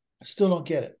minute, I still don't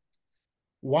get it.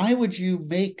 Why would you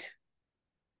make?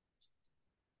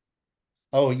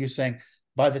 Oh, you're saying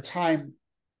by the time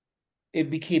it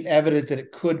became evident that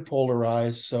it could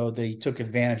polarize, so they took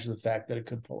advantage of the fact that it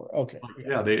could polarize. Okay.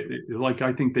 Yeah, like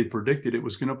I think they predicted it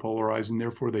was going to polarize, and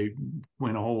therefore they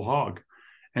went a whole hog.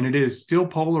 And it is still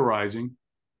polarizing,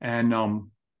 and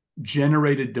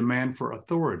generated demand for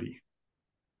authority.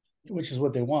 Which is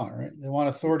what they want, right? They want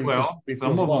authority because Well, they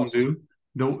some feel of them lost. do.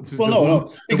 Well, The no, ones,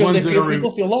 no, because they that feel are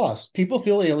people feel lost. People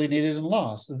feel alienated and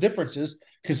lost. The difference is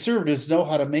conservatives know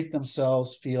how to make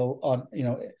themselves feel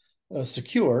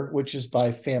secure, which is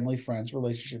by family, friends,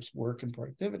 relationships, work, and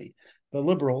productivity. But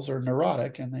liberals are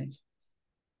neurotic, and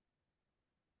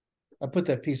I put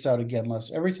that piece out again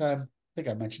every time. I think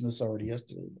I mentioned this already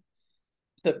yesterday.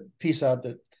 That piece out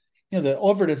that the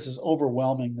evidence is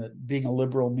overwhelming that being a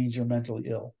liberal means you're mentally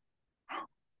ill.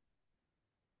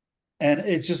 And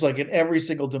it's just like in every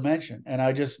single dimension. And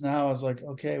I just now was like,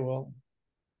 okay, well,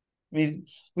 I mean,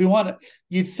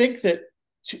 you'd think that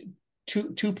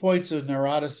two points of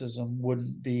neuroticism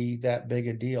wouldn't be that big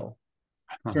a deal.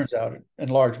 Turns out in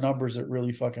large numbers, it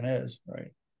really fucking is,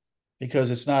 right?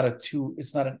 Because it's not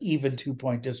an even 2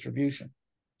 point distribution.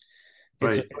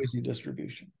 It's a noisy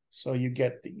distribution. So you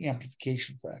get the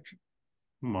amplification fraction.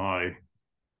 My. And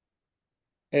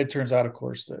it turns out, of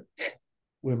course, that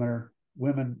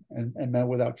women and men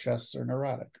without chests are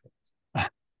neurotic.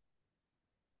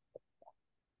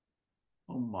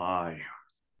 Oh my.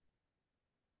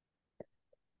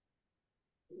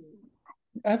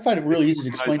 I find it really easy to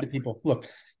explain to people. Look,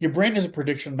 your brain is a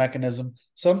prediction mechanism.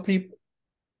 Some people,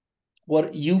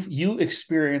 what you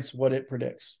experience what it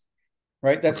predicts,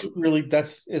 right?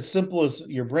 That's as simple as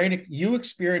your brain. You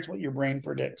experience what your brain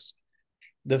predicts.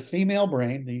 The female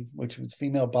brain, which was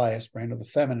female bias brain, or the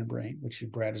feminine brain, which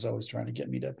Brad is always trying to get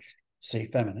me to say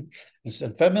feminine.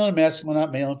 Instead, feminine and masculine,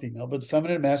 not male and female, but the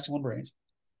feminine and masculine brains.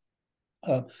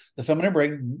 The feminine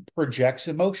brain projects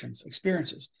emotions,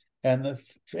 experiences, and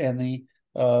the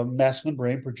masculine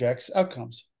brain projects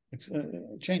outcomes,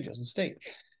 changes in state.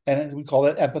 And we call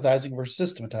that empathizing versus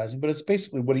systematizing. But it's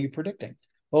basically, what are you predicting?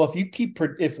 Well,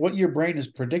 if what your brain is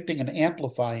predicting and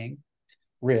amplifying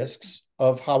risks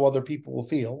of how other people will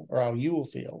feel or how you will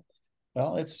feel,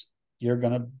 well, that's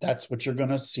what you're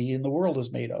gonna see in the world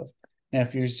is made of. And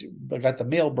if you've got the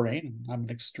male brain, I'm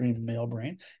an extreme male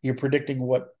brain, you're predicting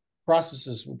what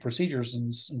processes, procedures,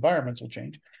 and environments will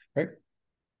change, right?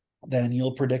 Then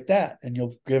you'll predict that, and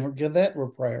you'll give that a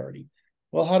priority.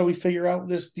 Well, how do we figure out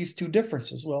these two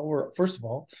differences? Well, first of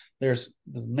all, there's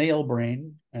the male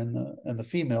brain and the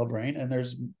female brain, and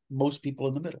there's most people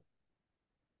in the middle.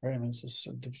 Right. I mean, it's just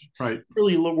right.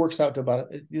 Really works out to about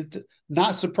it.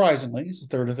 Not surprisingly, it's a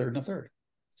third, a third, and a third.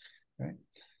 Right.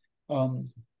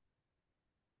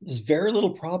 There's very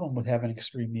little problem with having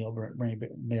extreme male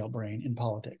brain in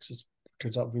politics. It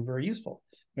turns out to be very useful.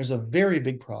 There's a very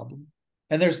big problem,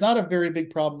 and there's not a very big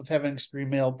problem with having extreme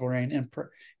male brain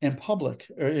in public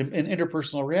or in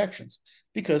interpersonal reactions,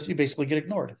 because you basically get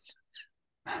ignored.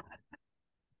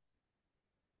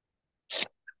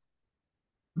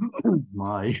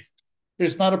 My.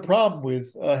 There's not a problem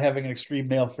with having an extreme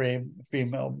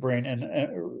female brain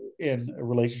in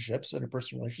relationships,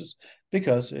 interpersonal relationships,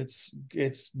 because it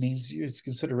means it's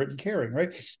considerate and caring,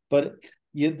 right? But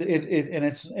you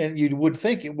would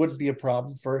think it wouldn't be a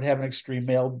problem for it having an extreme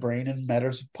male brain in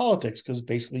matters of politics, because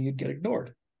basically you'd get ignored,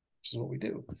 which is what we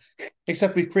do.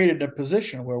 Except we created a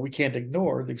position where we can't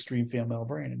ignore the extreme female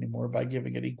brain anymore by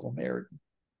giving it equal merit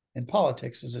in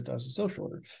politics as it does in social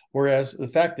order. Whereas the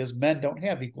fact is, men don't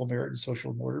have equal merit in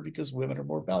social order because women are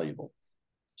more valuable.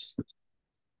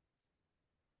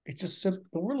 It's just simple.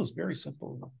 The world is very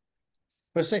simple.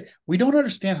 But I say, we don't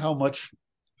understand how much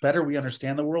better we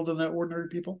understand the world than the ordinary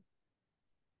people.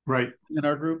 Right. In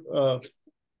our group,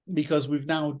 because we've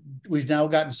now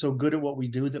gotten so good at what we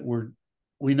do that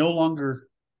we no longer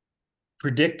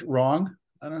predict wrong.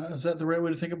 I don't know, is that the right way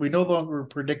to think of it? We no longer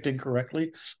predict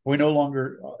incorrectly. We no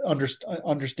longer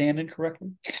understand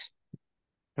incorrectly.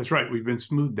 That's right. We've been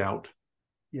smoothed out.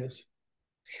 Yes.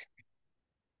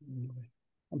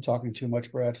 I'm talking too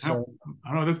much, Brad. So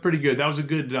I know that's pretty good. That was a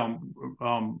good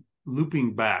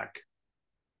looping back.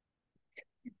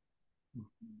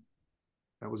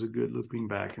 That was a good looping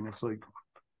back, and it's like,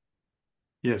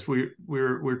 yes,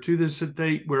 we're to this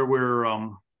state where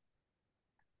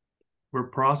we're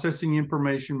processing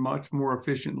information much more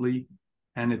efficiently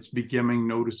and it's becoming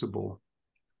noticeable.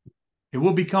 It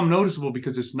will become noticeable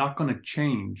because it's not going to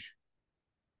change.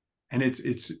 And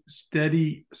it's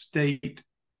steady state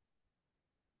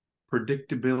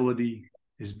predictability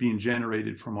is being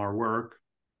generated from our work.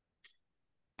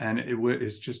 And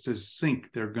it's just a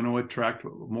sink. They're going to attract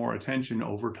more attention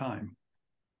over time.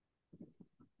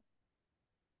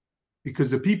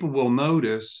 Because the people will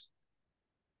notice,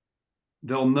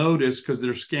 they'll notice because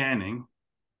they're scanning.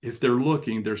 If they're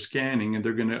looking, they're scanning, and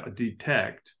they're going to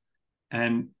detect.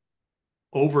 And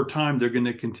over time, they're going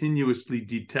to continuously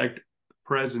detect the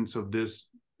presence of this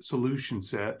solution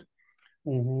set,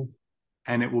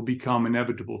 and it will become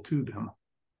inevitable to them.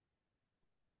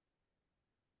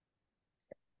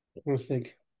 I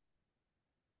think.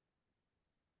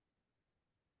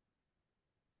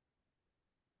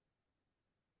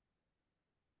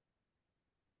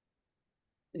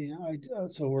 Yeah,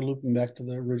 so we're looping back to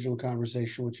the original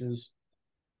conversation, which is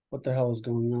what the hell is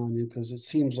going on? Because it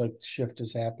seems like the shift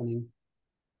is happening.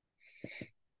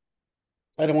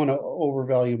 I don't want to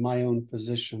overvalue my own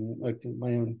position, like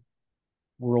my own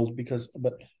world,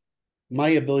 but my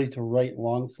ability to write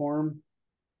long form,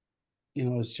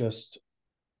 is just,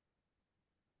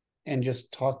 and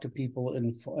just talk to people.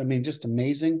 And I mean, just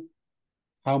amazing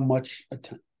how much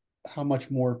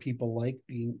more people like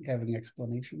having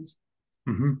explanations,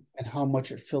 and how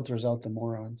much it filters out the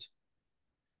morons.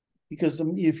 Because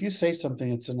if you say something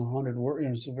that's in 100 words,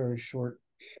 it's a very short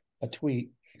a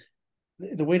tweet.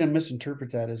 The way to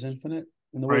misinterpret that is infinite,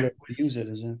 and the way to use it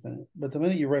is infinite. But the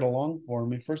minute you write a long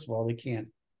form, first of all, they can't.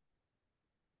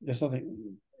 There's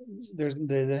nothing.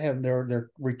 They have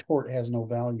their retort has no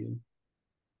value.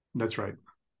 That's right.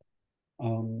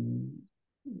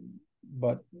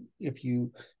 But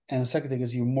and the second thing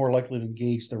is you're more likely to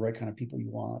engage the right kind of people you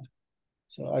want.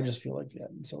 So I just feel like that,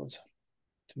 and so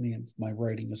to me, my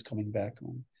writing is coming back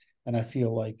on, and I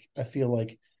feel like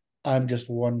I'm just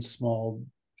one small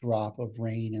drop of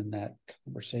rain in that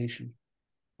conversation.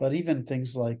 But even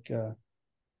things like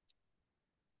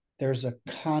there's a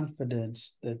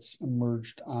confidence that's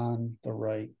emerged on the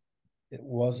right. It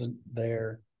wasn't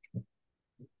there.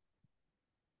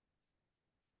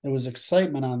 There was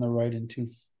excitement on the right in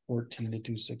 214 to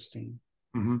 216.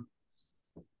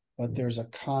 But there's a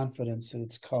confidence that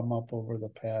it's come up over the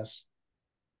past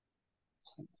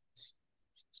 6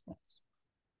 months.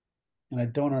 And I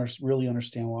don't really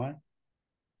understand why.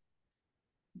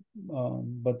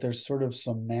 But there's sort of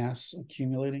some mass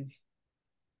accumulating.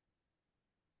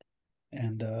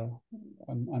 And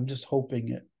I'm just hoping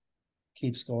it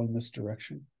keeps going this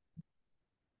direction.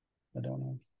 I don't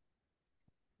know.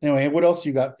 Anyway, what else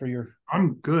you got for your?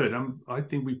 I'm good. I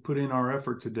think we put in our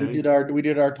effort today. We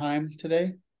did our time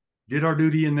today. Did our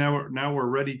duty, and now we're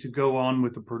ready to go on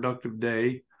with a productive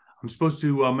day. I'm supposed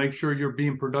to make sure you're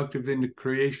being productive in the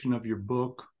creation of your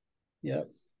book. Yep.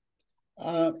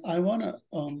 I want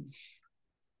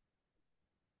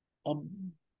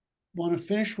to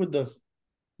finish with the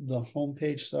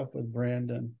homepage stuff with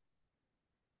Brandon,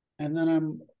 and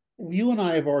then you and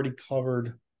I have already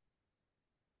covered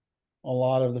a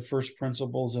lot of the first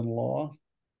principles in law,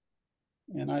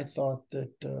 and I thought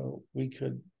that we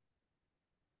could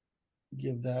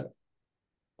give that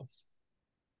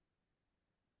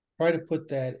try to put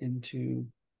that into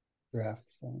draft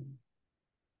form,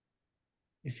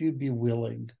 if you'd be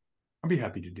willing. I'd be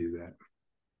happy to do that,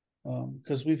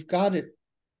 because we've got it.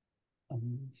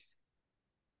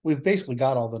 We've basically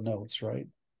got all the notes, right?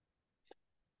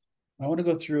 I want to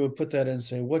go through and put that in and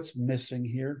say what's missing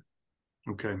here.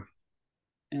 Okay.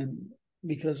 And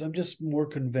because I'm just more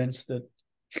convinced that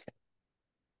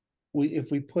if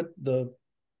we put the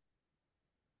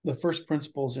first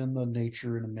principles in the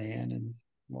nature in a man, and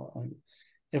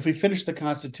if we finish the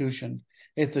Constitution,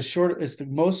 it's the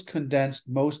most condensed,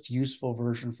 most useful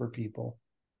version for people,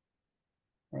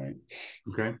 right?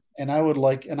 Okay. And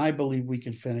I believe we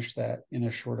can finish that in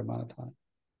a short amount of time.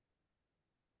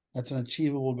 That's an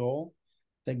achievable goal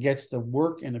that gets the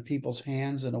work into people's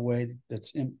hands in a way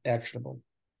that's actionable.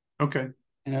 Okay.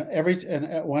 And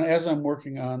as I'm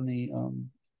working on the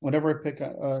whenever I pick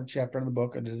a chapter in the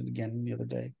book, I did it again the other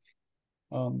day.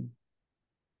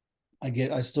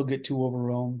 I still get too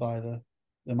overwhelmed by the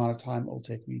amount of time it will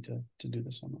take me to do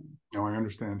this on my own. No, I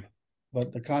understand.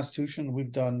 But the Constitution,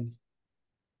 we've done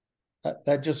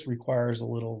that just requires a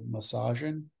little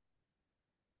massaging.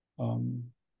 And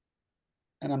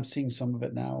I'm seeing some of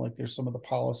it now, like there's some of the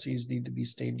policies need to be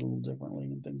stated a little differently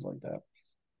and things like that.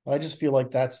 But I just feel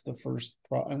like that's the first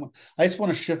I just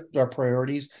want to shift our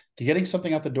priorities to getting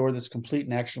something out the door that's complete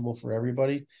and actionable for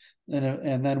everybody.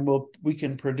 And then we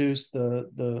can produce I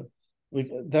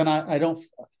don't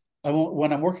I won't,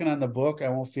 when I'm working on the book, I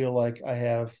won't feel like I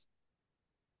have,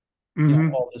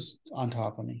 Mm-hmm. all this on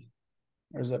top of me.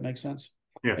 Or does that make sense?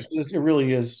 Yes. Like, it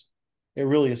really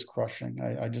is crushing.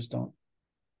 I just don't,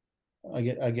 I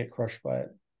get crushed by it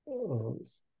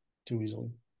too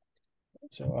easily.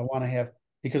 So I want to have,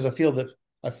 because I feel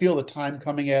the time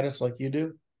coming at us like you do,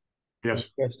 like Yes.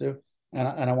 you guys do. And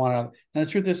I want to, and the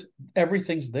truth is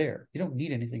everything's there. You don't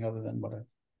need anything other than what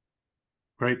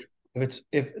Right. if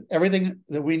everything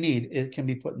that we need, it can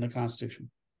be put in the Constitution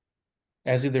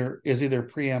as either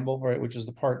preamble, right, which is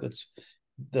the part that's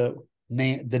the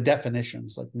the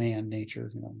definitions like man, nature.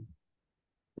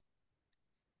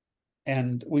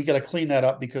 And we got to clean that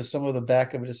up because some of the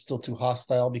back of it is still too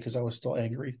hostile because I was still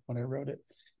angry when I wrote it.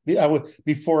 I would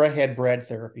before I had Brad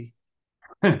therapy.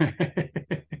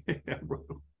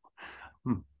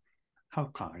 How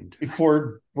kind.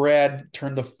 Before Brad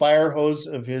turned the fire hose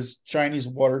of his Chinese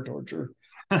water torture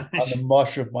on the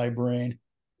mush of my brain.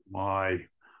 My.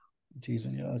 I'm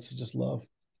teasing you. That's just love.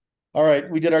 All right,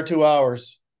 we did our 2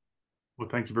 hours. Well,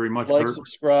 thank you very much, Like, Curt.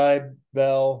 subscribe,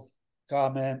 bell,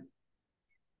 comment.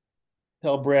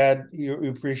 Tell Brad you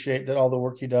appreciate that all the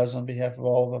work he does on behalf of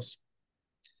all of us.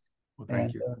 Well,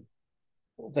 thank And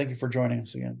you. thank you for joining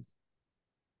us again.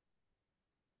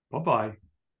 Bye-bye.